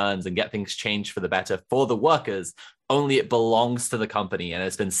 concerns and get things changed for the better for the workers. Only it belongs to the company and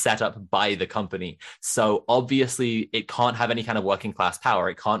it's been set up by the company. So obviously it can't have any kind of working class power.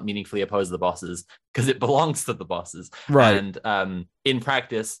 It can't meaningfully oppose the bosses because it belongs to the bosses. Right. And in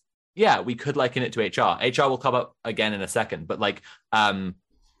practice, yeah, we could liken it to HR. HR will come up again in a second, but like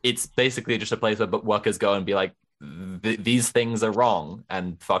it's basically just a place where workers go and be like, these things are wrong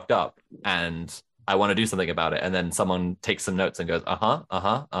and fucked up, and I want to do something about it. And then someone takes some notes and goes,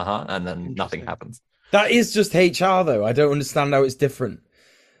 and then nothing happens. That is just HR, though. I don't understand how it's different.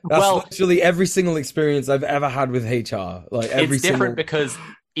 That's literally every single experience I've ever had with HR. Like it's different because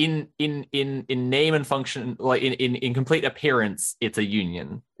in name and function, like in complete appearance, it's a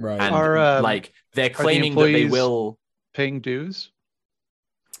union, right? And like they're claiming that they will paying dues.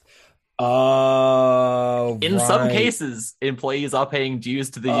 In some cases, employees are paying dues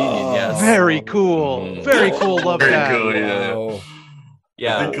to the union. Yes, very cool. Very cool. Love very that. Cool, yeah. Wow.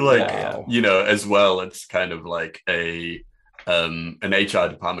 Yeah, I think you know, as well, it's kind of like an HR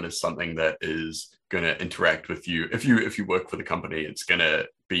department is something that is going to interact with you. If you work for the company, it's going to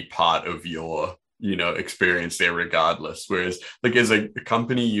be part of your, you know, experience there regardless. Whereas like as a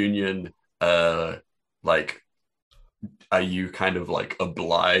company union, like, are you kind of like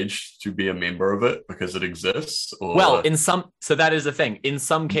obliged to be a member of it because it exists? Or... Well, so that is the thing. In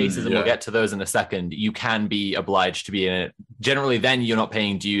some cases, and we'll get to those in a second, you can be obliged to be in it. Generally, then you're not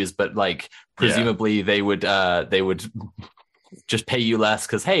paying dues, but like presumably they would just pay you less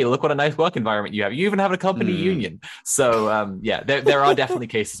because, hey, look what a nice work environment you have. You even have a company union. So there are definitely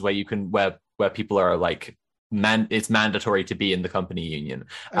cases where you can where people are like, it's mandatory to be in the company union.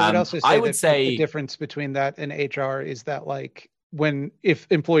 I would also say the difference between that and HR is that like if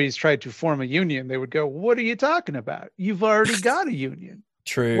employees tried to form a union, they would go, "What are you talking about? You've already got a union.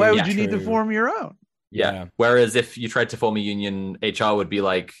 True. Why would you need to form your own?" Yeah. Whereas if you tried to form a union, HR would be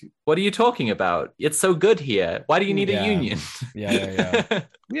like, "What are you talking about? It's so good here. Why do you need a union?" Yeah.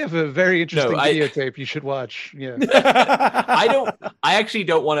 We have a very interesting videotape you should watch. Yeah. I don't actually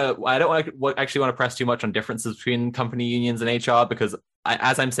want to press too much on differences between company unions and HR because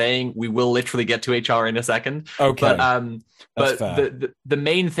as I'm saying, we will literally get to HR in a second. Okay. But the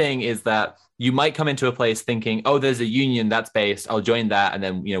main thing is that you might come into a place thinking, oh, there's a union that's based, I'll join that. And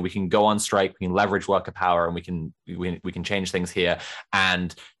then, you know, we can go on strike, we can leverage worker power and we can change things here.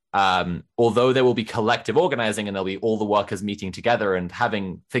 And although there will be collective organizing and there'll be all the workers meeting together and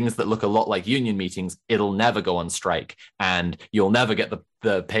having things that look a lot like union meetings, it'll never go on strike and you'll never get the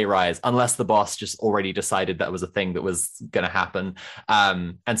pay rise unless the boss just already decided that was a thing that was going to happen,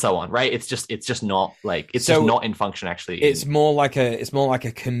 and so on, right? It's just not like just not in function actually. It's more like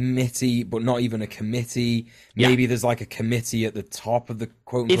a committee, but not even a committee. Maybe there's like a committee at the top of the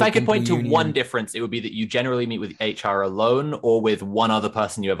quote. If I could point to one difference, it would be that you generally meet with HR alone or with one other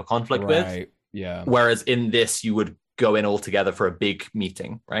person you have a conflict with. Yeah. Whereas in this, you would go in all together for a big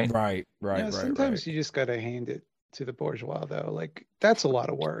meeting, right? Right. Sometimes you just gotta hand it to the bourgeois, though. Like that's a lot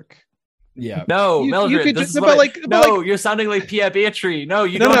of work. Yeah. No, Mildred. You're sounding like Pierre Beatrice. No,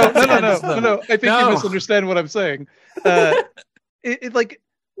 you don't. No. I think you misunderstand what I'm saying. It like,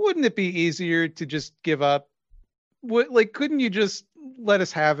 wouldn't it be easier to just give up? Couldn't you just let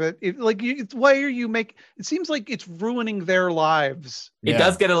us have it. Why are you it seems like it's ruining their lives. It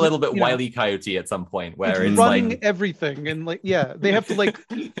does get a little bit Wile E. Coyote at some point where it's running like everything, and they have to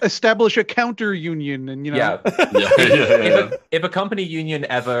establish a counter union, and If a company union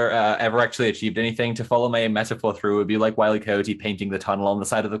ever actually achieved anything, to follow my metaphor through, it would be like Wile E. Coyote painting the tunnel on the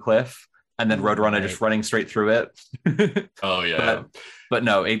side of the cliff, and then Roadrunner just running straight through it. Oh yeah. But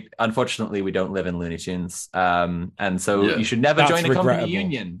no, unfortunately, we don't live in Looney Tunes, and so you should never join a company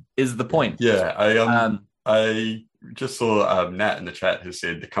union. Is the point? Yeah, I just saw Nat in the chat who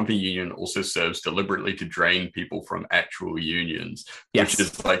said the company union also serves deliberately to drain people from actual unions, which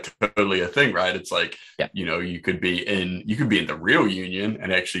is like totally a thing, right? It's like, you could be in the real union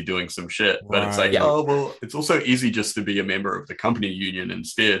and actually doing some shit, but it's like, oh, well, it's also easy just to be a member of the company union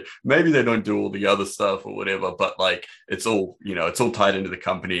instead. Maybe they don't do all the other stuff or whatever, but like, it's all tied into the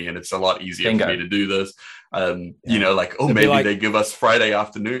company, and it's a lot easier for me to do this. Maybe they give us Friday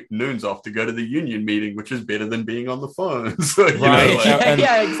afternoons off to go to the union meeting, which is better than being on the phone. So,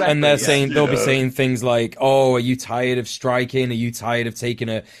 exactly. And they're saying they'll be saying things like, "Oh, are you tired of striking? Are you tired of taking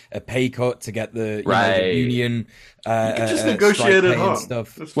a pay cut to get the union?" You can just negotiate it and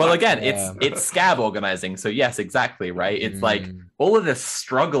stuff. Well, again, it's scab organizing, so yes, exactly, right. It's like all of this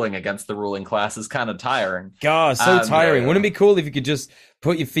struggling against the ruling class is kind of tiring. God, so tiring. Wouldn't it be cool if you could just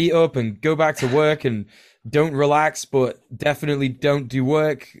put your feet up and go back to work and don't relax, but definitely don't do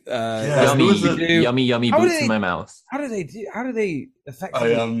work. Yummy boots in my mouth. How do they affect?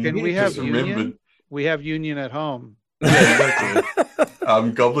 We have union. We have union at home. Yeah,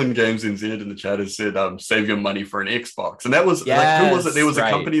 exactly. Goblin Games NZ in the chat has said, "Save your money for an Xbox," and that was who was it? There was a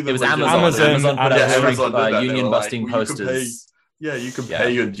company that was Amazon put out union busting posters. You could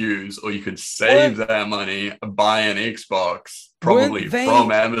pay your dues, or you could save that money, buy an Xbox, probably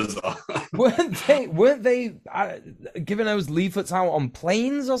from Amazon. weren't they giving those leaflets out on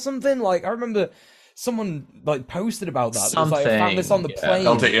planes or something? Like, I remember someone posted about that. It was like, I found this on the plane.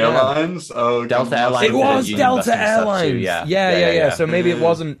 Delta Airlines. Oh, Delta Airlines. It was Delta Airlines. Yeah. So maybe it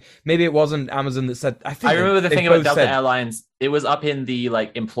wasn't Amazon that said. I remember the thing about Delta Airlines. It was up in the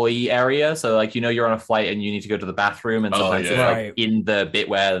employee area. So you're on a flight and you need to go to the bathroom, and sometimes it's in the bit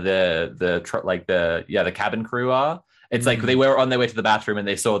where the cabin crew are. It's like they were on their way to the bathroom and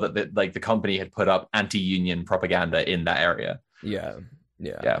they saw that the company had put up anti-union propaganda in that area. Yeah.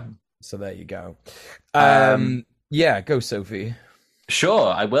 So there you go. Go, Sophie. Sure,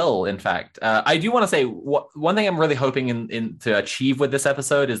 I will. In fact, I do want to say one thing I'm really hoping to achieve with this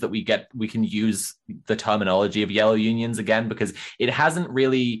episode is that we can use the terminology of yellow unions again, because it hasn't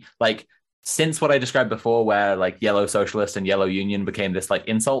really since what I described before, where yellow socialist and yellow union became this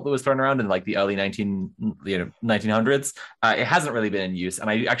insult that was thrown around in the early 1900s. It hasn't really been in use, and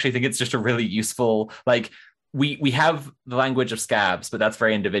I actually think it's just a really useful we have the language of scabs, but that's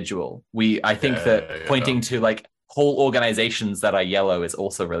very individual. I think that pointing to whole organizations that are yellow is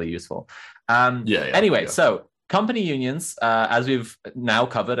also really useful. So company unions, as we've now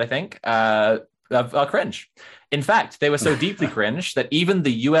covered, I think, are cringe. In fact, they were so deeply cringe that even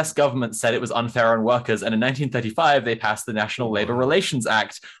the US government said it was unfair on workers, and in 1935 they passed the National Labor Relations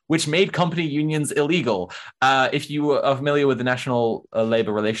Act, which made company unions illegal. If you are familiar with the National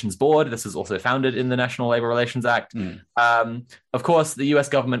Labor Relations Board, this is also founded in the National Labor Relations Act. Of course, the US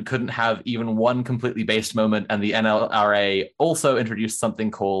government couldn't have even one completely based moment, and the NLRA also introduced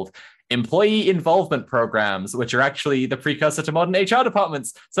something called employee involvement programs, which are actually the precursor to modern HR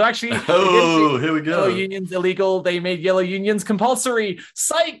departments. So actually, here we go. Yellow unions illegal. They made yellow unions compulsory.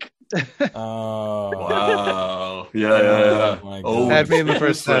 Psych. Oh wow! Yeah. Oh, had me in the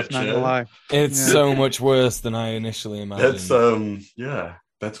first half. Not gonna lie. It's so much worse than I initially imagined.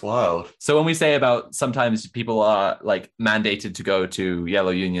 That's wild. So when we say about sometimes people are mandated to go to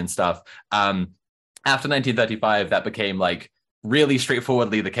yellow union stuff, after 1935, that became really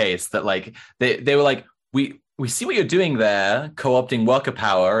straightforwardly the case that they were we see what you're doing there, co-opting worker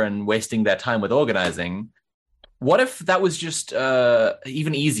power and wasting their time with organizing. What if that was just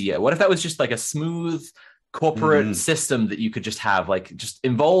even easier? What if that was just a smooth corporate system that you could just have, just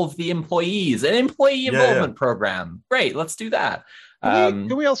involve the employees, an employee involvement program? Great, let's do that.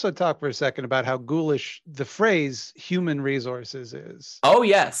 Can we also talk for a second about how ghoulish the phrase human resources is? Oh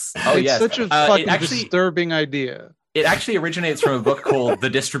yes. It's such a fucking disturbing idea. It actually originates from a book called The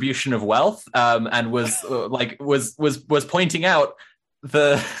Distribution of Wealth, and was pointing out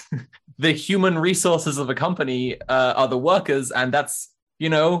the human resources of a company are the workers, and that's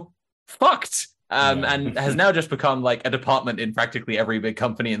fucked. And has now just become a department in practically every big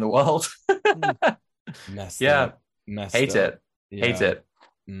company in the world. Messed up. Hate it.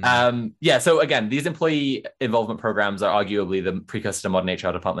 Yeah, so again, these employee involvement programs are arguably the precursor to modern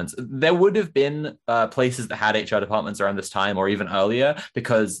HR departments. There would have been places that had HR departments around this time or even earlier,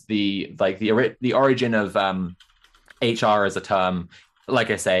 because the origin of HR as a term, like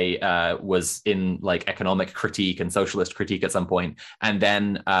I say, was in like economic critique and socialist critique at some point. And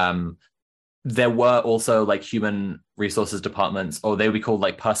then there were also like human resources departments, or they would be called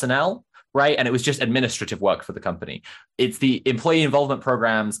like personnel, right? And it was just administrative work for the company. It's the employee involvement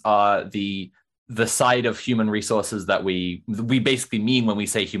programs are the side of human resources that we basically mean when we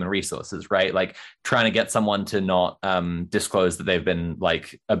say human resources, right? Like trying to get someone to not disclose that they've been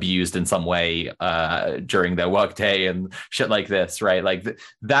like abused in some way during their workday and shit like this, right? Like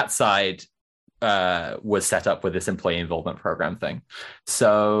that side was set up with this employee involvement program thing.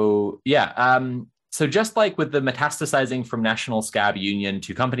 So yeah. So just like with the metastasizing from national scab union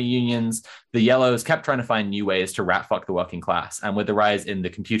to company unions, the Yellows kept trying to find new ways to rat fuck the working class. And with the rise in the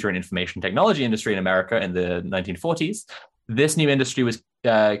computer and information technology industry in America in the 1940s, this new industry was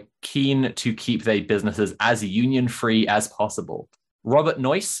keen to keep their businesses as union-free as possible. Robert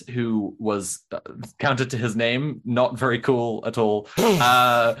Noyce, who was counter to his name, not very cool at all,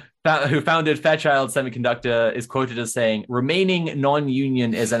 who founded Fairchild Semiconductor, is quoted as saying, "Remaining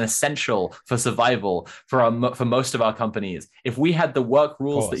non-union is an essential for survival for most of our companies. If we had the work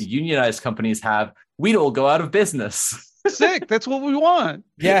rules that unionized companies have, we'd all go out of business." Sick. That's what we want.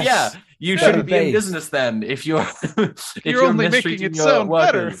 Yes. Yeah. You shouldn't be in business then if you're you're only making it sound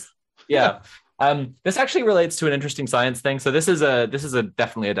better. Yeah. This actually relates to an interesting science thing. So this is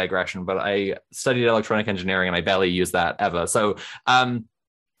definitely a digression, but I studied electronic engineering and I barely use that ever. So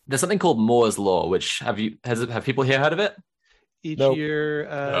there's something called Moore's law, which have people here heard of it? Each year,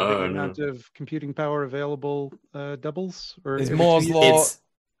 the amount of computing power available doubles. Or is Moore's law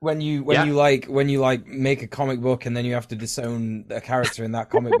when you make a comic book and then you have to disown a character in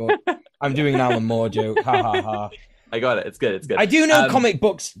that comic book? I'm doing an Alan Moore joke. Ha ha ha. I got it. It's good. It's good. I do know comic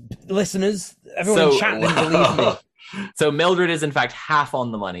books, listeners. Everyone in chat believes me. So Mildred is in fact half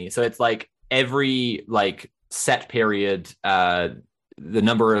on the money. So it's like every like set period, the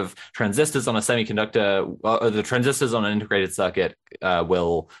number of transistors on a semiconductor, or the transistors on an integrated circuit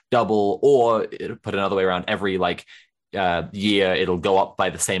will double, or put another way around, every like year it'll go up by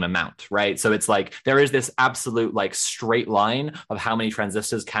the same amount, right? So it's like there is this absolute like straight line of how many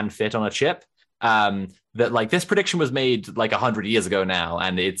transistors can fit on a chip. That like this prediction was made like 100 years ago now,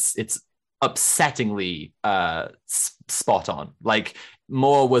 and it's upsettingly spot on. Like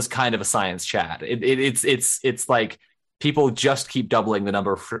Moore was kind of a science chat. It's like people just keep doubling the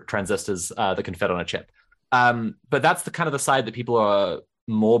number of transistors that can fit on a chip. But that's the kind of the side that people are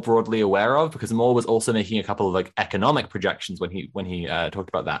more broadly aware of, because Moore was also making a couple of like economic projections when he talked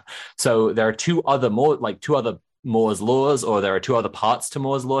about that. So there are two other Moore's laws, or there are two other parts to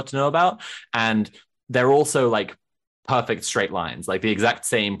Moore's law to know about, and they're also like perfect straight lines, like the exact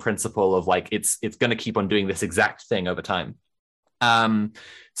same principle of like it's going to keep on doing this exact thing over time.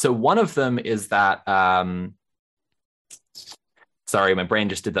 So one of them is that sorry, my brain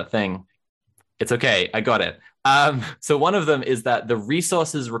just did that thing. It's okay, I got it. So one of them is that the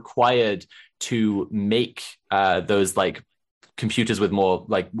resources required to make those like computers with more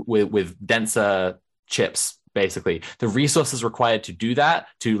like with denser chips, basically the resources required to do that,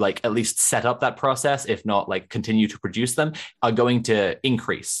 to like at least set up that process, if not like continue to produce them, are going to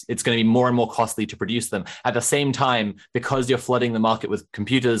increase. It's going to be more and more costly to produce them. At the same time, because you're flooding the market with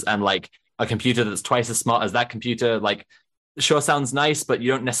computers, and like a computer that's twice as smart as that computer, like sure sounds nice, but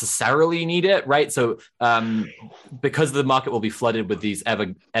you don't necessarily need it, right? So because the market will be flooded with these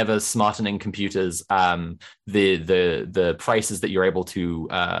ever smartening computers, the prices that you're able to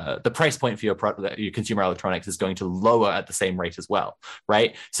the price point for your consumer electronics is going to lower at the same rate as well,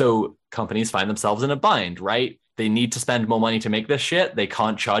 right? So companies find themselves in a bind, right? They need to spend more money to make this shit. They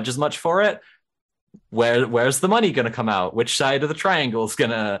can't charge as much for it. Where's the money going to come out? Which side of the triangle is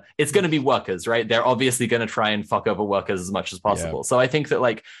it's going to be workers, right? They're obviously going to try and fuck over workers as much as possible. Yeah. So I think that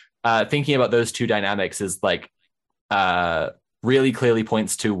like thinking about those two dynamics is like really clearly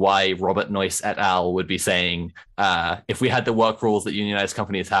points to why Robert Noyce et al. Would be saying if we had the work rules that unionized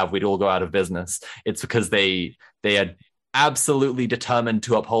companies have, we'd all go out of business. It's because they are absolutely determined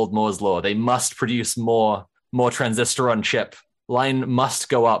to uphold Moore's law. They must produce more transistor on chip. Line must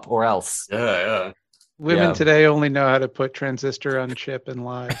go up or else. Yeah. Women today only know how to put transistor on chip and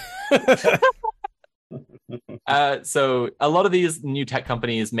lie. So a lot of these new tech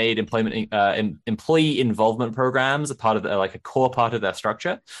companies made employee involvement programs a part of like a core part of their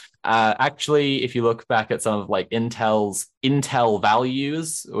structure. Actually, if you look back at some of like Intel's Intel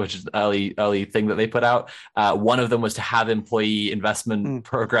values, which is the early thing that they put out, one of them was to have employee involvement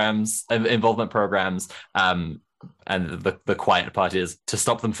programs. And the quiet part is to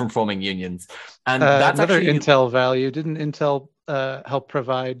stop them from forming unions. And that's another actually Intel value. Didn't Intel help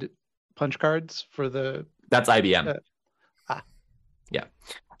provide punch cards for the? That's IBM. Yeah.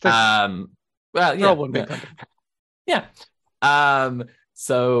 Well, yeah. All one big company. Yeah.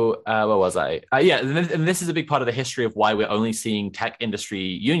 So where was I? Yeah, and this is a big part of the history of why we're only seeing tech industry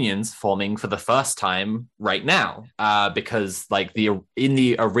unions forming for the first time right now. Because like in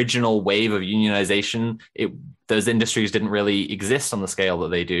the original wave of unionization, those industries didn't really exist on the scale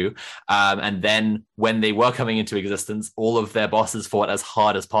that they do. And then when they were coming into existence, all of their bosses fought as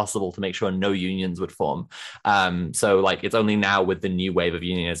hard as possible to make sure no unions would form. So like it's only now with the new wave of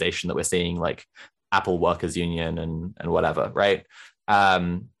unionization that we're seeing like Apple Workers Union and whatever, right?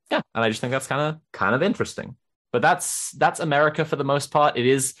 And I just think that's kind of interesting. But that's America for the most part. It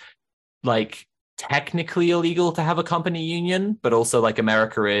is like technically illegal to have a company union, but also like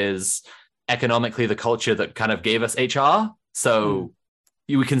America is economically the culture that kind of gave us HR. So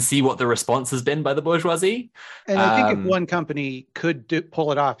we can see what the response has been by the bourgeoisie. And I think if one company could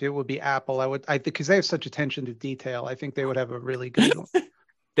pull it off, it would be Apple. I think because they have such attention to detail, I think they would have a really good one.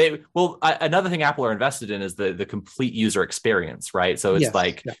 Another thing Apple are invested in is the complete user experience, right? So it's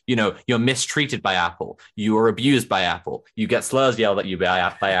you're mistreated by Apple, you are abused by Apple, you get slurs yelled at you by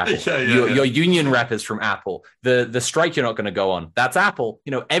Apple. Your union rep is from Apple. The strike you're not going to go on, that's Apple.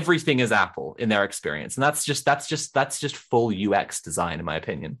 Everything is Apple in their experience, and that's just full UX design, in my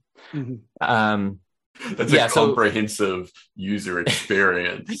opinion. Mm-hmm. That's a comprehensive user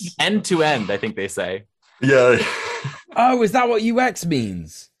experience, end to end. I think they say. Yeah. Oh, is that what UX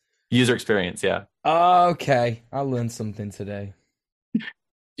means? User experience, yeah. Okay, I learned something today.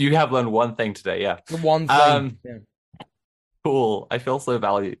 You have learned one thing today, yeah. One thing. Yeah. Cool. I feel so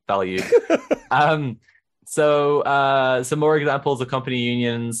valued. So some more examples of company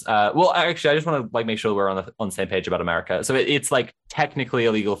unions. Well, actually, I just want to make sure we're on the same page about America. So it's like technically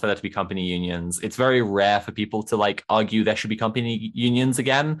illegal for there to be company unions. It's very rare for people to argue there should be company unions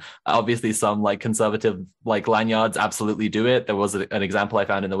again. Obviously, some conservative lanyards absolutely do it. There was an example I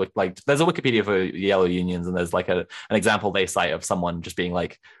found in there's a Wikipedia for yellow unions, and there's an example they cite of someone just being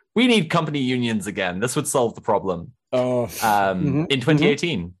like, "We need company unions again. This would solve the problem." Oh, in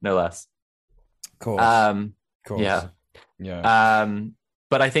 2018, no less. Cool. Yeah.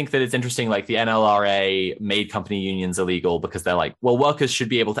 But I think that it's interesting, the NLRA made company unions illegal because they're like, well, workers should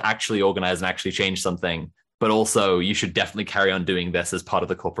be able to actually organize and actually change something, but also you should definitely carry on doing this as part of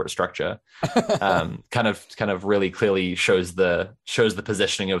the corporate structure. Kind of really clearly shows the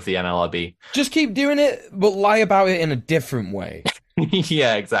positioning of the NLRB. Just keep doing it, but lie about it in a different way.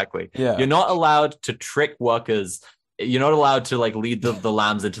 Yeah, exactly. Yeah. You're not allowed to trick workers. You're not allowed to lead the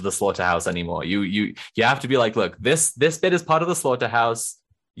lambs into the slaughterhouse anymore. You have to be like, look, this bit is part of the slaughterhouse.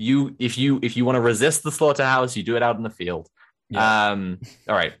 If you want to resist the slaughterhouse, you do it out in the field. Yeah.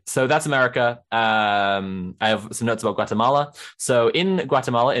 All right. So that's America. I have some notes about Guatemala. So in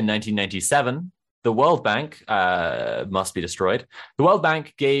Guatemala in 1997, the World Bank must be destroyed. The World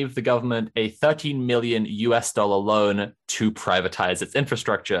Bank gave the government a $13 million loan to privatize its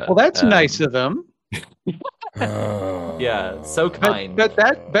infrastructure. Well, that's nice of them. Yeah, so kind. Bet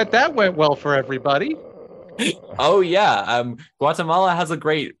that went well for everybody. Oh yeah, Guatemala has a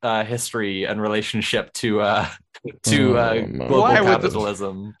great history and relationship to global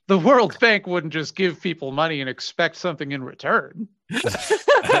capitalism. The World Bank wouldn't just give people money and expect something in return.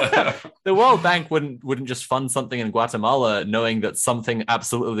 The World Bank wouldn't just fund something in Guatemala knowing that something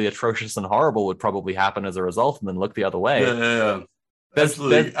absolutely atrocious and horrible would probably happen as a result, and then look the other way. Yeah.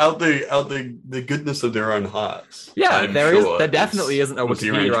 Absolutely, out the goodness of their own hearts. Yeah, there definitely isn't a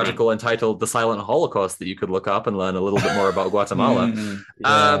Wikipedia article entitled "The Silent Holocaust" that you could look up and learn a little bit more about Guatemala.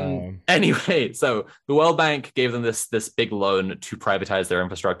 Anyway, so the World Bank gave them this big loan to privatize their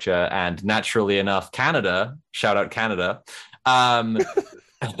infrastructure, and naturally enough, Canada, shout out Canada,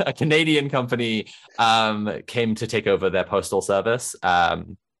 a Canadian company came to take over their postal service.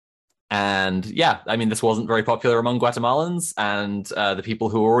 And yeah, I mean, this wasn't very popular among Guatemalans and the people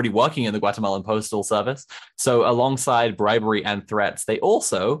who were already working in the Guatemalan Postal Service. So alongside bribery and threats, they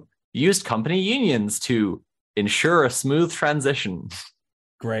also used company unions to ensure a smooth transition.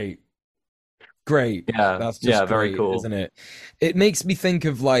 Great. Yeah, that's just very great, cool, isn't it? It makes me think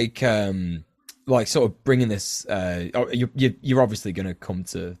of sort of bringing this. You're obviously going to come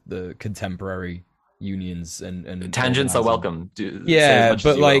to the contemporary unions and tangents are organizing. welcome. Yeah,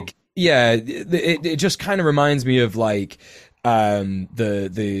 but like, yeah, it just kind of reminds me of like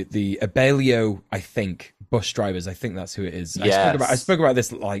the Abellio, I think, bus drivers. I think that's who it is. Yes. I spoke about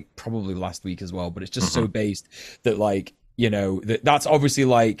this like probably last week as well, but it's just so based that like, you know, that's obviously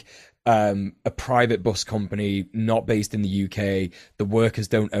like a private bus company not based in the UK. The workers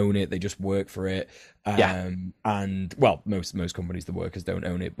don't own it, they just work for it. And well, most companies, the workers don't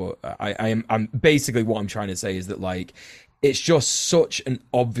own it, but I'm basically, what I'm trying to say is that like it's just such an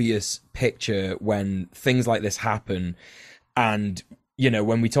obvious picture when things like this happen. And you know,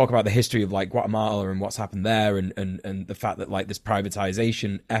 when we talk about the history of like Guatemala and what's happened there, and the fact that like this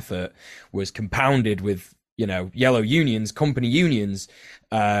privatization effort was compounded with, you know, yellow unions, company unions,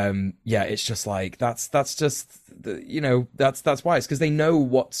 it's just like that's just you know, that's why. It's because they know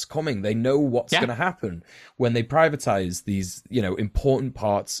what's coming, they know what's going to happen when they privatize these, you know, important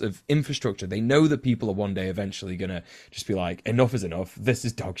parts of infrastructure. They know that people are one day eventually going to just be like, enough is enough, this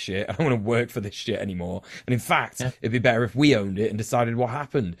is dog shit, I don't want to work for this shit anymore. And in fact, it'd be better if we owned it and decided what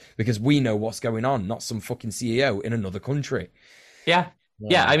happened, because we know what's going on, not some fucking CEO in another country. Yeah,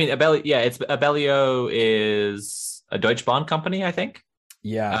 I mean, Abellio is a Deutsche Bahn company, I think.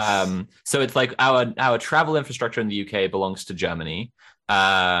 Yeah. So it's like our travel infrastructure in the UK belongs to Germany.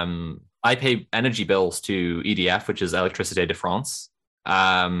 I pay energy bills to EDF, which is Électricité de France.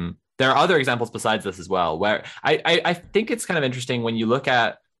 There are other examples besides this as well, where I think it's kind of interesting when you look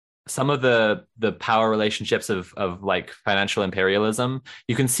at some of the power relationships of like financial imperialism.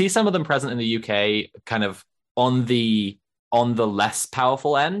 You can see some of them present in the UK, kind of on the less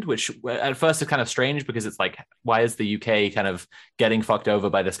powerful end, which at first is kind of strange, because it's like, why is the UK kind of getting fucked over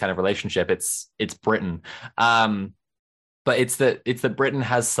by this kind of relationship? It's Britain. But it's that Britain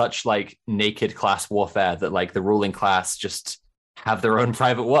has such like naked class warfare that like the ruling class just have their own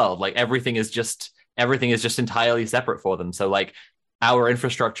private world. Like everything is just entirely separate for them. So like our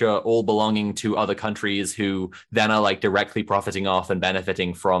infrastructure all belonging to other countries who then are like directly profiting off and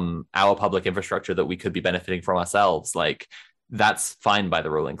benefiting from our public infrastructure that we could be benefiting from ourselves. Like that's fine by the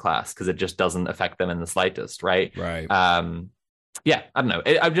ruling class because it just doesn't affect them in the slightest. Right. Yeah, I don't know.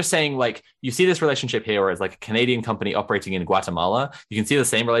 I'm just saying, like, you see this relationship here where it's like a Canadian company operating in Guatemala. You can see the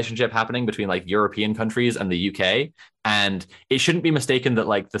same relationship happening between like European countries and the UK. And it shouldn't be mistaken that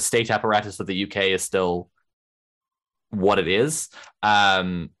like the state apparatus of the UK is still what it is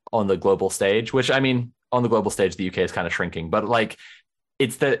on the global stage, which, I mean, on the global stage, the UK is kind of shrinking. But like,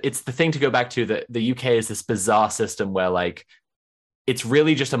 it's the thing to go back to, that the UK is this bizarre system where like, it's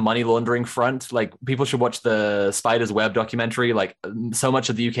really just a money laundering front. Like people should watch the Spider's Web documentary. Like so much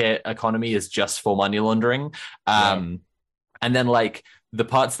of the UK economy is just for money laundering. And then like the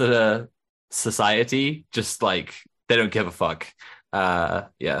parts that are society, just like they don't give a fuck.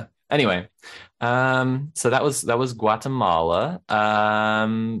 Anyway, so that was Guatemala.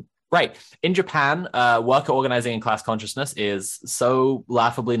 Right. In Japan, worker organizing and class consciousness is so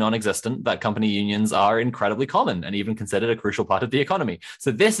laughably non-existent that company unions are incredibly common and even considered a crucial part of the economy.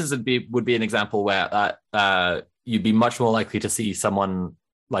 So this would be an example where you'd be much more likely to see someone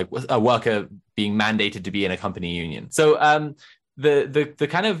like a worker being mandated to be in a company union. So the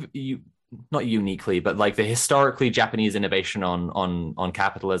kind of not uniquely, but like the historically Japanese innovation on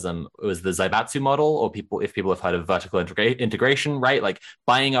capitalism was the Zaibatsu model, or if people have heard of vertical integration, right? Like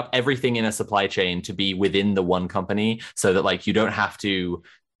buying up everything in a supply chain to be within the one company, so that like you don't have to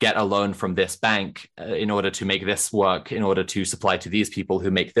get a loan from this bank in order to make this work, in order to supply to these people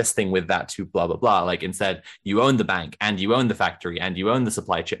who make this thing with that to blah, blah, blah. Like instead you own the bank and you own the factory and you own the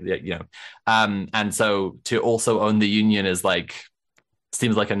supply chain, you know? And so to also own the union is like,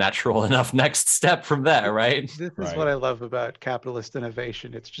 seems like a natural enough next step from there, right? This is what I love about capitalist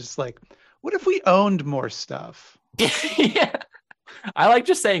innovation. It's just like, what if we owned more stuff? Yeah, I like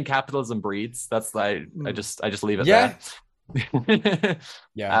just saying capitalism breeds. That's like I just leave it there.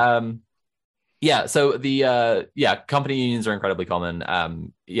 So the company unions are incredibly common.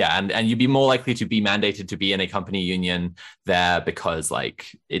 And you'd be more likely to be mandated to be in a company union there because like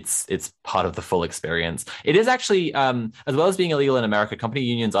it's part of the full experience. It is actually as well as being illegal in America, company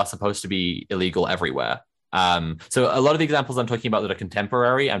unions are supposed to be illegal everywhere. So a lot of the examples I'm talking about that are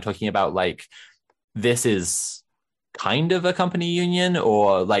contemporary, I'm talking about like this is kind of a company union,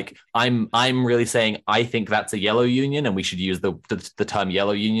 or like I'm really saying I think that's a yellow union and we should use the term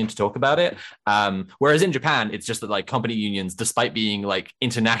yellow union to talk about it. Whereas in Japan, it's just that like company unions, despite being like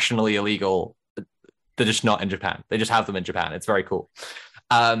internationally illegal, they're just not in Japan. They just have them in Japan. It's very cool.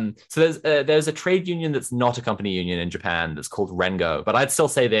 So there's a trade union that's not a company union in Japan that's called Rengo, but I'd still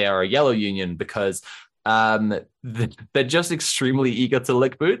say they are a yellow union because they're just extremely eager to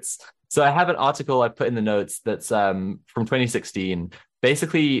lick boots. So I have an article I put in the notes that's from 2016.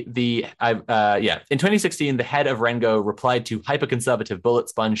 Basically, in 2016, the head of Rengo replied to hyper-conservative bullet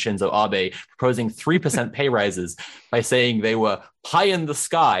sponge Shinzo Abe proposing 3% pay rises by saying they were pie in the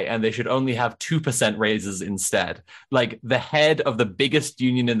sky and they should only have 2% raises instead. Like, the head of the biggest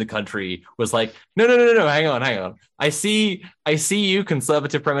union in the country was like, no, hang on. I see you,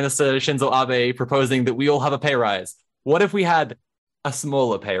 conservative Prime Minister Shinzo Abe, proposing that we all have a pay rise. What if we had a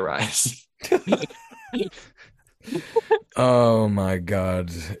smaller pay rise? Oh my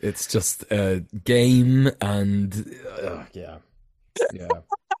god, it's just a game, and yeah.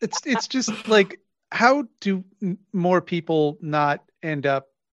 It's just like, how do more people not end up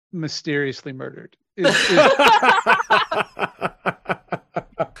mysteriously murdered? The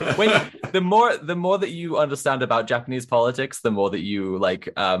more that you understand about Japanese politics, the more that you like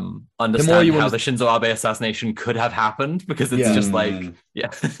understand how the Shinzo Abe assassination could have happened, because it's just like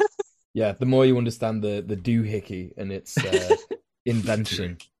yeah, the more you understand the doohickey and its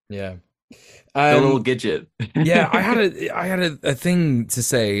invention. Yeah. The little gadget. Yeah, I had a thing to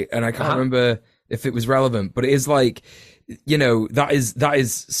say, and I can't remember if it was relevant, but it is like, that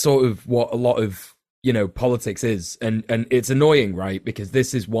is sort of what a lot of, politics is, and it's annoying, right? Because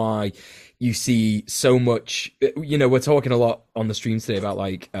this is why you see so much, we're talking a lot on the streams today about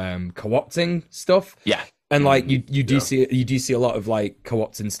like co-opting stuff. Yeah. And like you do see a lot of like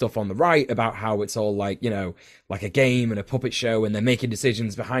co-opting stuff on the right about how it's all like, like a game and a puppet show, and they're making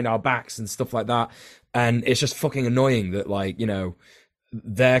decisions behind our backs and stuff like that. And it's just fucking annoying that like,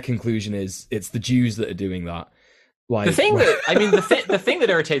 their conclusion is it's the Jews that are doing that. Like, the thing that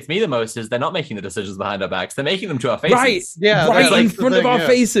irritates me the most is they're not making the decisions behind our backs; they're making them to our faces. Right, yeah, right in front of our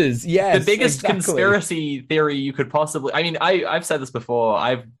faces. Yes, the biggest conspiracy theory you could possibly. I mean, I've said this before.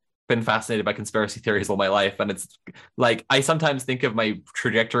 I've been fascinated by conspiracy theories all my life, and it's like I sometimes think of my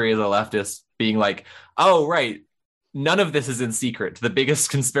trajectory as a leftist being like, oh right, none of this is in secret. The biggest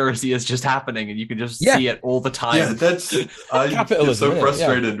conspiracy is just happening, and you can just see it all the time. Yeah, that's I get so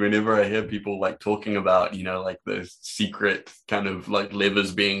frustrated whenever I hear people like talking about, like the secret kind of like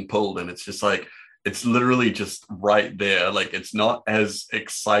levers being pulled, and it's just like it's literally just right there. Like it's not as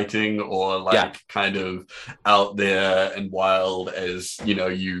exciting or like kind of out there and wild as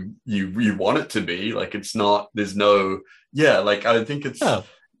you want it to be. Like it's not. There's no. Yeah, like I think it's. Oh.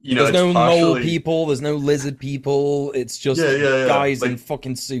 There's no mole people, there's no lizard people, it's just guys in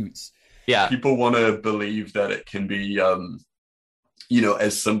fucking suits. Yeah. People want to believe that it can be,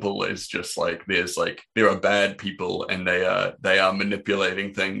 as simple as just like, there are bad people and they are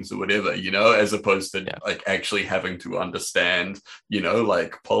manipulating things or whatever, as opposed to like actually having to understand,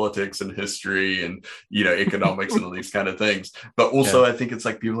 like politics and history and, economics and all these kind of things. But also I think it's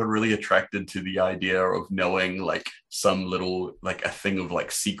like people are really attracted to the idea of knowing like some little, like a thing of like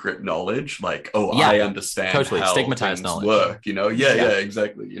secret knowledge, like, I understand totally how stigmatized things knowledge work,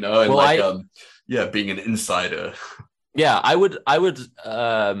 exactly, and being an insider. Yeah, I would,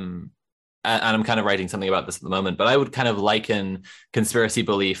 and I'm kind of writing something about this at the moment, but I would kind of liken conspiracy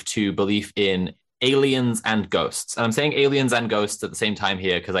belief to belief in aliens and ghosts. And I'm saying aliens and ghosts at the same time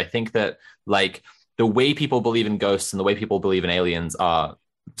here, because I think that like the way people believe in ghosts and the way people believe in aliens are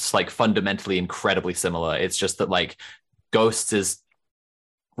just like fundamentally incredibly similar. It's just that like ghosts is,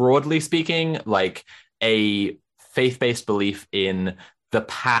 broadly speaking, like a faith-based belief in the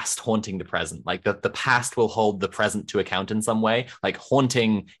past haunting the present. Like the past will hold the present to account in some way. Like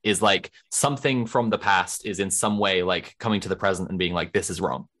haunting is like something from the past is in some way like coming to the present and being like, this is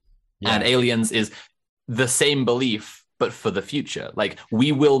wrong. Yeah. And aliens is the same belief, but for the future. Like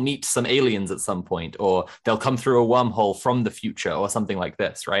we will meet some aliens at some point, or they'll come through a wormhole from the future or something like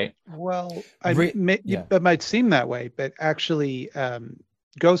this, right? Well, it might seem that way, but actually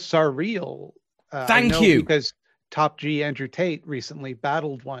ghosts are real. Thank you. Because Top G Andrew Tate recently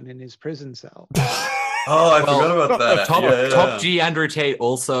battled one in his prison cell. I forgot about that. Top G Andrew Tate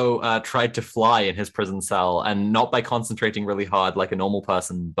also tried to fly in his prison cell, and not by concentrating really hard like a normal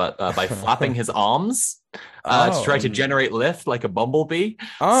person, but by flapping his arms to try to generate lift like a bumblebee.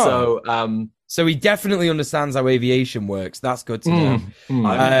 So he definitely understands how aviation works. That's good to know. I'm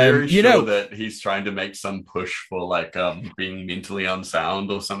very sure that he's trying to make some push for like being mentally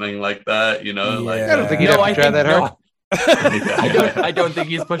unsound or something like that. Like I don't think he'd have to try that hard. I don't think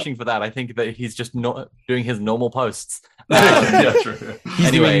he's pushing for that. I think that he's just not doing his normal posts. True.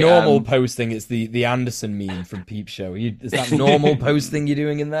 He's doing normal posting. It's the Anderson meme from Peep Show. Is that normal posting you're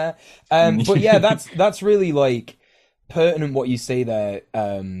doing in there? But yeah, that's really like pertinent what you say there,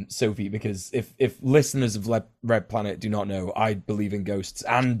 Sophie, because if listeners of Red Planet do not know, I believe in ghosts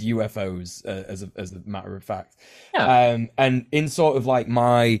and UFOs as a matter of fact. And in sort of like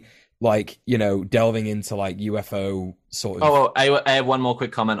my like, you know, delving into like UFO sort of. Oh, well, I have one more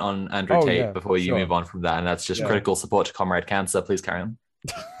quick comment on Andrew Tate before you sure. move on from that, and that's just critical support to Comrade Cancer. Please carry on.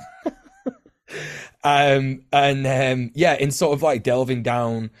 In sort of like delving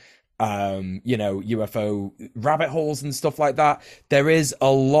down, you know, UFO rabbit holes and stuff like that, there is a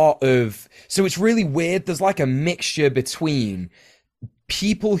lot of, so it's really weird. There's like a mixture between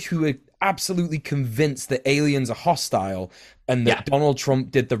people who are absolutely convinced that aliens are hostile and that Donald Trump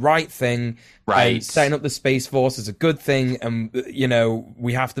did the right thing, and setting up the Space Force is a good thing, and, you know,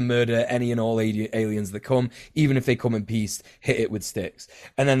 we have to murder any and all aliens that come, even if they come in peace, hit it with sticks.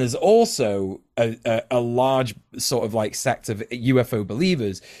 And then there's also a large sort of like sect of UFO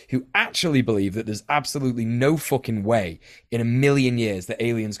believers who actually believe that there's absolutely no fucking way in a million years that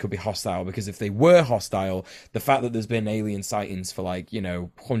aliens could be hostile, because if they were hostile, the fact that there's been alien sightings for like, you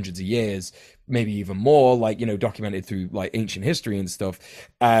know, hundreds of years, maybe even more, like, you know, documented through like ancient history and stuff,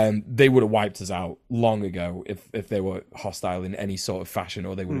 they would have wiped us out long ago if they were hostile in any sort of fashion,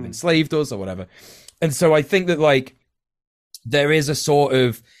 or they would have enslaved us or whatever. And so I think that like there is a sort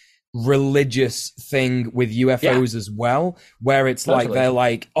of religious thing with UFOs as well, where it's like they're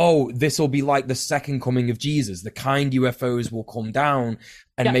like, oh, this will be like the second coming of Jesus. The kind UFOs will come down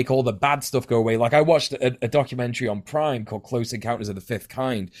and make all the bad stuff go away. Like I watched a documentary on Prime called Close Encounters of the Fifth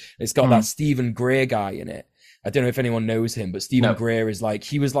Kind. It's got that Stephen Greer guy in it. I don't know if anyone knows him, but Stephen Greer is like,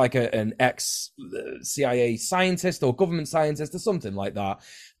 he was like an ex-CIA scientist or government scientist or something like that.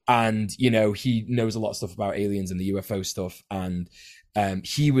 And, you know, he knows a lot of stuff about aliens and the UFO stuff. And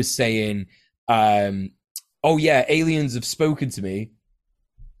he was saying, oh yeah, aliens have spoken to me.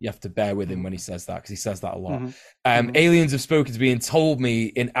 You have to bear with him when he says that, because he says that a lot. Aliens have spoken to me and told me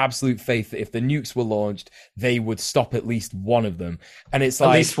in absolute faith that if the nukes were launched, they would stop at least one of them. And it's like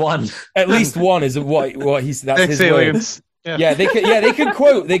at least one. At least one is what he's. That's Thanks, his aliens. Word. Yeah, they could. Yeah, they could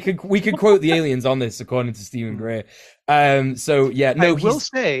quote. We could quote the aliens on this, according to Stephen Greer. So yeah, no, I will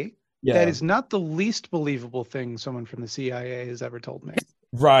say that is not the least believable thing someone from the CIA has ever told me.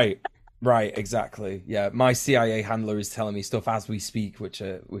 Right, exactly. Yeah, my CIA handler is telling me stuff as we speak, which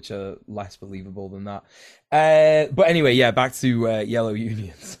are less believable than that. But anyway, yeah, back to Yellow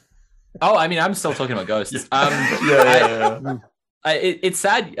Unions. Oh, I mean, I'm still talking about ghosts. It's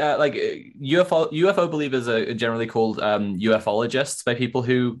sad. Like UFO believers are generally called ufologists by people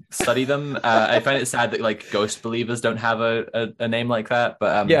who study them. I find it sad that like ghost believers don't have a name like that.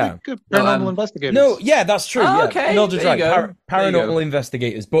 But paranormal investigators. No, yeah, that's true. Oh, yeah. okay, Mildred's right. Paranormal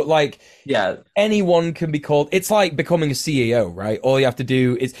investigators, but like, anyone can be called. It's like becoming a CEO, right? All you have to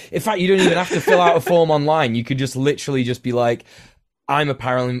do is, in fact, you don't even have to fill out a form online. You could just literally just be like, I'm a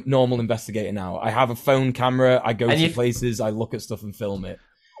paranormal investigator now. I have a phone camera. I go to places. I look at stuff and film it.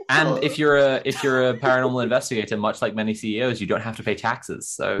 And if you're a paranormal investigator, much like many CEOs, you don't have to pay taxes.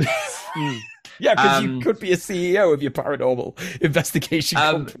 So yeah, because you could be a CEO of your paranormal investigation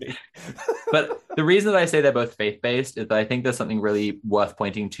company. But the reason that I say they're both faith-based is that I think there's something really worth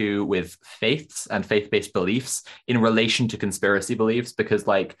pointing to with faiths and faith-based beliefs in relation to conspiracy beliefs, because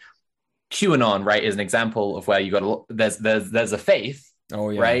like QAnon, right, is an example of where you got there's a faith,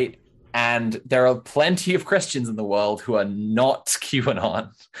 right, and there are plenty of Christians in the world who are not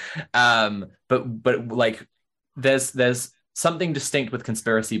QAnon, but like there's something distinct with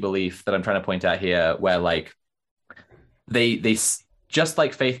conspiracy belief that I'm trying to point out here, where like they just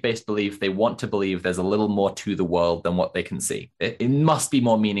like faith-based belief, they want to believe there's a little more to the world than what they can see. It must be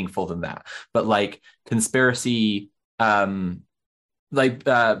more meaningful than that. But like conspiracy.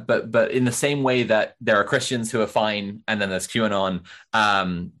 But in the same way that there are Christians who are fine, and then there's QAnon, there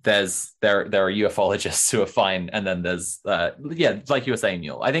are ufologists who are fine, and then there's like you were saying,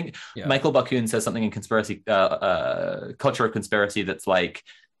 Neil. I think Michael Bakun says something in conspiracy culture of conspiracy that's like,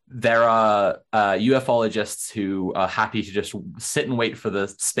 there are ufologists who are happy to just sit and wait for the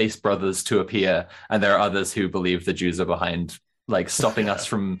Space Brothers to appear, and there are others who believe the Jews are behind, like stopping us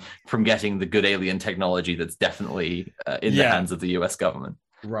from getting the good alien technology that's definitely in the hands of the US government.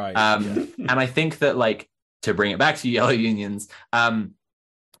 Right. And I think that, like, to bring it back to Yellow Unions,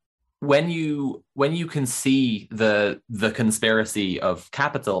 when you can see the conspiracy of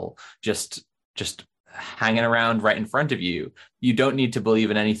capital just hanging around right in front of you, you don't need to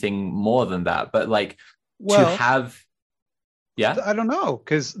believe in anything more than that. But like, to have I don't know,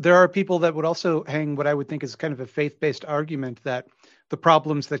 because there are people that would also hang what I would think is kind of a faith-based argument that the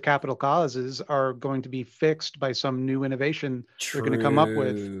problems that capital causes are going to be fixed by some new innovation they're going to come up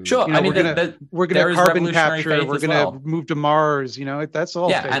with. Sure, you know, I mean, we're going to carbon capture. We're going to move to Mars. You know, that's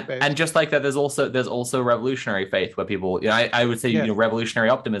all. faith-based. And just like that, there's also revolutionary faith where people. You know, I would say you know, revolutionary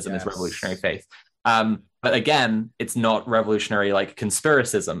optimism is revolutionary faith. But again, it's not revolutionary like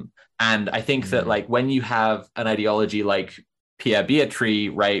conspiracism. And I think that like when you have an ideology like Pierre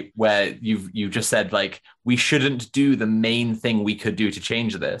Beatry, right, where you just said like we shouldn't do the main thing we could do to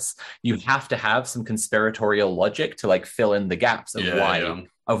change this, you have to have some conspiratorial logic to like fill in the gaps of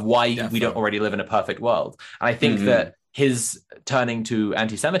why we don't already live in a perfect world. And I think that his turning to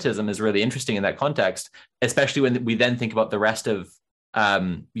anti-Semitism is really interesting in that context, especially when we then think about the rest of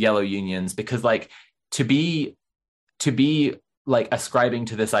yellow unions, because like to be like ascribing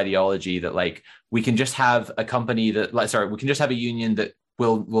to this ideology that like we can just have a company that we can just have a union that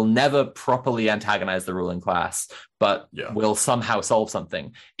will never properly antagonize the ruling class, but will somehow solve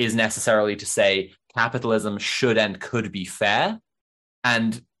something, is necessarily to say capitalism should and could be fair.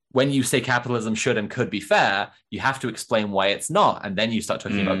 And when you say capitalism should and could be fair, you have to explain why it's not. And then you start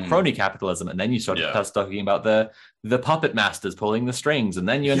talking about crony capitalism. And then you start talking about the puppet masters pulling the strings. And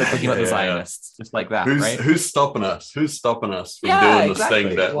then you end up talking about the Zionists, just like that, right? Who's stopping us? Who's stopping us from doing this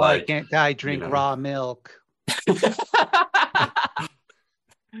thing that why can't I drink raw milk?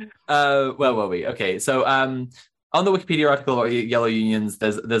 Where were we? Okay, so on the Wikipedia article about yellow unions,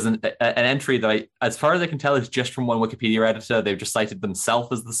 there's an entry that as far as I can tell, is just from one Wikipedia editor. They've just cited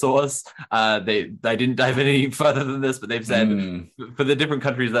themselves as the source. I didn't dive any further than this, but they've said for the different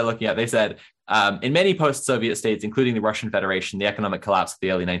countries they're looking at, they said in many post-Soviet states, including the Russian Federation, the economic collapse of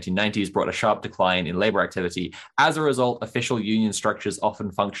the early 1990s brought a sharp decline in labor activity. As a result, official union structures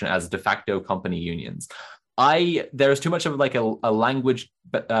often function as de facto company unions. There is too much of like a language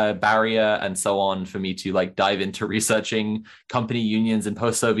barrier and so on for me to like dive into researching company unions in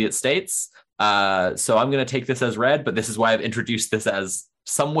post-Soviet states. So I'm going to take this as read, but this is why I've introduced this as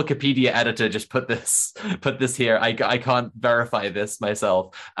some Wikipedia editor just put this here. I can't verify this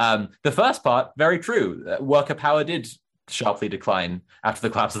myself. The first part, very true. Worker power did sharply decline after the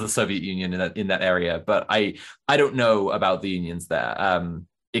collapse of the Soviet Union in that area, but I don't know about the unions there.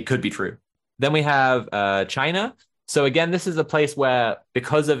 It could be true. Then we have China. So again, this is a place where,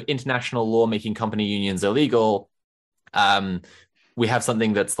 because of international law making company unions illegal, we have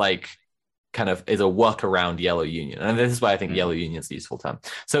something that's like kind of is a workaround yellow union. And this is why I think yellow union is a useful term.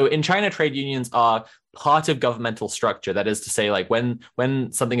 So in China, trade unions are part of governmental structure. That is to say, like when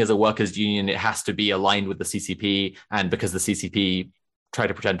something is a workers' union, it has to be aligned with the CCP. And because the CCP try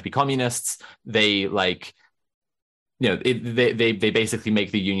to pretend to be communists, they like... they basically make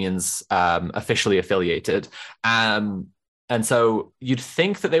the unions officially affiliated. And so you'd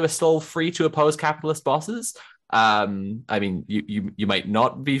think that they were still free to oppose capitalist bosses. I mean, you might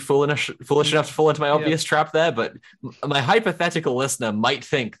not be foolish enough to fall into my obvious trap there, but my hypothetical listener might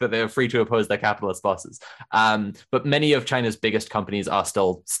think that they're free to oppose their capitalist bosses. But many of China's biggest companies are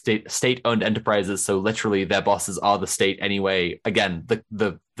still state-owned enterprises, so literally their bosses are the state anyway. Again,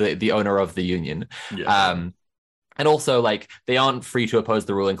 the owner of the union. And also, like, they aren't free to oppose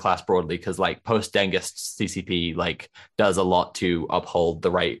the ruling class broadly because, like, post-Dengist CCP, like, does a lot to uphold the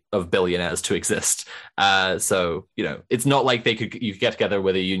right of billionaires to exist. So, it's not like you could get together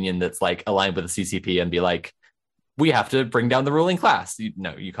with a union that's, like, aligned with the CCP and be like, we have to bring down the ruling class.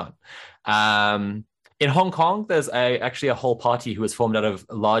 No, you can't. In Hong Kong, there's actually a whole party who was formed out of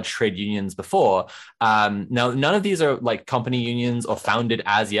large trade unions before. Now, none of these are, like, company unions or founded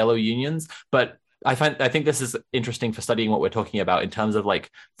as yellow unions, but I think this is interesting for studying what we're talking about in terms of like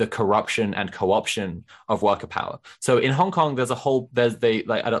the corruption and co-option of worker power. So in Hong Kong, there's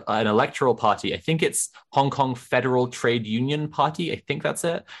an electoral party. I think it's Hong Kong Federal Trade Union Party. I think that's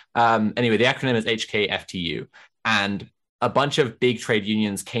it. Anyway, the acronym is HKFTU. And a bunch of big trade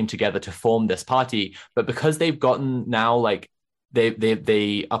unions came together to form this party. But because they've gotten now like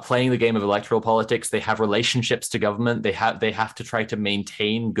they are playing the game of electoral politics. They have relationships to government. They have to try to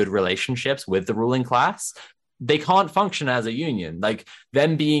maintain good relationships with the ruling class. They can't function as a union. Like,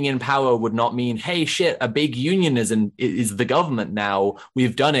 them being in power would not mean, hey, shit, a big union is the government now.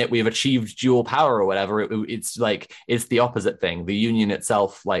 We've done it. We've achieved dual power or whatever. It's it's the opposite thing. The union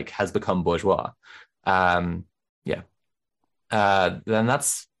itself like has become bourgeois. Then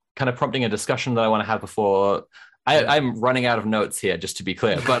that's kind of prompting a discussion that I want to have before. I'm running out of notes here, just to be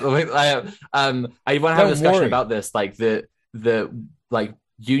clear, but I want to have a discussion about this. Like the like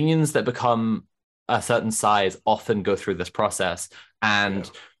unions that become a certain size often go through this process, and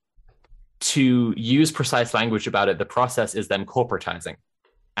to use precise language about it, the process is them corporatizing.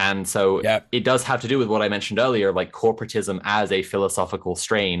 And so it does have to do with what I mentioned earlier, like corporatism as a philosophical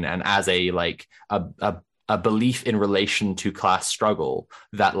strain and as a like a belief in relation to class struggle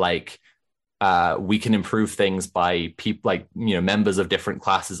that like. We can improve things by people like, members of different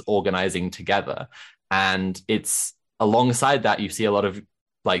classes organizing together. And it's alongside that, you see a lot of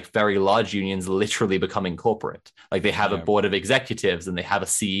like very large unions literally becoming corporate. Like they have a board of executives and they have a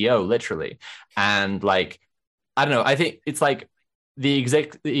CEO literally. And like, I don't know, I think it's like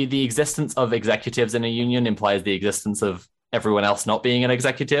the existence of executives in a union implies the existence of everyone else not being an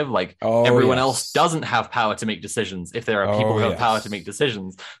executive. Like everyone else doesn't have power to make decisions if there are people who have power to make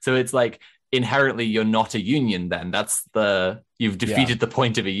decisions. So it's like inherently you're not a union then. You've defeated the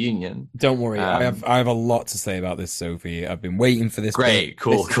point of a union. Don't worry, I have a lot to say about this, Sophie. I've been waiting for this. Great,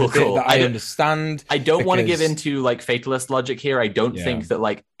 cool. I understand. I don't want to give into like fatalist logic here. I don't think that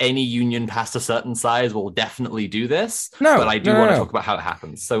like any union past a certain size will definitely do this. No, but I do want to talk about how it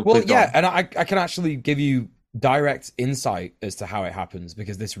happens. So and I can actually give you direct insight as to how it happens,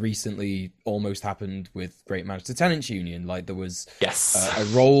 because this recently almost happened with Great Manchester Tenants Union. Like there was a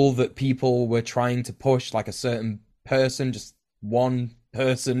role that people were trying to push, like a certain person, just one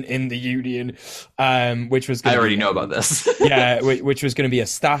person in the union, which was I already know about this. Which was going to be a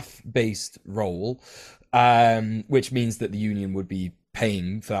staff-based role, which means that the union would be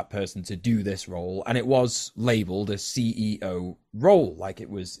paying for that person to do this role, and it was labeled a CEO role. Like it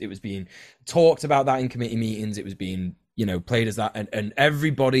was being talked about that in committee meetings. It was being played as that, and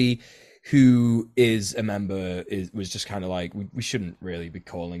everybody who is a member was just kind of like, we shouldn't really be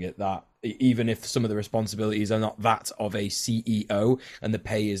calling it that, even if some of the responsibilities are not that of a CEO and the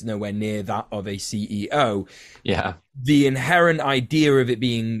pay is nowhere near that of a CEO. Yeah. The inherent idea of it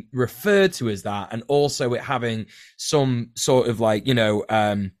being referred to as that, and also it having some sort of like,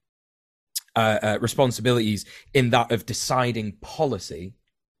 responsibilities in that of deciding policy,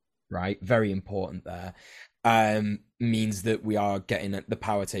 right? Very important there. Means that we are getting the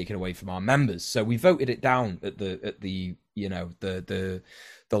power taken away from our members. So we voted it down at the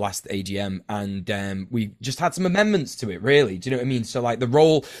last AGM, and we just had some amendments to it, really. Do you know what I mean? So like the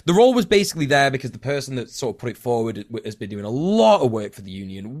role was basically there because the person that sort of put it forward has been doing a lot of work for the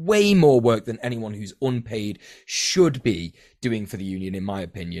union, way more work than anyone who's unpaid should be doing for the union, in my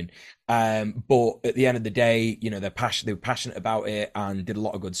opinion. But at the end of the day, they were passionate about it and did a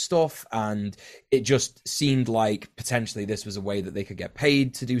lot of good stuff. And it just seemed like potentially this was a way that they could get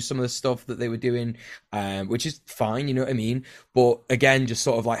paid to do some of the stuff that they were doing, which is fine, you know what I mean? But again, just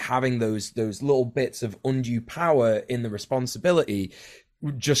sort of like having those little bits of undue power in the responsibility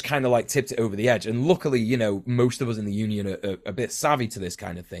just kind of like tipped it over the edge. And luckily, most of us in the union are a bit savvy to this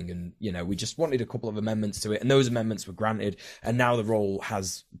kind of thing. And, we just wanted a couple of amendments to it, and those amendments were granted. And now the role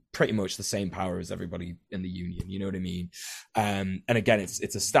has pretty much the same power as everybody in the union. You know what I mean? And again,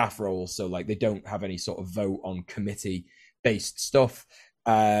 it's a staff role. So like they don't have any sort of vote on committee based stuff.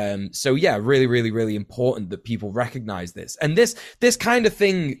 So yeah, really, really, really important that people recognize this. And this kind of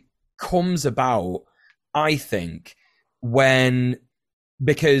thing comes about, I think,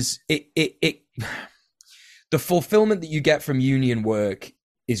 because it the fulfillment that you get from union work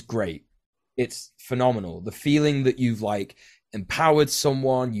is great. It's phenomenal. The feeling that you've like empowered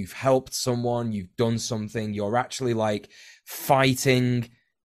someone, you've helped someone, you've done something, you're actually like fighting,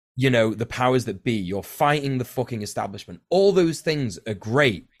 the powers that be. You're fighting the fucking establishment. All those things are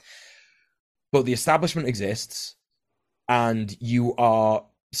great. But the establishment exists, and you are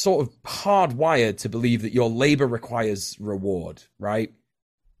sort of hardwired to believe that your labor requires reward, right?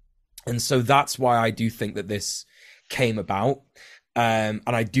 And so that's why I do think that this came about. And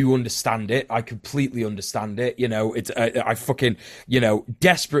I do understand it. I completely understand it. It's I fucking,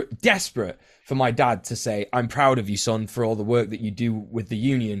 desperate for my dad to say, I'm proud of you, son, for all the work that you do with the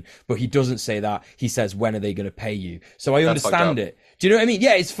union. But he doesn't say that. He says, when are they going to pay you? So I understand it. Do you know what I mean?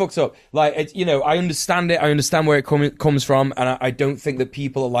 Yeah, it's fucked up. Like, I understand it. I understand where it comes from. And I don't think that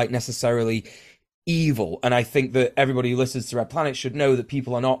people are like necessarily evil. And I think that everybody who listens to Red Planet should know that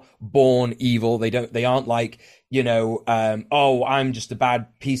people are not born evil. They aren't like, I'm just a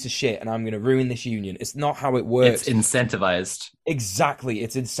bad piece of shit and I'm going to ruin this union. It's not how it works. It's incentivized. Exactly.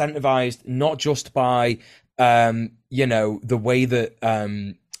 It's incentivized not just by, the way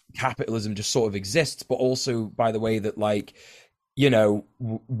that capitalism just sort of exists, but also by the way that like,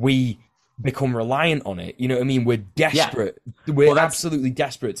 we become reliant on it. You know what I mean? We're desperate. Yeah. We're absolutely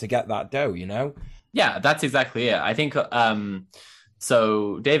desperate to get that dough, Yeah, that's exactly it. I think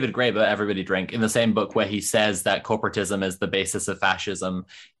so David Graeber, Everybody Drink, in the same book where he says that corporatism is the basis of fascism,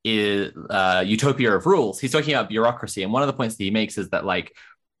 is utopia of rules. He's talking about bureaucracy. And one of the points that he makes is that like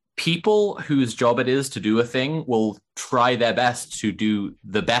people whose job it is to do a thing will try their best to do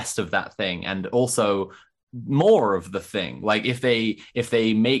the best of that thing and also more of the thing. Like if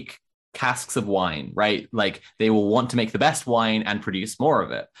they make casks of wine, right? Like they will want to make the best wine and produce more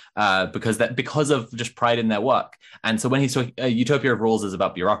of it because of just pride in their work. And so when he's talking, Utopia of Rules is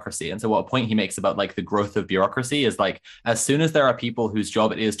about bureaucracy. And so what a point he makes about like the growth of bureaucracy is like, as soon as there are people whose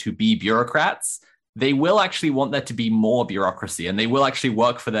job it is to be bureaucrats, they will actually want there to be more bureaucracy, and they will actually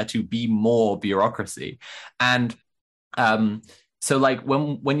work for there to be more bureaucracy. And so like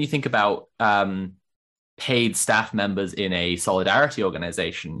when you think about paid staff members in a solidarity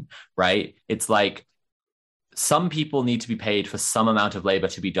organization, right? It's like some people need to be paid for some amount of labor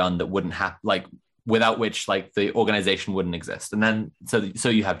to be done that wouldn't have, like, without which like the organization wouldn't exist. And then so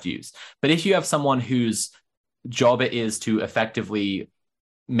you have dues. But if you have someone whose job it is to effectively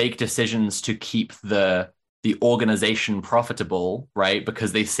make decisions to keep the organization profitable, right?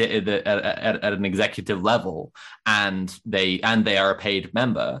 Because they sit at an executive level and they are a paid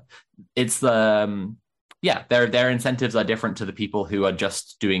member, it's the their incentives are different to the people who are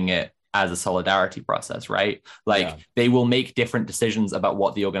just doing it as a solidarity process, right? Like they will make different decisions about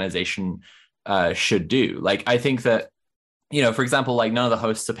what the organization should do. Like I think that, for example, like none of the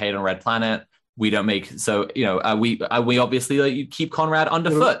hosts are paid on Red Planet. We don't make, so we obviously like, keep Conrad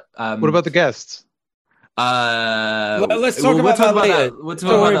underfoot. What about the guests? Let's talk about that later. We'll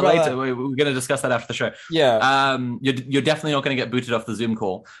talk about that later. We're going to discuss that after the show. Yeah. You're definitely not going to get booted off the Zoom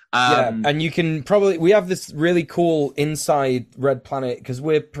call. And you can probably, we have this really cool inside Red Planet because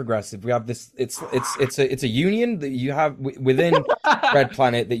we're progressive. We have this. It's a union that you have within Red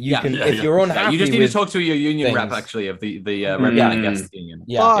Planet that you can, if you're unhappy. You just need to talk to your union things. rep actually of the Red Planet guests union.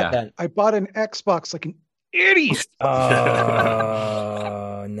 I bought an Xbox like an idiot.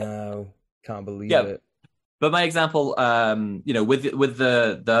 Oh no, can't believe it. But my example, with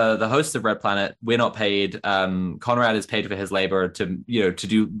the hosts of Red Planet, we're not paid. Conrad is paid for his labor to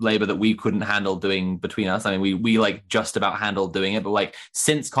do labor that we couldn't handle doing between us. I mean, we like just about handled doing it, but like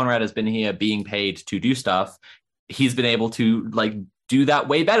since Conrad has been here being paid to do stuff, he's been able to like do that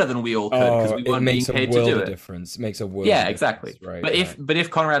way better than we all could because we weren't being paid to do it. Difference. It makes a world. Yeah, of exactly. Right. But if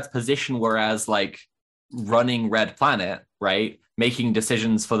Conrad's position were as like running Red Planet, right? Making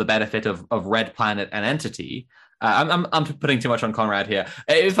decisions for the benefit of Red Planet and entity. I'm putting too much on Conrad here.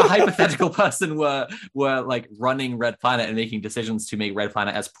 If a hypothetical person were like running Red Planet and making decisions to make Red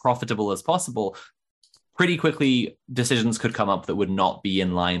Planet as profitable as possible, pretty quickly decisions could come up that would not be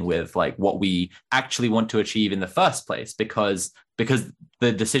in line with like what we actually want to achieve in the first place, because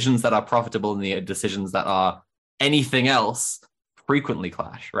the decisions that are profitable and the decisions that are anything else frequently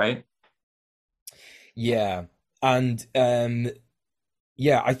clash, right? Yeah. And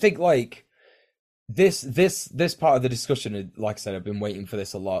I think like this part of the discussion, like I said, I've been waiting for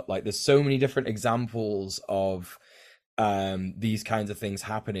this a lot. Like there's so many different examples of these kinds of things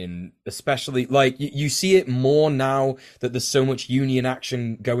happening, especially like you see it more now that there's so much union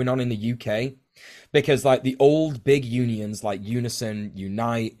action going on in the UK, because like the old big unions like Unison,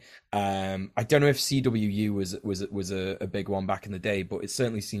 Unite, I don't know if CWU was a big one back in the day, but it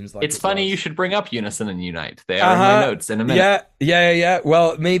certainly seems like it's funny you should bring up Unison and Unite. They are in my notes in a minute. Yeah.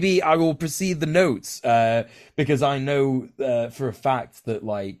 Well, maybe I will precede the notes because I know for a fact that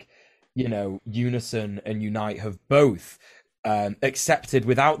like Unison and Unite have both accepted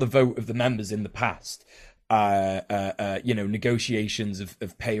without the vote of the members in the past. Negotiations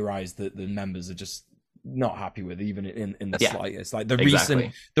of pay rise that the members are just not happy with, even in the slightest. Like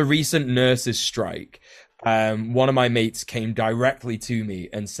the recent nurses strike, one of my mates came directly to me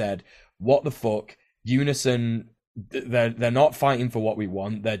and said, "What the fuck, Unison? They're not fighting for what we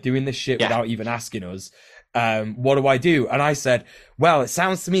want. They're doing this shit without even asking us. What do I do?" And I said, "Well, it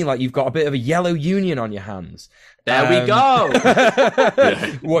sounds to me like you've got a bit of a yellow union on your hands." There we go.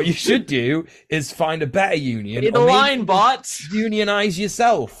 What you should do is find a better union. In the line, bot. Unionize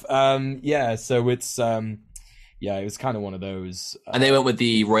yourself. So it's it was kind of one of those. And they went with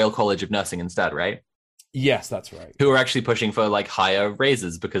the Royal College of Nursing instead, right? Yes, that's right. Who are actually pushing for like higher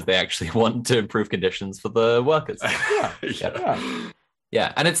raises because they actually want to improve conditions for the workers.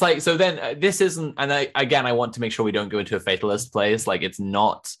 Yeah, and it's like, so then this isn't, and I want to make sure we don't go into a fatalist place. Like, it's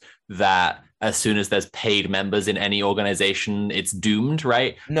not that as soon as there's paid members in any organization, it's doomed,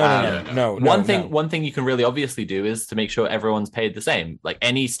 right? No. One thing you can really obviously do is to make sure everyone's paid the same. Like,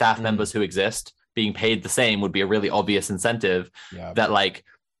 any staff members who exist being paid the same would be a really obvious incentive that, like,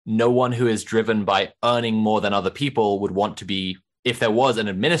 no one who is driven by earning more than other people would want to be, if there was an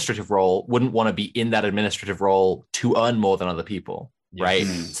administrative role, wouldn't want to be in that administrative role to earn more than other people. Right.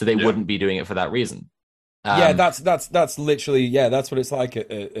 So they wouldn't be doing it for that reason. Yeah, that's literally, yeah, that's what it's like at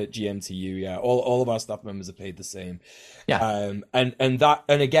GMTU. Yeah, all of our staff members are paid the same. Yeah. And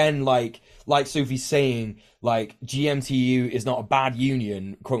again, like Sophie's saying, like GMTU is not a bad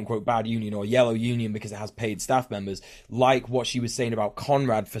union, quote unquote bad union or yellow union because it has paid staff members. Like what she was saying about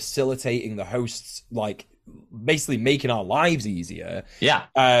Conrad facilitating the hosts, like basically making our lives easier. Yeah.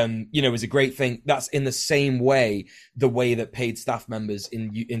 Is a great thing. That's in the same way, the way that paid staff members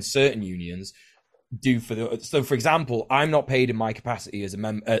in certain unions do so for example, I'm not paid in my capacity as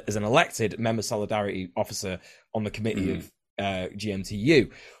as an elected member solidarity officer on the committee of GMTU,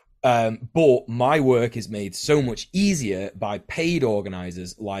 but my work is made so much easier by paid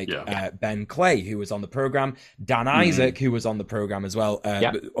organizers like Ben Clay, who was on the program, Dan Isaac, who was on the program as well,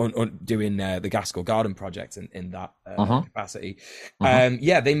 on doing the Gaskell Garden project in that capacity.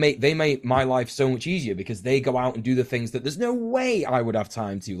 They make my life so much easier because they go out and do the things that there's no way I would have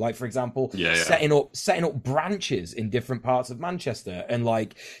time to, like for example, setting up branches in different parts of Manchester, and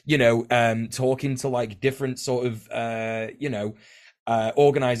talking to like different sort of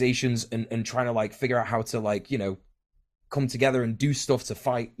organizations and trying to like figure out how to come together and do stuff to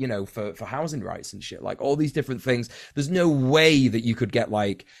fight for housing rights and shit, like all these different things. There's no way that you could get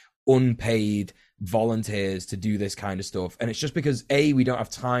like unpaid volunteers to do this kind of stuff, and it's just because we don't have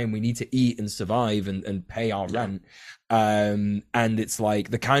time. We need to eat and survive and pay our rent, and it's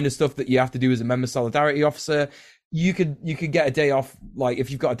like the kind of stuff that you have to do as a member solidarity officer. You could get a day off. Like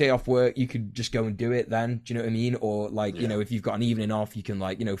if you've got a day off work, you could just go and do it then. Do you know what I mean? Or like, if you've got an evening off, you can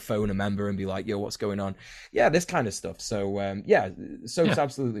phone a member and be like, yo, what's going on? Yeah, this kind of stuff. So Soap's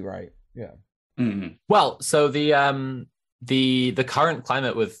absolutely right. Yeah. Mm-hmm. Well, so the current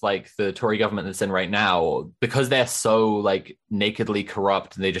climate with like the Tory government that's in right now, because they're so like nakedly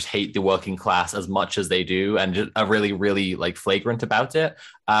corrupt and they just hate the working class as much as they do and just are really, really like flagrant about it.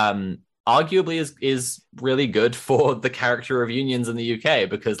 Arguably is really good for the character of unions in the UK,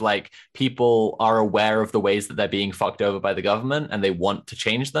 because like people are aware of the ways that they're being fucked over by the government and they want to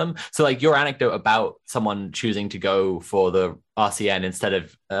change them. So like your anecdote about someone choosing to go for the RCN instead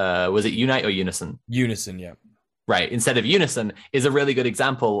of was it Unite or Unison? Unison, yeah. Right, instead of Unison is a really good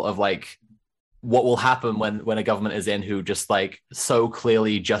example of like what will happen when a government is in who just like so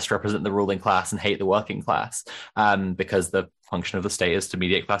clearly just represent the ruling class and hate the working class, because the function of the state is to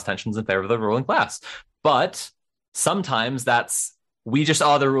mediate class tensions in favor of the ruling class. But sometimes that's, we just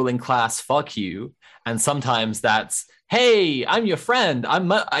are the ruling class, fuck you. And sometimes that's, hey, I'm your friend.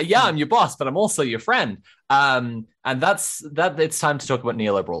 I'm your boss, but I'm also your friend. And that's it's time to talk about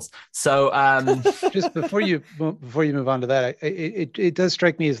neoliberals. So just before you move on to that, it does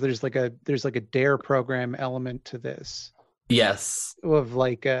strike me as there's like a DARE program element to this. Yes. Of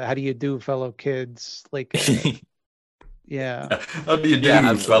like, how do you do, fellow kids? Like, yeah. How do you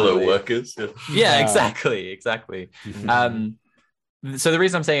do, fellow workers? Yeah, exactly. So the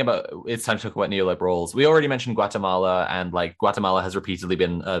reason I'm saying about it's time to talk about neoliberals, we already mentioned Guatemala, and like Guatemala has repeatedly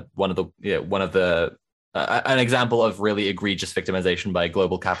been an example of really egregious victimization by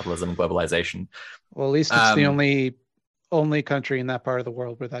global capitalism and globalization. Well, at least it's the only country in that part of the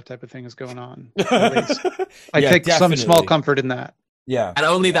world where that type of thing is going on. I take some small comfort in that. Yeah, and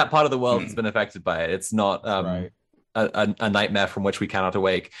only that part of the world has been affected by it. It's not a nightmare from which we cannot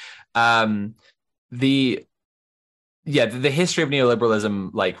awake. The history of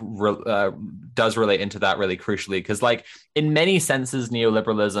neoliberalism does relate into that really crucially, because like in many senses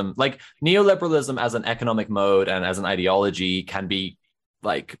neoliberalism as an economic mode and as an ideology can be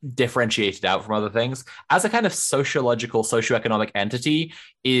like differentiated out from other things. As a kind of socioeconomic entity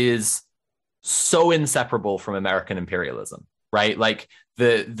is so inseparable from American imperialism, right? Like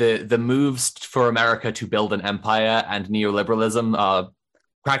the moves for America to build an empire and neoliberalism are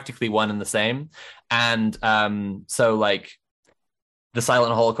practically one and the same. And so like the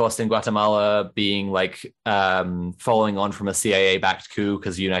silent Holocaust in Guatemala being like following on from a CIA-backed coup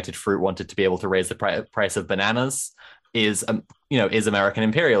because United Fruit wanted to be able to raise the price of bananas is American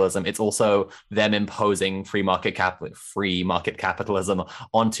imperialism. It's also them imposing free market capitalism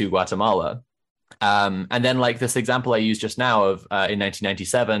onto Guatemala. And then like this example I used just now of in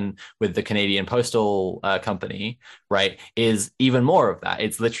 1997 with the Canadian Postal Company, right, is even more of that.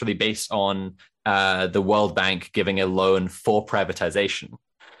 It's literally based on the World Bank giving a loan for privatization.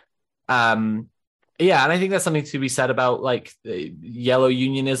 And I think that's something to be said about like yellow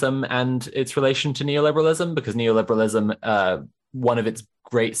unionism and its relation to neoliberalism, because neoliberalism, one of its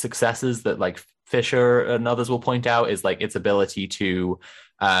great successes that like Fisher and others will point out is like its ability to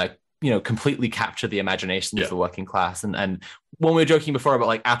completely capture the imaginations of the working class. And when we were joking before about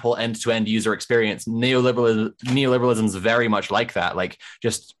like Apple end-to-end user experience, neoliberalism is very much like that. Like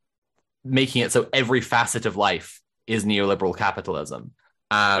just making it so every facet of life is neoliberal capitalism.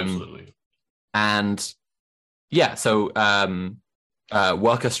 Absolutely. And yeah, so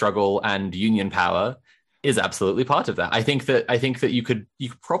worker struggle and union power is absolutely part of that. I think that you could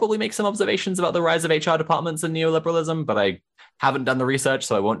probably make some observations about the rise of HR departments and neoliberalism, but I haven't done the research,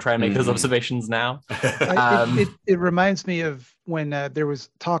 so I won't try and make those observations now. It reminds me of when there was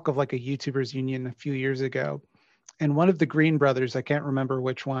talk of like a YouTubers union a few years ago, and one of the Green brothers, I can't remember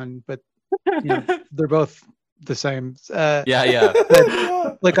which one, but they're both the same.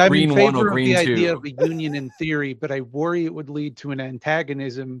 Like I'm Green in favor one or of Green the idea two. of a union in theory, but I worry it would lead to an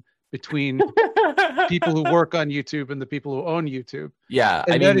antagonism between people who work on YouTube and the people who own YouTube. Yeah,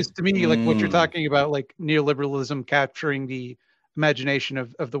 And that is to me like what you're talking about, like neoliberalism capturing the imagination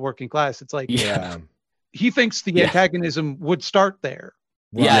of the working class. It's like he thinks the antagonism would start there.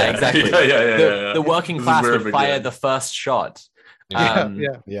 Yeah, exactly. The working This is class where would it fire began. the first shot. Yeah.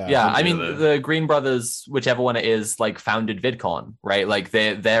 I mean, the Green brothers, whichever one it is, like founded VidCon, right? Like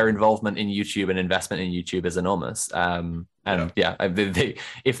their involvement in YouTube and investment in YouTube is enormous.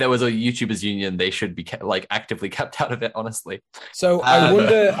 If there was a YouTubers union, they should be actively kept out of it, honestly. So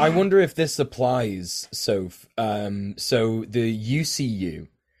I wonder if this applies. So the UCU,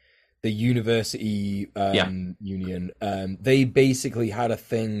 the University Union, they basically had a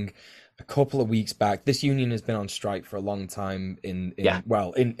thing a couple of weeks back. This union has been on strike for a long time in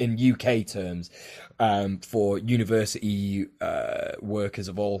UK terms, for university workers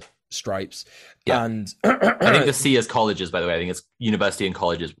of all stripes. Yeah. And I think the C is colleges, by the way. I think it's University and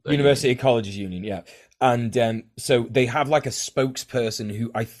Colleges. University Colleges Union, yeah. And so they have like a spokesperson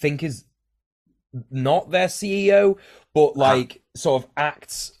who I think is not their CEO, but like sort of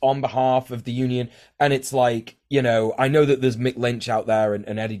acts on behalf of the union. And it's like, I know that there's Mick Lynch out there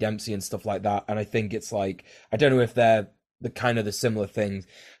and Eddie Dempsey and stuff like that. And I think it's like, I don't know if they're the kind of the similar things.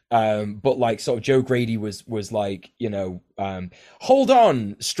 But like sort of Joe Grady was like, hold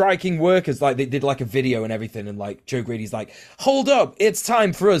on, striking workers. Like they did like a video and everything. And like Joe Grady's like, hold up, it's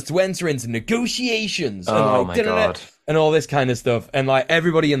time for us to enter into negotiations. Oh and my God. And all this kind of stuff. And like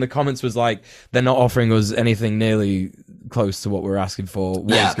everybody in the comments was like, they're not offering us anything nearly close to what we're asking for.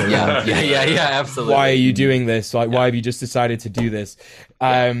 What is going on? Yeah, absolutely. Why are you doing this? Like, why have you just decided to do this?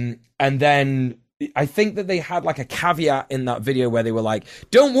 And then I think that they had like a caveat in that video where they were like,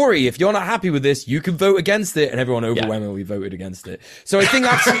 don't worry, if you're not happy with this, you can vote against it. And everyone overwhelmingly voted against it. So I think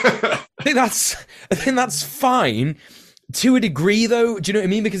that's fine to a degree though. Do you know what I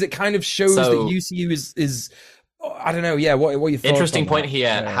mean? Because it kind of shows that UCU is I don't know. Yeah. What are your thoughts? Interesting point that? here.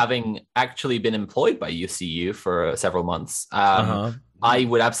 Yeah. Having actually been employed by UCU for several months, I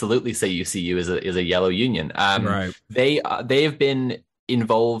would absolutely say UCU is a yellow union. Right. They have been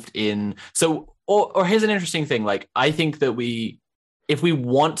involved in or here's an interesting thing. Like I think that if we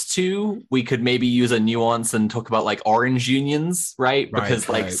want to, we could maybe use a nuance and talk about like orange unions, right? Because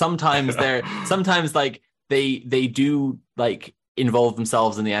sometimes like they do like involve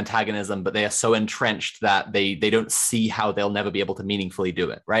themselves in the antagonism, but they are so entrenched that they don't see how they'll never be able to meaningfully do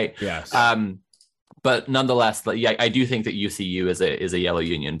it, right? Yes. But nonetheless, I do think that UCU is a yellow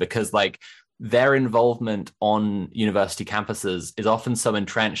union because like their involvement on university campuses is often so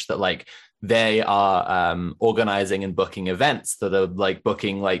entrenched that like they are organizing and booking events that are like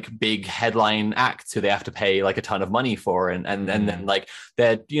booking like big headline acts who they have to pay like a ton of money for, and then like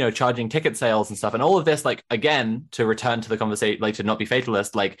they're charging ticket sales and stuff, and all of this, like, again, to return to the conversation, like to not be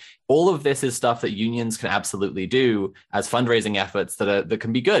fatalist, like all of this is stuff that unions can absolutely do as fundraising efforts that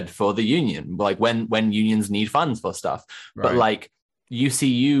can be good for the union, like when unions need funds for stuff. But like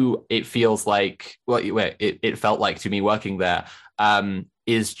UCU, it feels like it felt like to me working there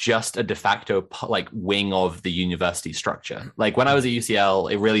is just a de facto like wing of the university structure. Like when I was at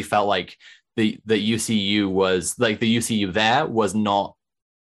UCL, it really felt like the UCU was like the UCU there was not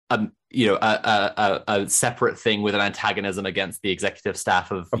a separate thing with an antagonism against the executive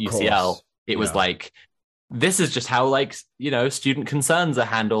staff of UCL. Course. It was like, this is just how like student concerns are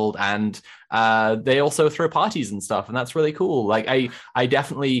handled, and they also throw parties and stuff, and that's really cool. Like I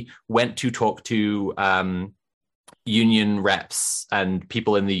definitely went to talk to union reps and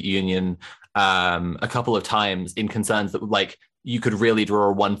people in the union a couple of times in concerns that like you could really draw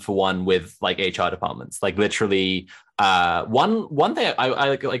a 1-for-1 with like HR departments. Like literally one thing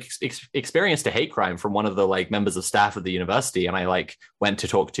I experienced a hate crime from one of the like members of staff of the university, and I like went to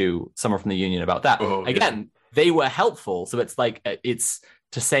talk to someone from the union about that. Again, they were helpful, so it's like it's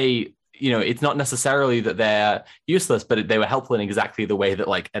to say it's not necessarily that they're useless, but they were helpful in exactly the way that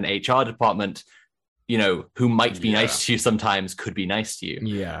like an HR department who might be nice to you sometimes could be nice to you.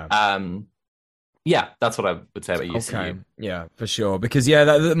 Yeah. Yeah, that's what I would say about UCU. Okay, yeah, for sure. Because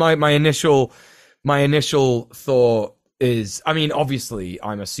my initial thought is, I mean, obviously,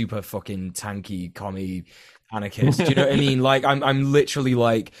 I'm a super fucking tanky commie anarchist. Do you know what I mean? Like, I'm literally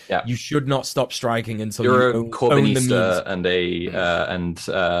like, you should not stop striking until you're you a Corbynista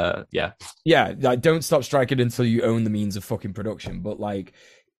like, don't stop striking until you own the means of fucking production. But like,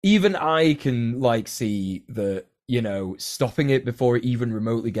 even I can like see that, you know, stopping it before it even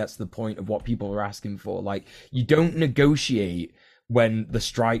remotely gets to the point of what people are asking for. Like, you don't negotiate when the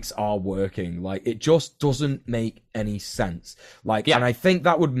strikes are working. Like, it just doesn't make any sense. Like, and I think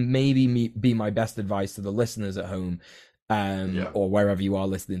that would maybe be my best advice to the listeners at home, or wherever you are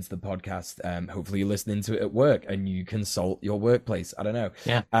listening to the podcast. Hopefully you're listening to it at work and you consult your workplace. I don't know.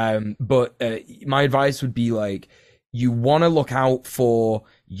 Yeah. But my advice would be like, you want to look out for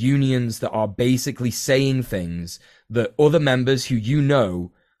unions that are basically saying things that other members who you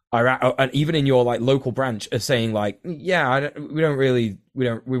know are and even in your like local branch are saying like, yeah,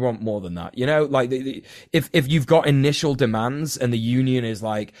 we want more than that. You know, like if you've got initial demands and the union is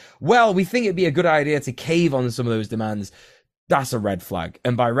like, well, we think it'd be a good idea to cave on some of those demands, that's a red flag.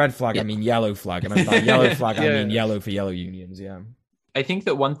 And by red flag, I mean yellow flag. And by yellow flag, I mean yellow for yellow unions. Yeah. I think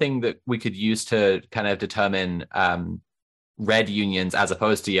that one thing that we could use to kind of determine red unions as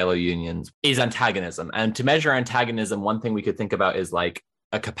opposed to yellow unions is antagonism. And to measure antagonism, one thing we could think about is like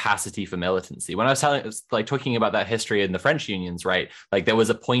a capacity for militancy. When I was talking about that history in the French unions, right? Like there was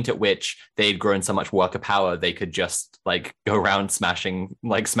a point at which they'd grown so much worker power, they could just like go around smashing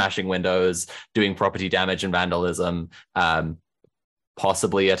windows, doing property damage and vandalism,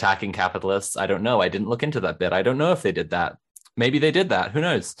 possibly attacking capitalists. I don't know. I didn't look into that bit. I don't know if they did that. Maybe they did that. Who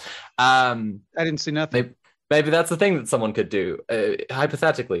knows? I didn't see nothing. Maybe that's the thing that someone could do,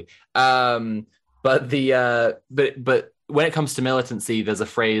 hypothetically. But when it comes to militancy, there's a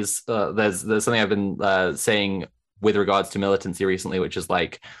phrase. There's something I've been saying with regards to militancy recently, which is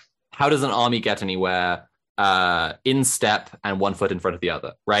like, how does an army get anywhere in step and one foot in front of the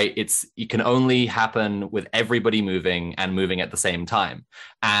other? Right? It can only happen with everybody moving and moving at the same time,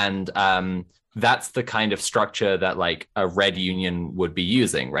 and that's the kind of structure that like a red union would be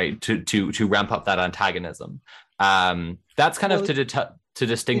using, right? To ramp up that antagonism. That's kind of to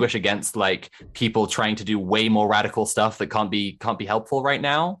distinguish against like people trying to do way more radical stuff that can't be helpful right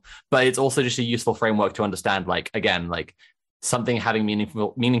now. But it's also just a useful framework to understand, like, again, like something having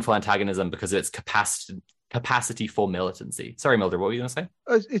meaningful antagonism because of its capacity for militancy. Sorry, Mildred, what were you going to say?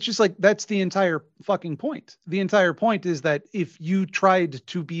 It's just like, that's the entire fucking point. The entire point is that if you tried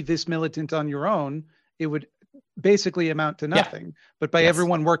to be this militant on your own, it would basically amount to nothing. Yeah. But by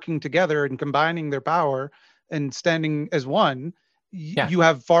everyone working together and combining their power and standing as one, you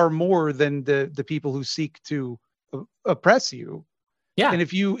have far more than the people who seek to oppress you. Yeah. And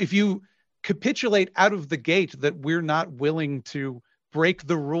if you capitulate out of the gate that we're not willing to break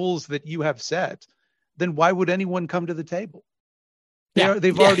the rules that you have set, then why would anyone come to the table?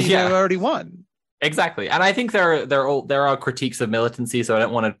 They've already won. Exactly. And I think there are critiques of militancy, so I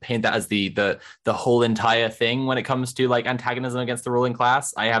don't want to paint that as the whole entire thing when it comes to like antagonism against the ruling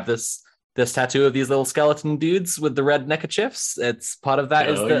class. I have this tattoo of these little skeleton dudes with the red neckerchiefs. It's part of that.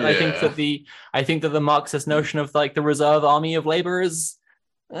 I think that the Marxist notion of like the reserve army of labor has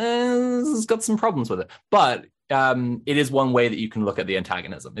got some problems with it. But it is one way that you can look at the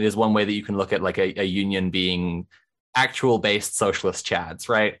antagonism. It is one way that you can look at like a union being actual based socialist chads,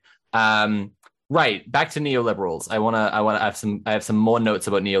 right? Right. Back to neoliberals. I have some more notes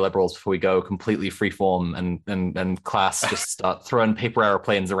about neoliberals before we go completely freeform and class just start throwing paper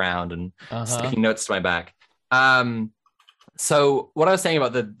airplanes around and sticking notes to my back. So what I was saying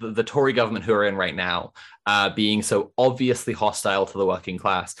about the Tory government who are in right now, being so obviously hostile to the working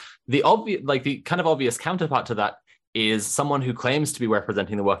class, the kind of obvious counterpart to that is someone who claims to be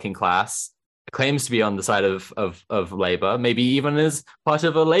representing the working class, claims to be on the side of Labour, maybe even is part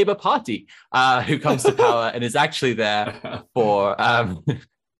of a Labour party, who comes to power and is actually there for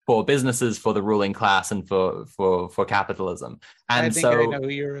businesses, for the ruling class, and for capitalism. And I think I know who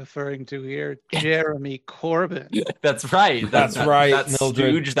you're referring to here, Jeremy Corbyn. That's right. That's right. That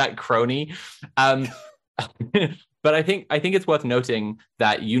stooge, that crony. But I think it's worth noting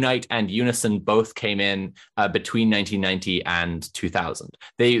that Unite and Unison both came in between 1990 and 2000.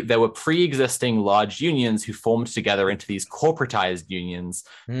 There were pre-existing large unions who formed together into these corporatized unions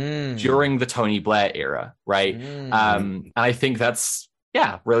during the Tony Blair era, right? And I think that's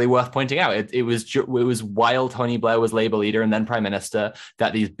yeah, really worth pointing out. It was while Tony Blair was Labour leader and then Prime Minister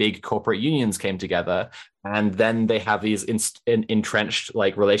that these big corporate unions came together, and then they have these entrenched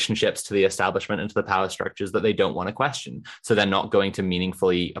like relationships to the establishment and to the power structures that they don't want to question. So they're not going to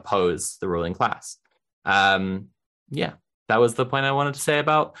meaningfully oppose the ruling class. Yeah, that was the point I wanted to say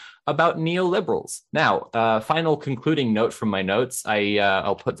about neoliberals. Now, final concluding note from my notes.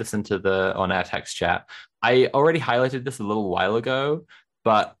 I'll put this into on our text chat. I already highlighted this a little while ago,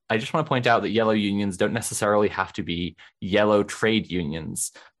 but I just want to point out that yellow unions don't necessarily have to be yellow trade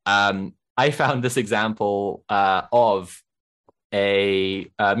unions. I found this example of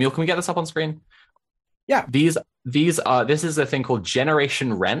a Mule. Can we get this up on screen? Yeah. This is a thing called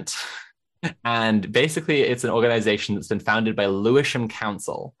Generation Rent. And basically, it's an organization that's been founded by Lewisham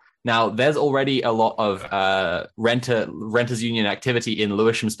Council. Now, there's already a lot of renters union activity in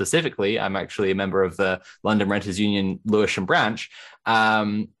Lewisham specifically. I'm actually a member of the London Renters Union Lewisham branch.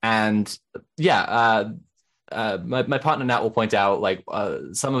 My partner Nat will point out like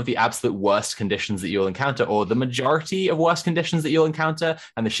some of the absolute worst conditions that you'll encounter, or the majority of worst conditions that you'll encounter,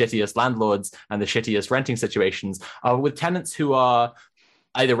 and the shittiest landlords and the shittiest renting situations are with tenants who are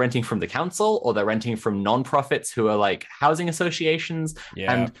either renting from the council or they're renting from non-profits who are like housing associations.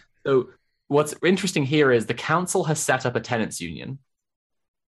 Yeah. And so what's interesting here is the council has set up a tenants union.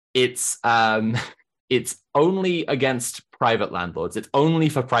 It's only against private landlords. It's only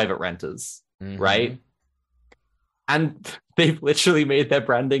for private renters, right? And they've literally made their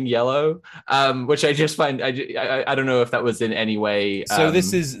branding yellow, which I just find I don't know if that was in any way. So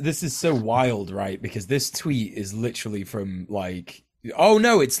this is so wild, right? Because this tweet is literally from like. Oh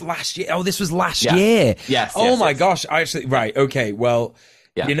no, it's last year. Oh, this was last year. Yes. Oh my gosh. I actually right. Okay. Well,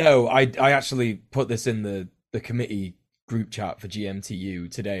 yeah. You know, I actually put this in the committee group chat for GMTU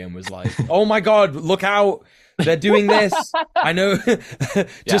today and was like, oh my God, look out. They're doing this. I know.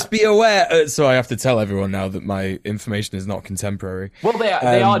 Just be aware. So I have to tell everyone now that my information is not contemporary. Well, they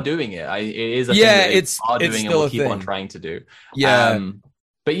are doing it. It is a thing that they are doing and will keep on trying to do. Yeah.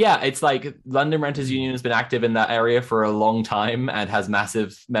 But yeah, it's like London Renters Union has been active in that area for a long time and has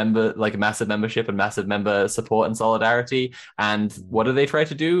massive membership and massive member support and solidarity. And what do they try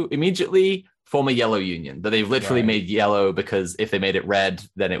to do? Immediately form a yellow union that they've literally made yellow, because if they made it red,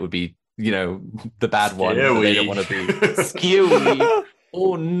 then it would be, you know, the bad one. They don't want to be skewy.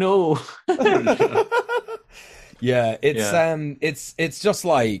 Oh no. Yeah, it's just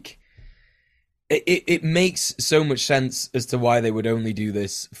like it makes so much sense as to why they would only do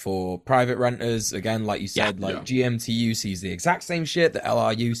this for private renters. Again, like you said, GMTU sees the exact same shit that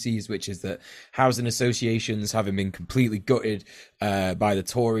LRU sees, which is that housing associations, having been completely gutted by the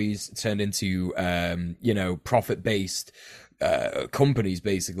Tories, turned into profit-based companies,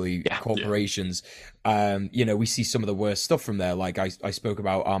 basically corporations. We see some of the worst stuff from there. Like I spoke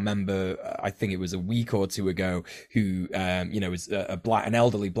about our member, I think it was a week or two ago, who is an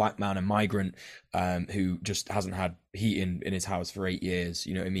elderly black man, a migrant, who just hasn't had heating in his house for 8 years.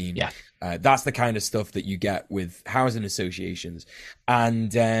 You know what I mean? Yeah. That's the kind of stuff that you get with housing associations.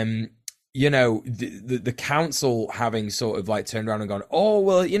 And the council having sort of like turned around and gone, oh,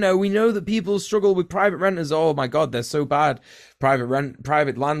 well, we know that people struggle with private renters. Oh my God, they're so bad.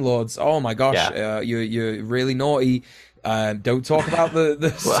 Private landlords. Oh my gosh, you're really naughty. Don't talk about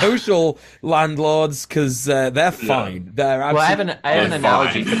the social landlords, because they're fine. They're absolutely I have an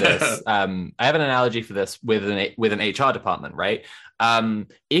analogy for this. I have an analogy for this with an HR department, right?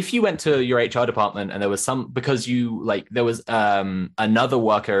 If you went to your HR department and there was there was another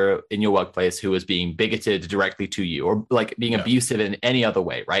worker in your workplace who was being bigoted directly to you, or like being abusive in any other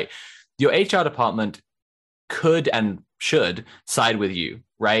way, right? Your HR department could and should side with you,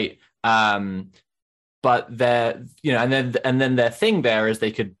 right? But and then their thing there is they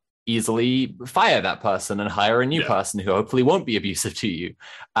could easily fire that person and hire a new person who hopefully won't be abusive to you.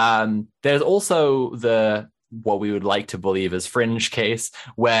 There's also what we would like to believe is fringe case,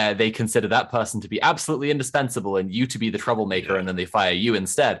 where they consider that person to be absolutely indispensable and you to be the troublemaker, and then they fire you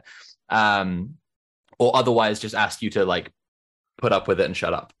instead, or otherwise just ask you to like put up with it and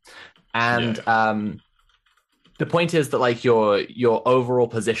shut up. And the point is that like your overall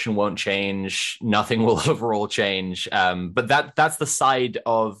position won't change, nothing will overall change, but that's the side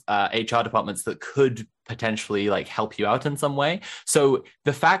of HR departments that could potentially like help you out in some way. So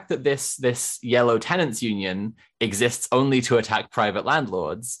the fact that this yellow tenants union exists only to attack private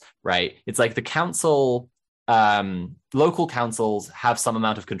landlords, right? It's like the council, local councils have some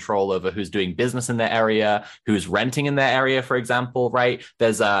amount of control over who's doing business in their area, who's renting in their area, for example, right?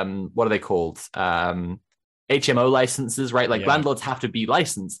 There's what are they called? HMO licenses, right? Like landlords have to be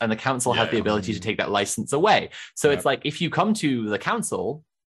licensed, and the council has the ability to take that license away. So it's like, if you come to the council,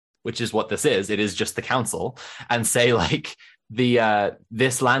 which is what this is, it is just the council, and say like,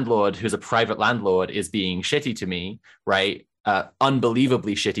 this landlord who's a private landlord is being shitty to me, right?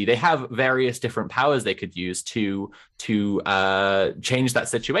 Unbelievably shitty. They have various different powers they could use to change that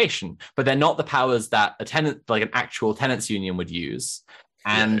situation, but they're not the powers that a tenant, like an actual tenants union, would use.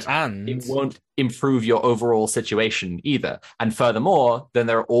 And it won't improve your overall situation either. And furthermore, then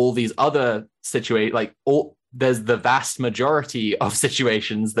there are all these other situations, there's the vast majority of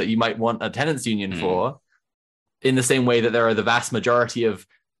situations that you might want a tenants union for, in the same way that there are the vast majority of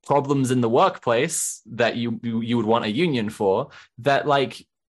problems in the workplace that you would want a union for, that like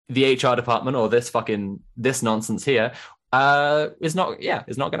the HR department or this nonsense here is not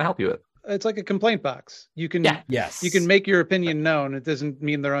going to help you with. It's like a complaint box. You can yes, you can make your opinion known. It doesn't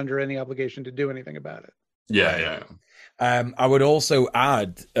mean they're under any obligation to do anything about it. Yeah. I would also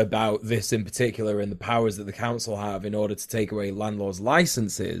add about this in particular, and the powers that the council have in order to take away landlords'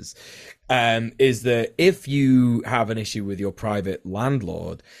 licenses, is that if you have an issue with your private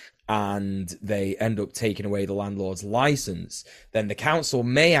landlord and they end up taking away the landlord's license, then the council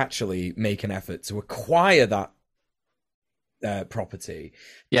may actually make an effort to acquire that property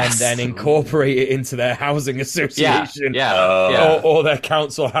and then incorporate it into their housing association or their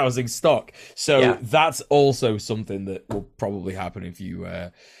council housing stock. So that's also something that will probably happen if you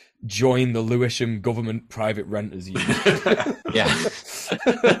join the Lewisham Government Private Renters Union.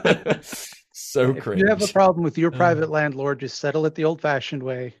 So cringe. If you have a problem with your private landlord, just settle it the old-fashioned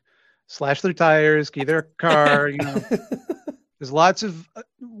way. Slash their tires, key their car, There's lots of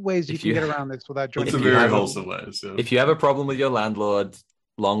ways you can get around this without joining. It's a very wholesome way. So. If you have a problem with your landlord,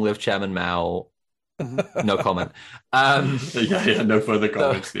 long live Chairman Mao. No comment. No further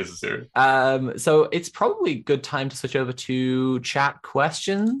comments necessary. So it's probably a good time to switch over to chat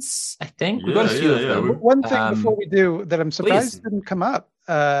questions. I think we've got a few of them. One thing before we do that I'm surprised didn't come up.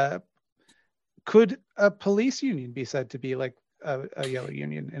 Could a police union be said to be like a yellow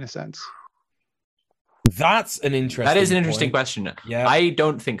union in a sense? That's an interesting. That is an interesting question. Yeah, I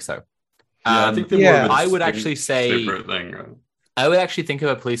don't think so. I think I would actually say thing, right? I would actually think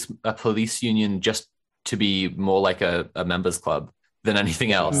of a police union just to be more like a members club than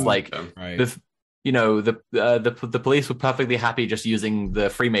anything else. The police were perfectly happy just using the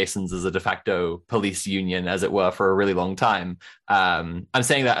Freemasons as a de facto police union, as it were, for a really long time. I'm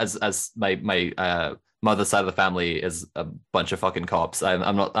saying that as my mother's side of the family is a bunch of fucking cops.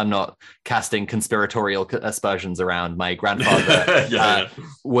 I'm not casting conspiratorial aspersions around. My grandfather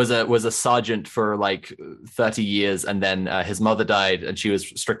was a sergeant for like 30 years, and then his mother died, and she was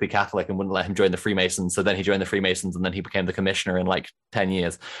strictly Catholic and wouldn't let him join the Freemasons. So then he joined the Freemasons, and then he became the commissioner in like 10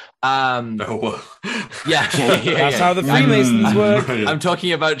 years. That's how the Freemasons work. I'm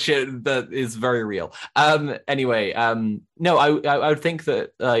talking about shit that is very real. Anyway, no, I would think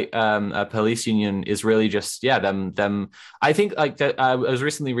that a police union is really just them. I think like that. I was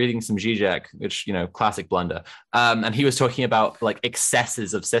recently reading some Zizek, which classic blunder, and he was talking about like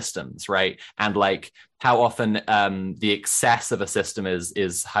excesses of systems, right? And like how often the excess of a system is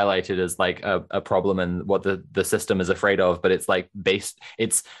highlighted as like a problem and what the system is afraid of, but it's like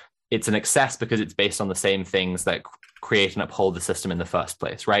it's an excess because it's based on the same things that create and uphold the system in the first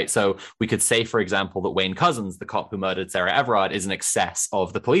place, right? So we could say, for example, that Wayne Couzens, the cop who murdered Sarah Everard, is an excess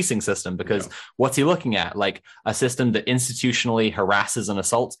of the policing system because what's he looking at? Like a system that institutionally harasses and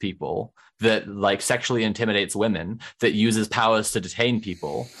assaults people, that like sexually intimidates women, that uses powers to detain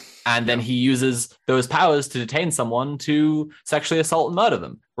people. And then he uses those powers to detain someone to sexually assault and murder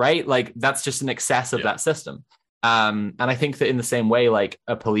them, right? Like that's just an excess of that system. And I think that in the same way, like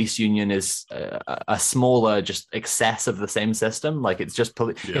a police union is a smaller just excess of the same system. Like it's just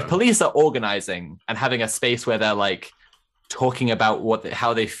if police are organizing and having a space where they're like talking about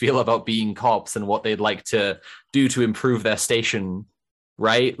how they feel about being cops and what they'd like to do to improve their station,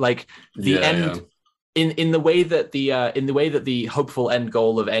 right? Like in the way that the hopeful end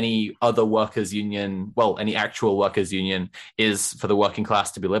goal of any other workers union, any actual workers union, is for the working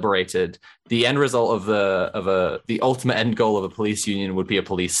class to be liberated, the end result of the ultimate end goal of a police union would be a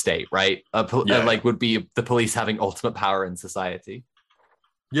police state, right? Like would be the police having ultimate power in society.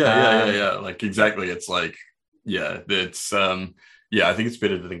 Like exactly. It's like it's I think it's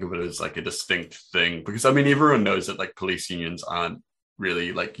better to think of it as like a distinct thing, because I mean everyone knows that like police unions aren't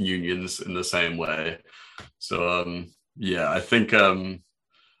really like unions in the same way. So I think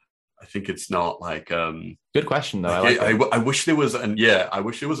it's not like good question though. Like I wish there was I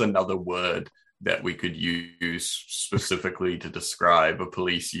wish there was another word that we could use specifically to describe a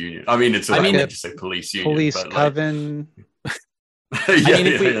police union. I mean, I meant to say police union, police but coven.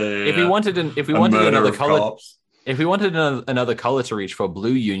 If we wanted another color, if we wanted another color to reach for,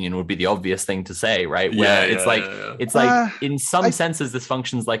 blue union would be the obvious thing to say, right? Where it's like in some senses this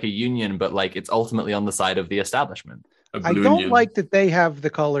functions like a union, but like it's ultimately on the side of the establishment. I don't like that they have the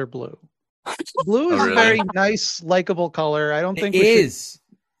color blue. Blue is a very nice, likable color. I don't think it is.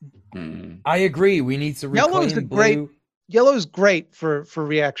 I agree. We need to reclaim blue. Yellow's great for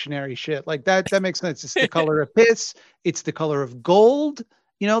reactionary shit. Like that makes sense. It's the color of piss. It's the color of gold.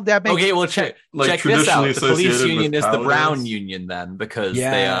 You know, that makes okay. Well, check this out. The police union is the brown union then, because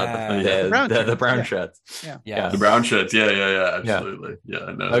they are the brown shirts. Yeah, the brown shirts. Yeah, absolutely.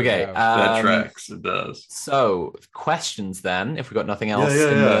 Yeah, no, okay, that tracks. It does. So questions then, if we've got nothing else.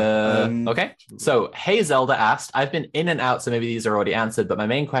 Okay. So Hey Zelda asked, I've been in and out, so maybe these are already answered, but my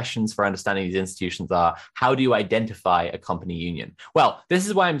main questions for understanding these institutions are: how do you identify a company union? Well, this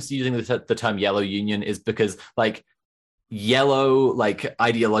is why I'm using the term yellow union, is because like yellow, like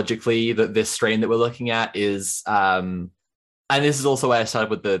ideologically, that this strain that we're looking at is and this is also why I started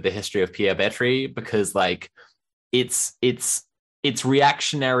with the history of Pierre Bétry, because like it's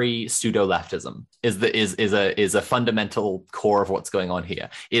reactionary pseudo-leftism is a fundamental core of what's going on here,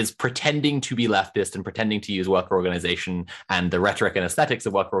 is pretending to be leftist and pretending to use worker organization and the rhetoric and aesthetics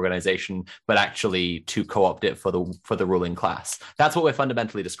of worker organization, but actually to co-opt it for the ruling class. That's what we're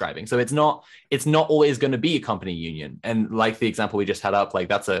fundamentally describing. So it's not always going to be a company union. And like the example we just had up,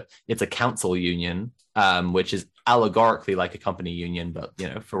 like it's a council union, which is allegorically like a company union, but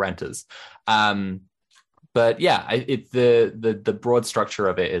for renters. But yeah, the broad structure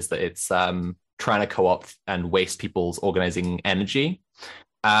of it is that it's trying to co-opt and waste people's organizing energy.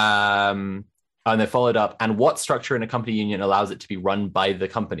 And they followed up, and what structure in a company union allows it to be run by the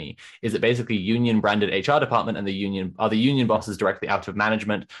company? Is it basically union branded HR department and are the union bosses directly out of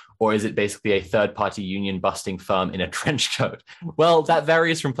management, or is it basically a third party union busting firm in a trench coat? Well, that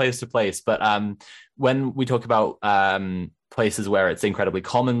varies from place to place, but when we talk about places where it's incredibly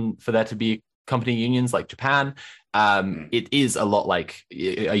common for there to be company unions like Japan, it is a lot like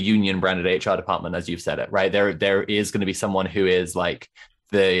a union branded HR department, as you've said it, right? There is going to be someone who is like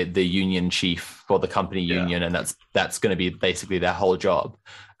the union chief for the company union, and that's going to be basically their whole job.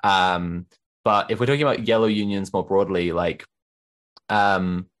 But if we're talking about yellow unions more broadly, like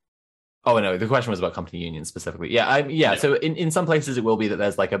oh no, the question was about company unions specifically. So in some places it will be that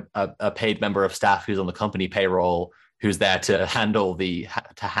there's like a paid member of staff who's on the company payroll who's there to handle the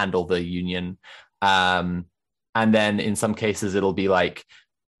union. And then in some cases it'll be like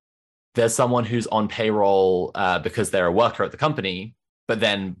there's someone who's on payroll because they're a worker at the company, but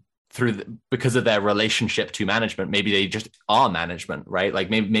then because of their relationship to management, maybe they just are management, right?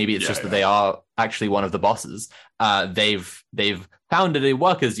 Like maybe it's that they are actually one of the bosses. They've founded a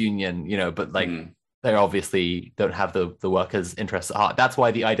workers union, but like they obviously don't have the workers' interests at heart. That's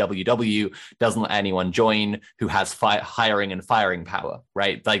why the IWW doesn't let anyone join who has hiring and firing power,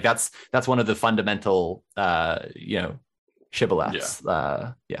 right? Like that's one of the fundamental, shibboleths.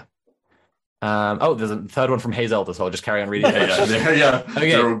 There's a third one from Hey Zelda, so I'll just carry on reading.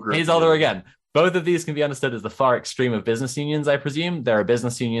 Okay, Hey Zelda again. Both of these can be understood as the far extreme of business unions, I presume. There are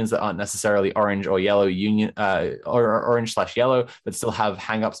business unions that aren't necessarily orange or yellow union, or orange/yellow, but still have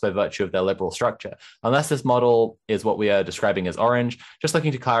hang-ups by virtue of their liberal structure. Unless this model is what we are describing as orange, just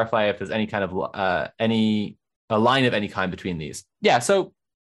looking to clarify if there's any kind of a line of any kind between these. Yeah, so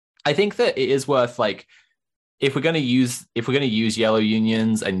I think that it is worth like, if we're going to use yellow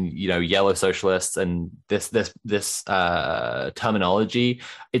unions and yellow socialists and this terminology,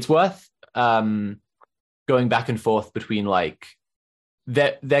 it's worth going back and forth between like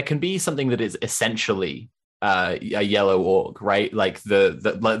there can be something that is essentially a yellow org, right? Like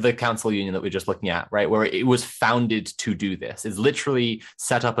the council union that we're just looking at, right, where it was founded to do this. It's literally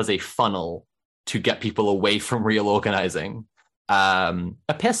set up as a funnel to get people away from real organizing. A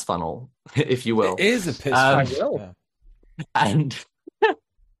piss funnel, if you will. It is a piss funnel. And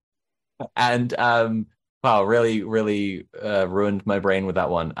wow, really ruined my brain with that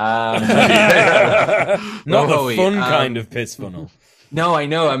one. Not the fun kind of piss funnel. No, I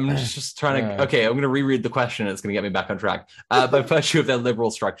know. I'm just trying to. Okay, I'm going to reread the question. It's going to get me back on track. By virtue of their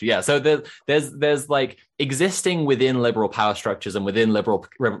liberal structure, yeah. So there's like existing within liberal power structures and within liberal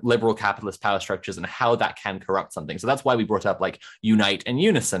capitalist power structures, and how that can corrupt something. So that's why we brought up like Unite and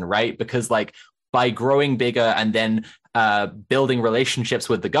Unison, right? Because like by growing bigger and then building relationships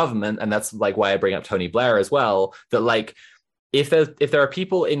with the government, and that's like why I bring up Tony Blair as well. That like if there are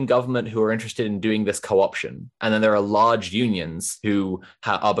people in government who are interested in doing this co-option, and then there are large unions who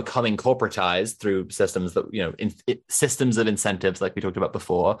are becoming corporatized through systems that, systems of incentives, like we talked about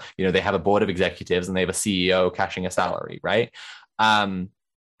before, they have a board of executives and they have a CEO cashing a salary, right?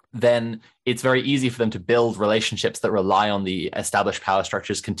 Then it's very easy for them to build relationships that rely on the established power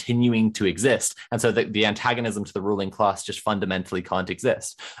structures continuing to exist. And so the antagonism to the ruling class just fundamentally can't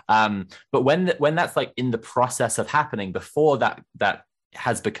exist. But when that's like in the process of happening, before that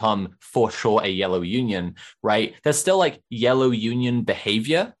has become for sure a yellow union, right? There's still like yellow union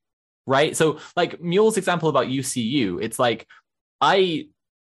behavior, right? So like Mule's example about UCU, it's like,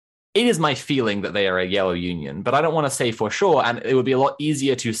 it is my feeling that they are a yellow union, but I don't want to say for sure. And it would be a lot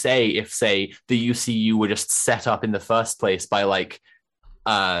easier to say if, say, the UCU were just set up in the first place by like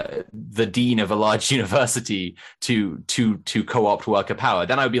the dean of a large university to co-opt worker power.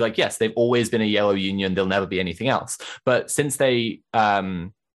 Then I would be like, yes, they've always been a yellow union. They'll never be anything else. But since they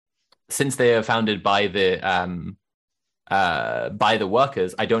are founded by the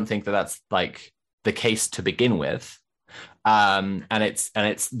workers, I don't think that that's like the case to begin with. And it's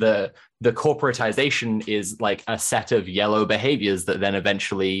the corporatization is like a set of yellow behaviors that then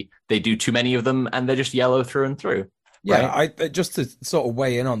eventually they do too many of them and they're just yellow through and through. Yeah, right? I just to sort of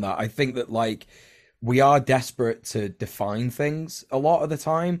weigh in on that, I think that like we are desperate to define things a lot of the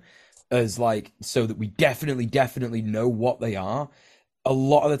time as like so that we definitely know what they are. A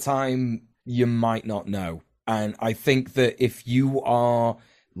lot of the time you might not know. And I think that if you are,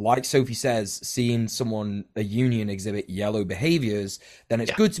 like Sophie says, seeing a union exhibit yellow behaviors, then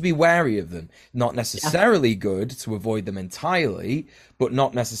it's good to be wary of them. Not necessarily good to avoid them entirely, but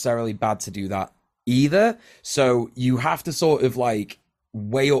not necessarily bad to do that either. So you have to sort of like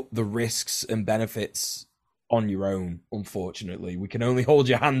weigh up the risks and benefits on your own, unfortunately. We can only hold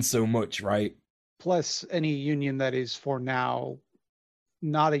your hand so much, right? Plus, any union that is for now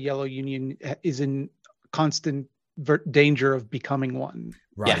not a yellow union is in constant danger of becoming one.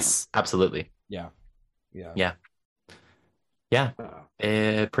 Right. Yes, absolutely. Yeah.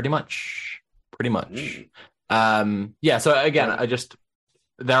 Pretty much. So again,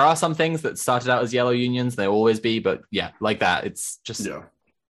 there are some things that started out as yellow unions, they always be, but yeah, like that, it's just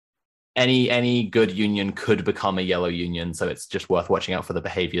any good union could become a yellow union, so it's just worth watching out for the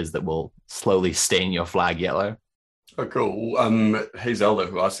behaviors that will slowly stain your flag yellow. Oh, cool. Hey Zelda,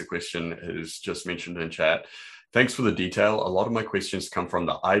 who asked the question, has just mentioned in chat, thanks for the detail. A lot of my questions come from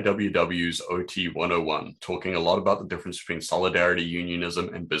the IWW's OT 101, talking a lot about the difference between solidarity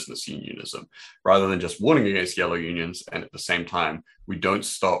unionism and business unionism, rather than just warning against yellow unions. And at the same time, we don't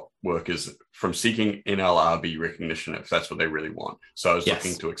stop workers from seeking NLRB recognition if that's what they really want. So I was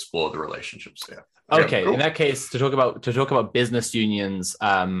looking to explore the relationships there. Okay, cool. In that case, to talk about business unions,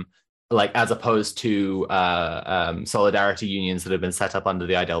 like as opposed to solidarity unions that have been set up under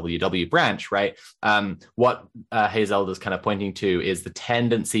the IWW branch, right? What Hazelda's kind of pointing to is the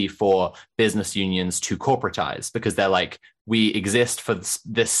tendency for business unions to corporatize, because they're like, we exist for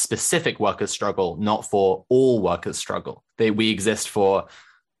this specific workers' struggle, not for all workers' struggle. We exist for,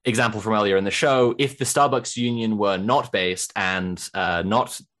 example from earlier in the show, if the Starbucks union were not based and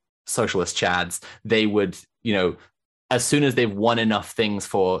not socialist chads, they would, as soon as they've won enough things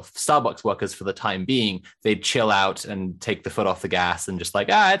for Starbucks workers for the time being, they'd chill out and take the foot off the gas and just like,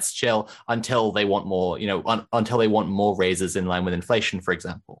 it's chill until they want more, until they want more raises in line with inflation, for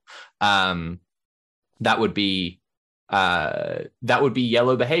example. That would be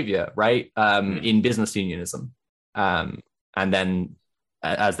yellow behavior, right? In business unionism. And then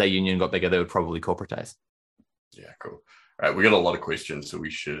as their union got bigger, they would probably corporatize. Yeah, cool. All right, we got a lot of questions, so we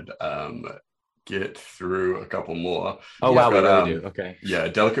should get through a couple more. Oh, wow, we really do. Okay. Yeah,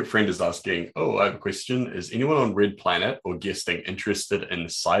 Delicate Friend is asking, I have a question. Is anyone on Red Planet or guesting interested in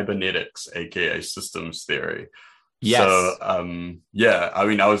cybernetics, aka systems theory? Yes. So, I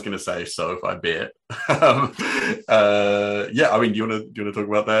was going to say so if I bet. Do you want to talk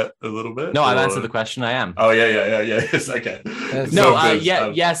about that a little bit? No, I've answered the question. I am. Oh, yeah. Yes, okay.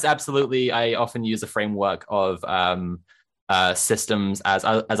 Yes, absolutely. I often use a framework of systems as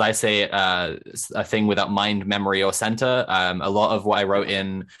I say, a thing without mind, memory, or center. A lot of what I wrote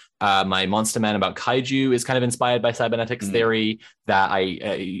in my Monster Man about kaiju is kind of inspired by cybernetics theory. That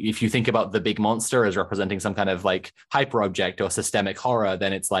if you think about the big monster as representing some kind of like hyper object or systemic horror,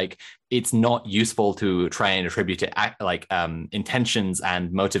 then it's like it's not useful to try and attribute it intentions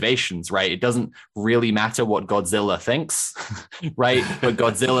and motivations, right? It doesn't really matter what Godzilla thinks, right? But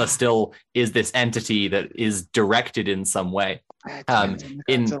Godzilla still is this entity that is directed in some way.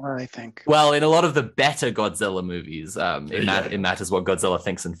 Godzilla, I think. Well, in a lot of the better Godzilla movies, it matters what Godzilla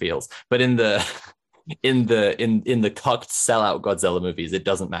thinks and feels. But in the in the cocked sellout Godzilla movies, it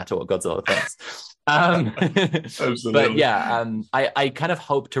doesn't matter what Godzilla thinks. But yeah, I kind of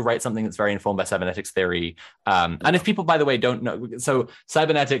hope to write something that's very informed by cybernetics theory. And if people, by the way, don't know, so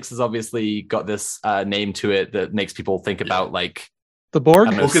cybernetics has obviously got this name to it that makes people think about like the Borg.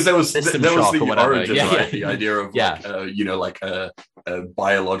 Well, because that was the origin, yeah, right? The idea of like a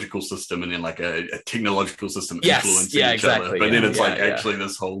biological system and then like a technological system influencing each other. But then it's actually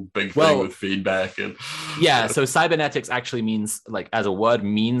this whole big thing with feedback and so cybernetics actually means, like, as a word,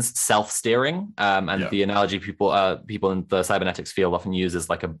 means self-steering. And the analogy people in the cybernetics field often use is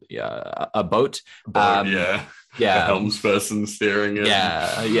like a boat. The helms person steering it.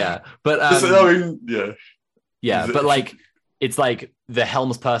 But but like it's like the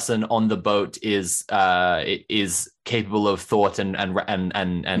helms person on the boat is capable of thought and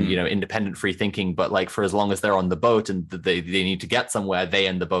independent free thinking, but like for as long as they're on the boat and they need to get somewhere, they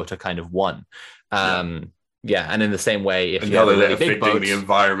and the boat are kind of one. And in the same way, if you have a really big boat, the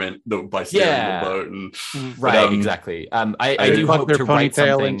environment by steering the boat and exactly. I do hope to write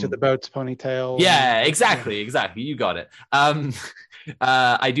something into the boat's ponytail. Yeah, exactly. You got it.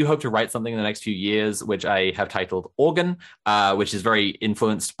 I do hope to write something in the next few years, which I have titled Organ, which is very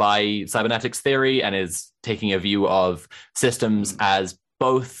influenced by cybernetics theory and is taking a view of systems as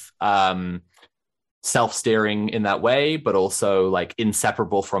both self-steering in that way, but also like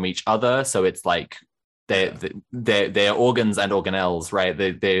inseparable from each other. So it's like they're organs and organelles, right?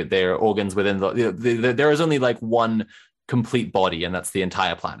 They're organs within there is only like one complete body, and that's the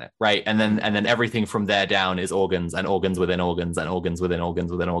entire planet, right? And then everything from there down is organs and organs within organs and organs within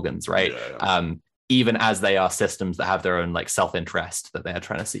organs within organs, right? Even as they are systems that have their own like self-interest that they are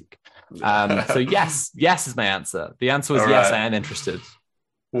trying to seek. So yes is my answer. The answer was yes, I am interested.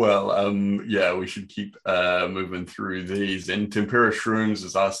 Well, we should keep moving through these. And Tempera Shrooms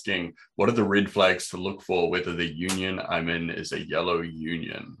is asking, what are the red flags to look for whether the union I'm in is a yellow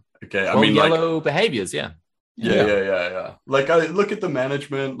union? Okay, I mean, yellow behaviors, Yeah. Like, I look at the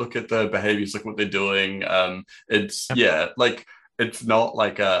management, look at the behaviors, like what they're doing. It's it's not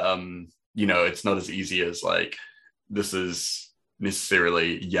like it's not as easy as like this is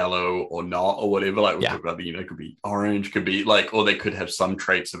necessarily yellow or not or whatever. Like we talked about, it could be orange, could be like, or they could have some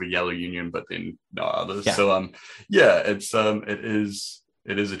traits of a yellow union, but then not others. So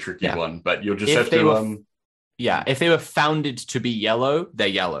it is a tricky one, but you'll just have to if they were founded to be yellow, they're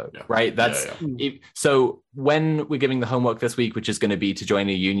yellow, right? That's so when we're giving the homework this week, which is going to be to join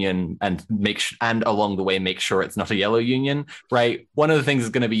a union and and along the way make sure it's not a yellow union, right? One of the things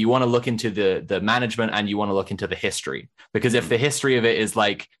is going to be you want to look into the management and you want to look into the history, because if the history of it is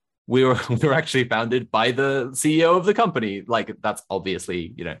like we were actually founded by the CEO of the company, like that's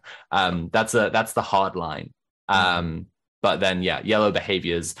obviously that's the hard line. But then yellow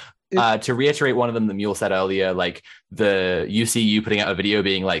behaviors. To reiterate one of them that Mule said earlier, like the UCU putting out a video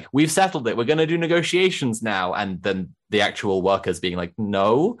being like, we've settled it, we're going to do negotiations now. And then the actual workers being like,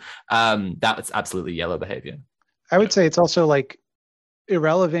 no, that's absolutely yellow behavior. I would say it's also like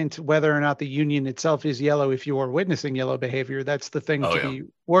irrelevant whether or not the union itself is yellow. If you are witnessing yellow behavior, that's the thing to be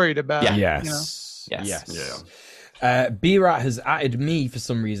worried about. Yes. B-Rat has added me for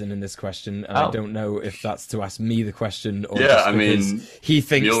some reason in this question, and I don't know if that's to ask me the question or he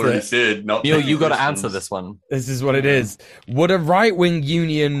thinks you already said not. Neil, you got to answer this one. This is what it is. Would a right-wing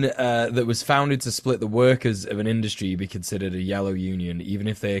union that was founded to split the workers of an industry be considered a yellow union, even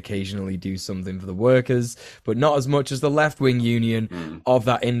if they occasionally do something for the workers, but not as much as the left-wing union of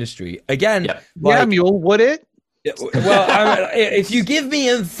that industry? Again, Mule, would it? Well, if you give me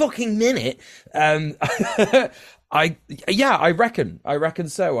a fucking minute, I reckon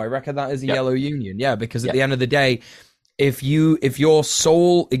so. I reckon that is a yellow union. Yeah, because at the end of the day, if your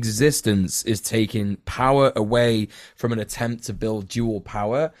sole existence is taking power away from an attempt to build dual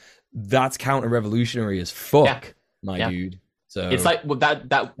power, that's counter-revolutionary as fuck, dude. So it's like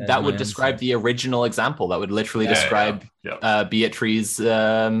that would describe the original example. That would literally describe Beatrice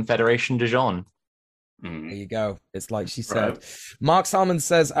Federation de Jean. There you go. It's like she said. Right. Mark Salmon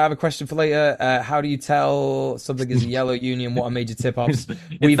says, I have a question for later. How do you tell something is a yellow union? What are major tip-offs?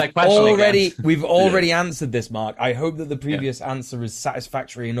 We've already answered this, Mark. I hope that the previous answer is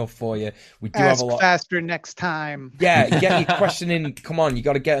satisfactory enough for you. We do have a lot faster next time. Yeah, get your question in. Come on, you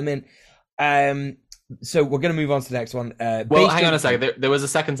got to get them in. So we're going to move on to the next one. Hang on a second. There was a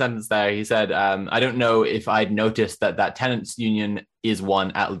second sentence there. He said, I don't know if I'd noticed that tenants union is one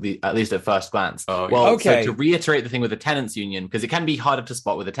at least at first glance. So to reiterate the thing with the tenants union, because it can be harder to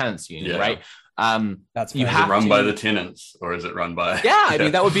spot with a tenants union, right? That's you have run by the tenants, or is it run by? Yeah, I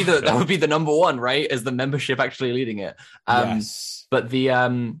mean that would be the number one, right? Is the membership actually leading it? Yes. But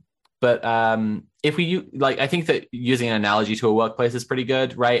if we like, I think that using an analogy to a workplace is pretty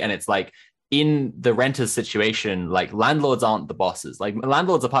good, right? And it's like, in the renter's situation, like landlords aren't the bosses. Like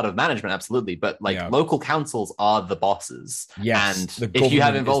landlords are part of management, absolutely, but like local councils are the bosses. Yes, and if you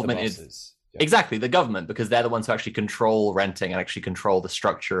have involvement in exactly the government, because they're the ones who actually control renting and actually control the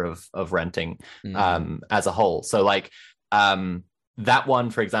structure of renting as a whole. So like that one,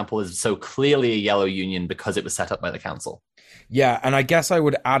 for example, is so clearly a yellow union because it was set up by the council. Yeah, and I guess I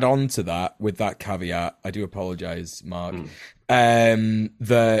would add on to that with that caveat. I do apologize, Mark.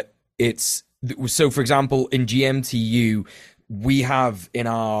 That it's so, for example, in GMTU, we have in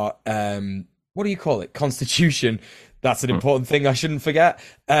our what do you call it? Constitution. That's an important thing I shouldn't forget.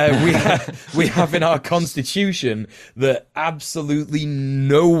 We have in our constitution that absolutely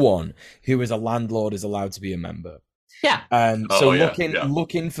no one who is a landlord is allowed to be a member. Yeah.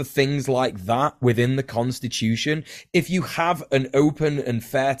 Looking for things like that within the constitution. If you have an open and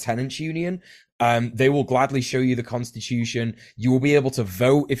fair tenants union, they will gladly show you the constitution. You will be able to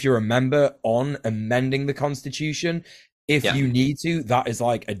vote if you're a member on amending the constitution. If you need to, that is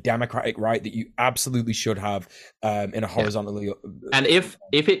like a democratic right that you absolutely should have in a horizontally. And if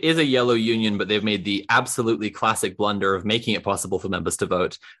it is a yellow union, but they've made the absolutely classic blunder of making it possible for members to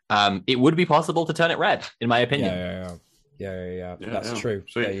vote, it would be possible to turn it red, in my opinion. Yeah. That's true.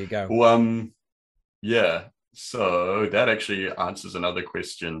 Sweet. There you go. Well, so that actually answers another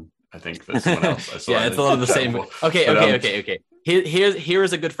question. I think for someone else. It's a lot of the same. Okay. Here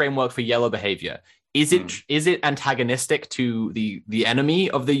is a good framework for yellow behavior. Is it antagonistic to the enemy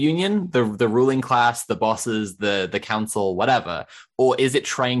of the union, the ruling class, the bosses, the council, whatever? Or is it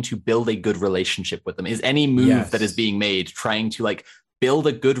trying to build a good relationship with them? Is any move that is being made trying to like build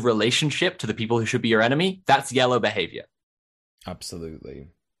a good relationship to the people who should be your enemy? That's yellow behavior. Absolutely.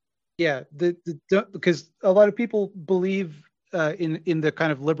 Yeah, because a lot of people believe in the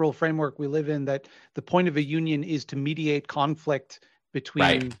kind of liberal framework we live in that the point of a union is to mediate conflict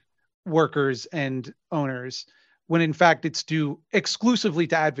between workers and owners, when in fact it's exclusively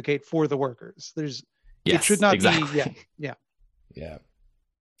to advocate for the workers. It should not be. Yeah.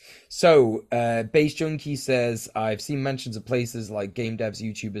 So Base Junkie says, I've seen mentions of places like game devs,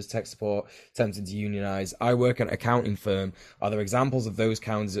 YouTubers, tech support attempting to unionize. I work at an accounting firm. Are there examples of those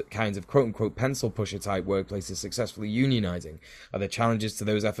kinds of quote unquote pencil pusher type workplaces successfully unionizing? Are there challenges to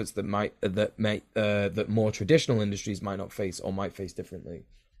those efforts that more traditional industries might not face or might face differently?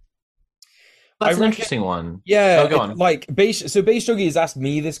 That's an interesting one. Yeah, go on. Like Base Junkie has asked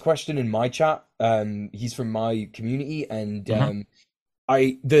me this question in my chat. He's from my community, and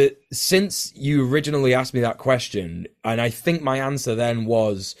since you originally asked me that question, and I think my answer then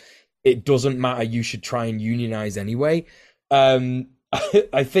was, it doesn't matter. You should try and unionize anyway. I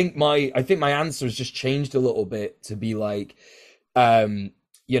think my answer has just changed a little bit to be like,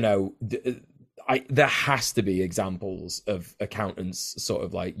 there has to be examples of accountants sort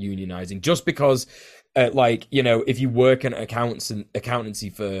of like unionizing, just because if you work in an accountancy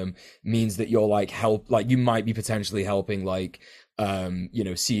firm means that you're you might be potentially helping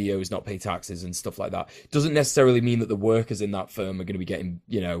CEOs not pay taxes and stuff like that. Doesn't necessarily mean that the workers in that firm are going to be getting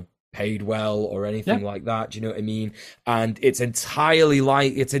paid well or anything like that. Do you know what I mean? And it's entirely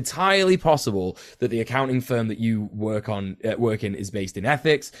possible that the accounting firm that you work in is based in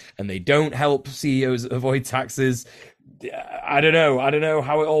ethics and they don't help CEOs avoid taxes. I don't know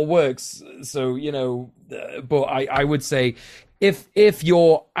how it all works. So, but I would say if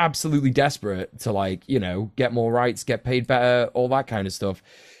you're absolutely desperate to get more rights, get paid better, all that kind of stuff,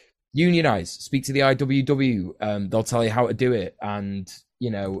 unionize, speak to the IWW. They'll tell you how to do it. And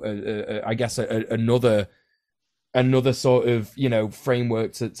I guess another sort of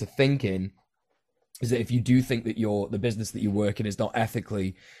framework to think in is that if you do think that the business that you work in is not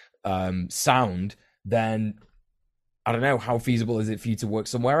ethically sound, then I don't know, how feasible is it for you to work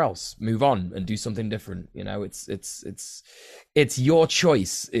somewhere else, move on and do something different? It's your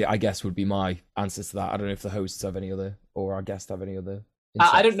choice, I guess, would be my answer to that. I don't know if the hosts have any other, or our guests have any other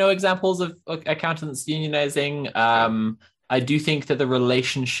insights. I don't know examples of accountants unionizing. I do think that the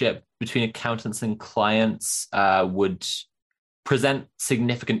relationship between accountants and clients would present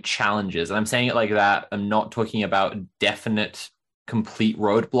significant challenges. And I'm saying it like that. I'm not talking about definite, complete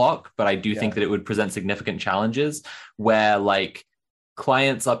roadblock, but I do think that it would present significant challenges where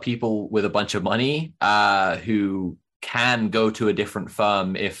clients are people with a bunch of money who can go to a different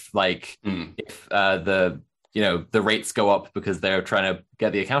firm if the rates go up because they're trying to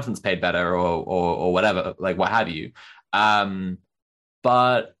get the accountants paid better or whatever, what have you.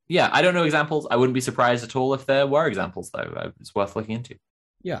 But yeah, I don't know examples. I wouldn't be surprised at all if there were examples, though. It's worth looking into.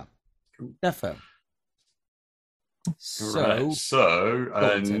 Yeah, definitely. Next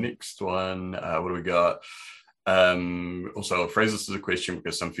one, what do we got? Also, I'll phrase this as a question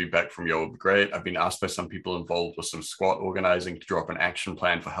because some feedback from you would be great. I've been asked by some people involved with some squat organizing to draw up an action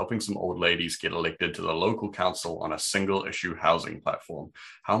plan for helping some old ladies get elected to the local council on a single issue housing platform.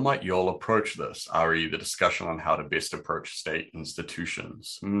 How might y'all approach this? RE, the discussion on how to best approach state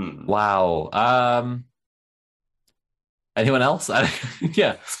institutions. Wow. Anyone else?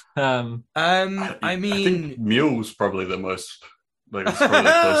 Yeah. I think Mule's probably the most, like, it's probably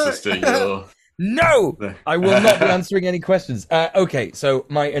the closest to your... No, I will not be answering any questions. Okay, so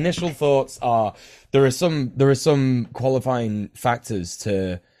my initial thoughts are there are some qualifying factors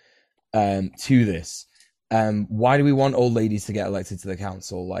to this. Why do we want old ladies to get elected to the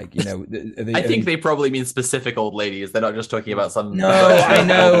council? Like, you know, I think they probably mean specific old ladies. They're not just talking about some. No,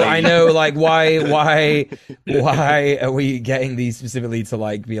 I know. Like, why are we getting these specifically to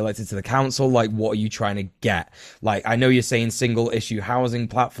like be elected to the council? Like, what are you trying to get? Like, I know you're saying single issue housing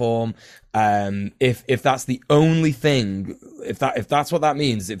platform. If that's the only thing, if that's what that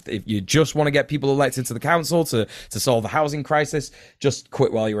means, if you just want to get people elected to the council to solve the housing crisis, just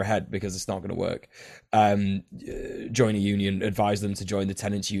quit while you're ahead because it's not going to work. Join a union, advise them to join the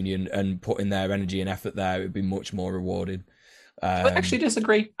tenants union and put in their energy and effort there. It would be much more rewarding. I actually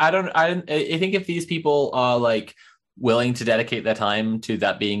disagree. I think if these people are like willing to dedicate their time to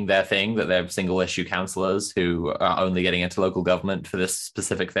that being their thing, that they're single issue councillors who are only getting into local government for this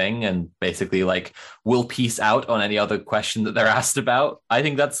specific thing and basically like will piece out on any other question that they're asked about. I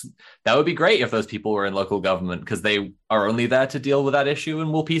think that would be great if those people were in local government because they are only there to deal with that issue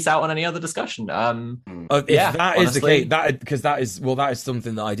and will piece out on any other discussion. If that is the case, that is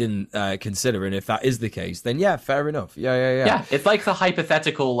something that I didn't consider, and if that is the case, then yeah, fair enough. Yeah. It's like the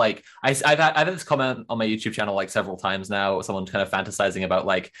hypothetical. Like I've had this comment on my YouTube channel like several times now. Someone kind of fantasizing about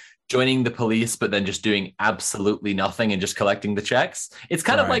like joining the police, but then just doing absolutely nothing and just collecting the checks. It's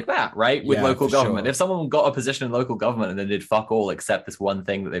kind of like that, right? With local government. Sure. If someone got a position in local government and then did fuck all except this one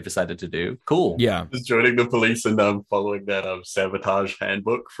thing that they've decided to do, cool. Yeah. Just joining the police and following that sabotage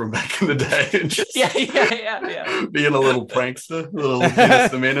handbook from back in the day. And just being a little prankster, a little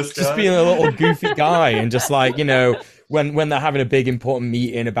Dennis the Menace guy. Just being a little goofy guy and just like, you know, when they're having a big important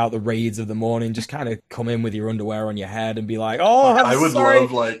meeting about the raids of the morning, just kind of come in with your underwear on your head and be like, "Oh, I would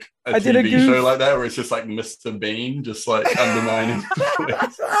love like a TV show like that where it's just like Mr. Bean, just like undermining."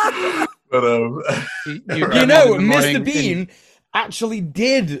 But you know, Mr. Bean actually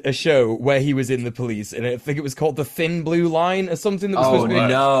did a show where he was in the police, and I think it was called The Thin Blue Line or something that was supposed to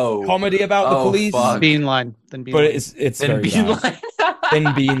be comedy about the police. Bean Line. But it's Thin Bean Line.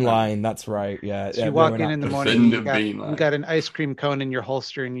 Thin Bean Line, that's right. Yeah. So you walk in the morning, you got an ice cream cone in your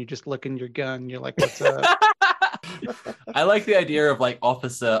holster, and you just look in your gun. You're like, "What's up?" I like the idea of like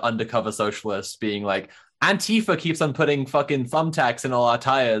Officer Undercover Socialist being like, Antifa keeps on putting fucking thumbtacks in all our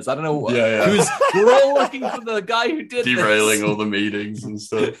tires. I don't know. We're all looking for the guy who did derailing all the meetings and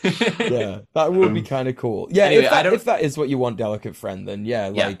stuff. Yeah, that would be kind of cool. Yeah, anyway, if that is what you want, Delicate Friend, then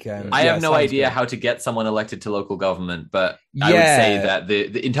I have no idea how to get someone elected to local government, but I would say that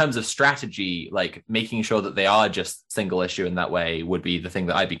the in terms of strategy, like making sure that they are just single issue in that way would be the thing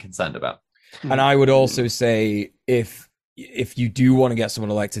that I'd be concerned about. And I would also say if you do want to get someone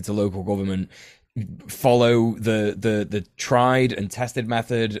elected to local government, follow the tried and tested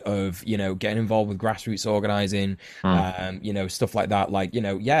method of, you know, getting involved with grassroots organizing, you know, stuff like that. Like, you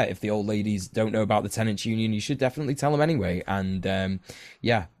know, if the old ladies don't know about the tenants union, you should definitely tell them anyway. And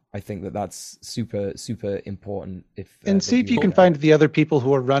I think that's super, super important. See if you can find the other people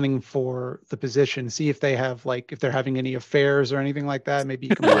who are running for the position. See if they have if they're having any affairs or anything like that. Maybe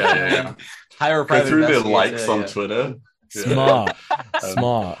you can hire a go through their likes on Twitter. Smart.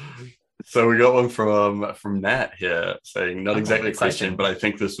 So we got one from Nat here saying, not exactly a question, but I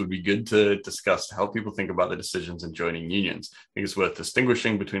think this would be good to discuss how people think about the decisions in joining unions. I think it's worth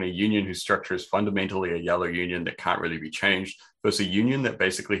distinguishing between a union whose structure is fundamentally a yellow union that can't really be changed versus a union that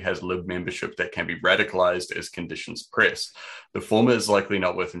basically has live membership that can be radicalized as conditions press. The former is likely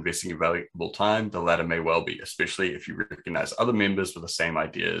not worth investing your valuable time. The latter may well be, especially if you recognize other members with the same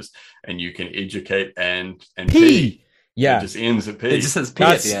ideas and you can educate and P. Yeah, it just ends at P. It just says P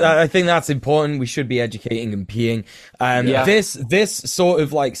at the end. I think that's important. We should be educating and peeing. This sort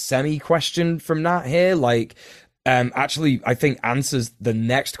of like semi question from Nat here, like, actually, I think answers the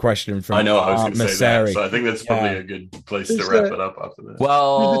next question from. I know. I was going to say that, so I think that's probably a good place to wrap it up after that.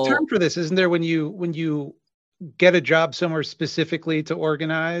 Well, there's a term for this, isn't there? When you get a job somewhere specifically to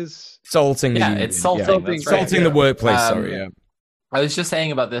organize, salting. Yeah, it's salting. Salting the workplace. Sorry. I was just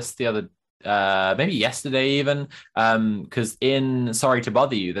saying about this the other maybe yesterday even, because in Sorry to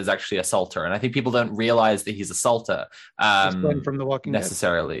Bother You, there's actually a Salter, and I think people don't realize that he's a Salter. He's Glenn from The Walking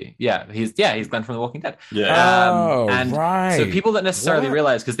necessarily. Dead. He's Glenn from The Walking Dead. Yeah. And right. so people that necessarily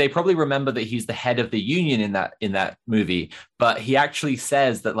realize, because they probably remember that he's the head of the union in that movie, but he actually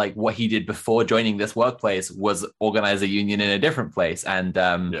says that like what he did before joining this workplace was organize a union in a different place. And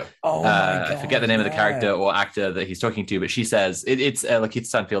I forget the name of the character or actor that he's talking to, but she says it's Lakeith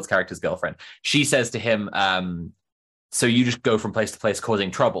Stanfield's character's girlfriend. She says to him, so you just go from place to place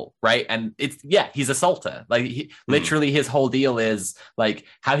causing trouble, right? And he's a Salter. Like literally his whole deal is like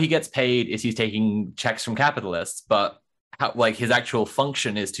how he gets paid is he's taking checks from capitalists, but like his actual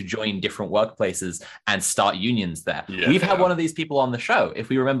function is to join different workplaces and start unions there. We've had one of these people on the show. If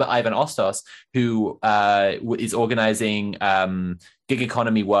we remember Ivan Ostos, who is organizing gig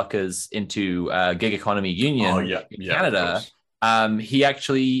economy workers into gig economy union in Canada. He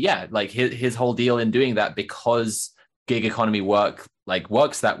actually, like his whole deal in doing that, because gig economy works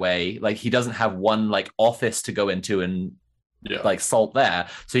that way. Like he doesn't have one like office to go into and like salt there.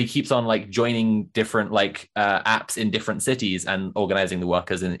 So he keeps on like joining different like apps in different cities and organizing the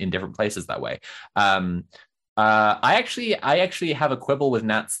workers in different places that way. I actually have a quibble with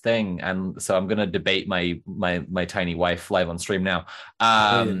Nat's thing, and so I'm gonna debate my tiny wife live on stream now.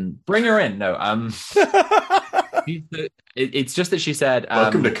 Bring her in. No, it's just that she said,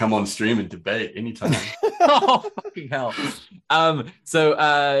 welcome to come on stream and debate anytime. Oh fucking hell.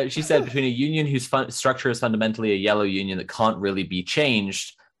 So she said between a union whose structure is fundamentally a yellow union that can't really be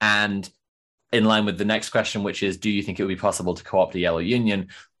changed, and in line with the next question, which is, do you think it would be possible to co-opt a yellow union?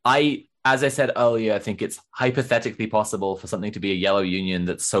 As I said earlier, I think it's hypothetically possible for something to be a yellow union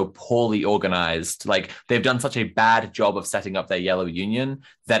that's so poorly organized. Like they've done such a bad job of setting up their yellow union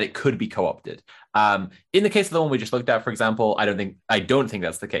that it could be co-opted. In the case of the one we just looked at, for example, I don't think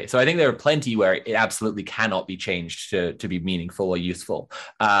that's the case. So I think there are plenty where it absolutely cannot be changed to be meaningful or useful.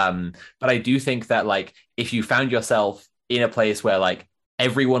 But I do think that like if you found yourself in a place where like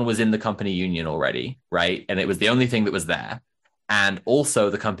everyone was in the company union already, right? And it was the only thing that was there. And also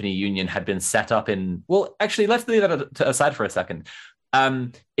the company union had been set up in, well, actually, let's leave that aside for a second.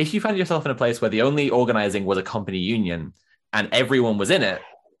 If you found yourself in a place where the only organizing was a company union and everyone was in it,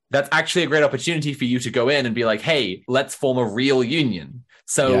 that's actually a great opportunity for you to go in and be like, hey, let's form a real union.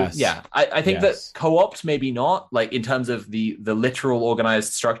 So I think that co-opt maybe not, like in terms of the literal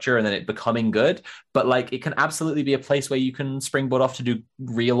organized structure and then it becoming good, but like it can absolutely be a place where you can springboard off to do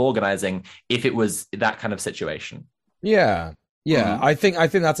real organizing if it was that kind of situation. Yeah. I think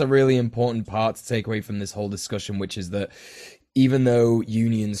that's a really important part to take away from this whole discussion, which is that even though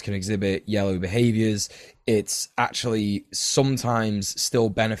unions can exhibit yellow behaviors, it's actually sometimes still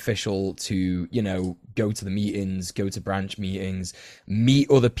beneficial to, go to the meetings, go to branch meetings, meet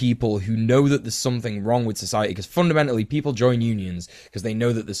other people who know that there's something wrong with society. Because fundamentally, people join unions because they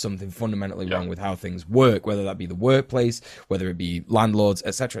know that there's something fundamentally wrong with how things work, whether that be the workplace, whether it be landlords,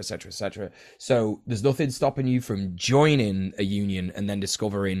 etc., etc., etc. So there's nothing stopping you from joining a union and then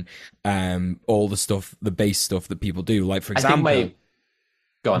discovering all the base stuff that people do. Like, for example,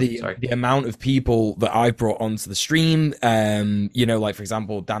 Go on, the amount of people that I brought onto the stream, like, for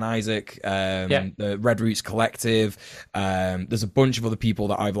example, Dan Isaac, the Red Roots Collective, there's a bunch of other people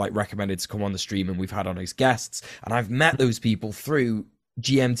that I've like recommended to come on the stream and we've had on as guests, and I've met those people through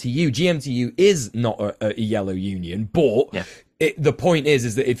GMTU. GMTU is not a yellow union, but the point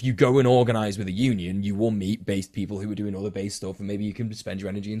is that if you go and organize with a union, you will meet based people who are doing other based stuff, and maybe you can spend your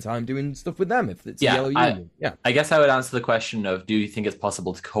energy and time doing stuff with them if it's a yellow union. I guess I would answer the question of, do you think it's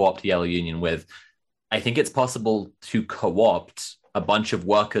possible to co-opt a yellow union with? I think it's possible to co-opt a bunch of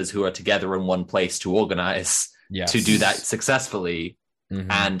workers who are together in one place to organize to do that successfully. Mm-hmm.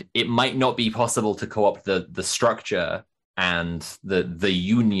 And it might not be possible to co-opt the structure and the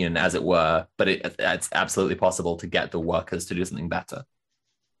union, as it were, but it's absolutely possible to get the workers to do something better.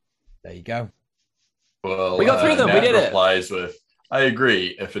 There you go. Well, we got through them. We did it. Replies with, I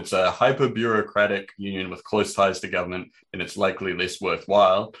agree. If it's a hyper-bureaucratic union with close ties to government, then it's likely less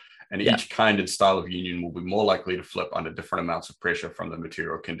worthwhile. And each kind and style of union will be more likely to flip under different amounts of pressure from the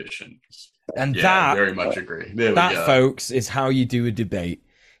material conditions. And that, very much agree. That, folks, is how you do a debate.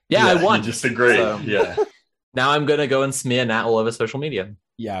 Yeah, I won. You just agree. So. Now I'm going to go and smear Nat all over social media.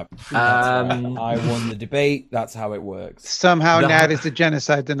 Yeah. I won the debate. That's how it works. Somehow Nat is a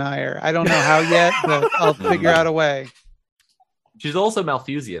genocide denier. I don't know how yet, but I'll figure out a way. She's also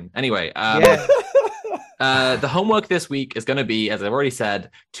Malthusian. Anyway, the homework this week is going to be, as I've already said,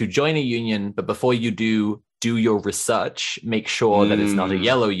 to join a union. But before you do, do your research, make sure that it's not a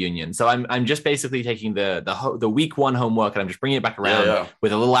yellow union. So I'm just basically taking the week 1 homework and I'm just bringing it back around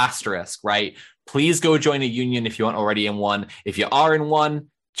with a little asterisk, right? Please go join a union if you aren't already in one. If you are in one,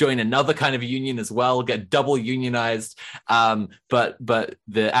 join another kind of union as well, get double unionized. But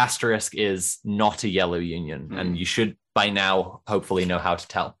the asterisk is not a yellow union, and you should by now hopefully know how to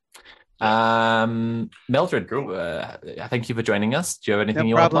tell. Mildred, thank you for joining us. Do you have anything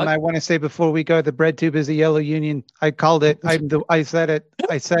you want to plug? I want to say before we go, the bread tube is a yellow union. I called it. I said it.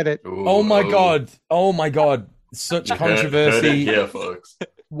 Ooh, oh my god. Such controversy. Heard it here, folks.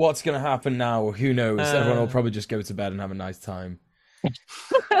 What's going to happen now? Who knows? Everyone will probably just go to bed and have a nice time.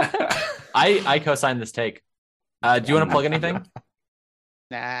 I co-sign this take. Do you want to plug anything?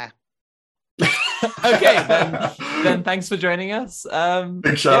 Nah. Okay, then thanks for joining us.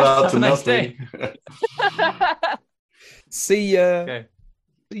 Big shout out to nice Nothing. See ya.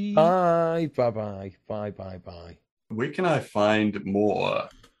 Okay. Bye. Where can I find more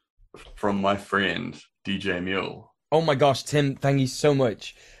from my friend DJ Mule? Oh my gosh, Tim, thank you so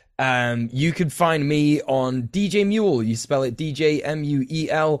much. You can find me on DJ Mule. You spell it DJ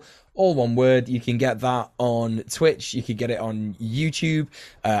MUEL, all one word. You can get that on Twitch. You can get it on YouTube.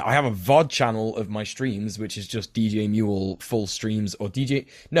 I have a VOD channel of my streams, which is just DJ Mule full streams or the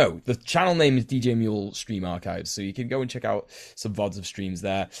channel name is DJ Mule Stream Archives. So you can go and check out some VODs of streams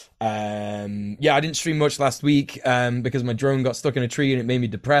there. I didn't stream much last week because my drone got stuck in a tree and it made me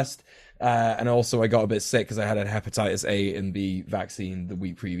depressed. And also I got a bit sick because I had a hepatitis A and B vaccine the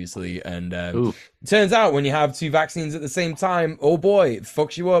week previously. And it turns out when you have 2 vaccines at the same time, oh boy, it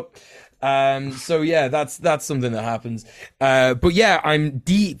fucks you up. So yeah, that's something that happens. But yeah, I'm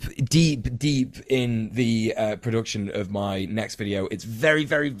deep in the production of my next video. It's very,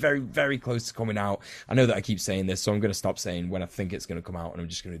 very, very, very close to coming out. I know that I keep saying this, so I'm going to stop saying when I think it's going to come out, and I'm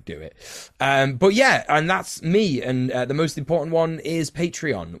just going to do it. But yeah, and that's me. And the most important one is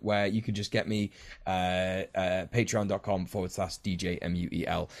Patreon, where you can just get me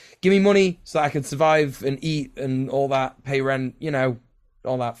patreon.com/DJMUEL. Give me money so that I can survive and eat and all that, pay rent,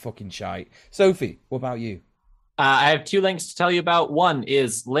 all that fucking shite. Sophie, what about you? I have 2 links to tell you about. One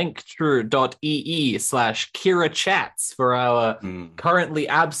is linktree.ee/Kira Chats for our currently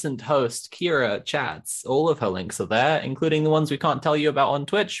absent host, Kira Chats. All of her links are there, including the ones we can't tell you about on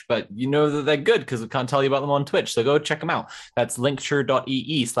Twitch, but you know that they're good because we can't tell you about them on Twitch, so go check them out. That's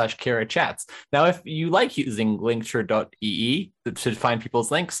linktree.ee/Kira Chats. Now, if you like using linktree.ee to find people's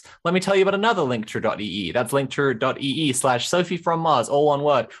links, let me tell you about another linktree.ee. That's linktree.ee/Sophie from Mars, all one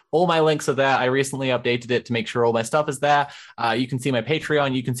word. All my links are there. I recently updated it to make sure all my stuff is there. You can see my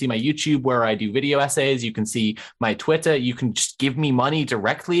Patreon, you can see my YouTube where I do video essays, you can see my Twitter, you can just give me money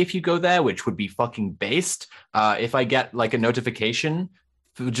directly if you go there, which would be fucking based. If I get like a notification,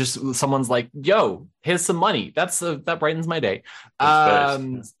 just someone's like, yo, here's some money, that brightens my day.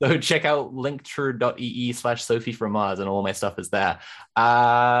 So check out linktree.ee/Sophie from Mars, and all my stuff is there.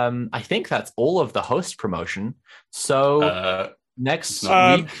 I think that's all of the host promotion. So next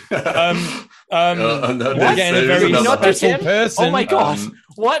week, we're getting a very special person. Oh my god!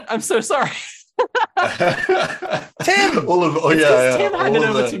 What? I'm so sorry. Tim. Tim handed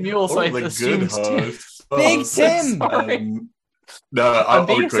over to Mule, so I assumed Tim. Big Tim. I'm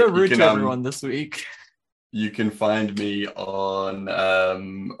being so rude to everyone this week. You can find me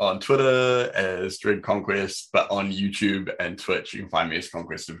on Twitter as Dread Conquest, but on YouTube and Twitch you can find me as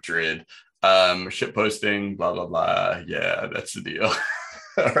Conquest of Dread. Shit posting, blah blah blah. Yeah, that's the deal.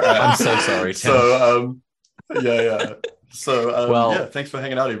 Right. I'm so sorry, Tim. So thanks for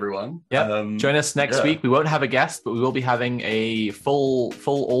hanging out, everyone. Join us next week. We won't have a guest, but we will be having a full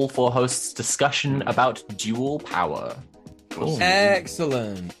all 4 hosts discussion about dual power. Cool.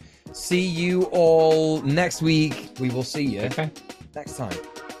 Excellent. See you all next week. We will see you next time.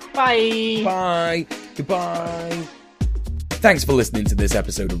 Bye. Bye. Goodbye. Thanks for listening to this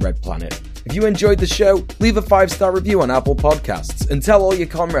episode of Red Planet. If you enjoyed the show, leave a 5-star review on Apple Podcasts and tell all your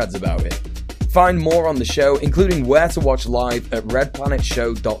comrades about it. Find more on the show, including where to watch live, at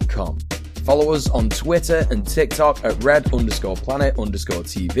redplanetshow.com. Follow us on Twitter and TikTok at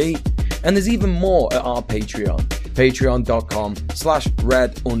red_planet_TV. And there's even more at our Patreon,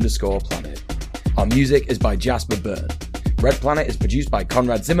 patreon.com/red_planet. Our music is by Jasper Byrne. Red Planet is produced by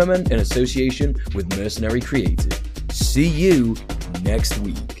Conrad Zimmerman in association with Mercenary Creative. See you next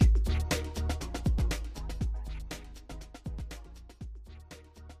week.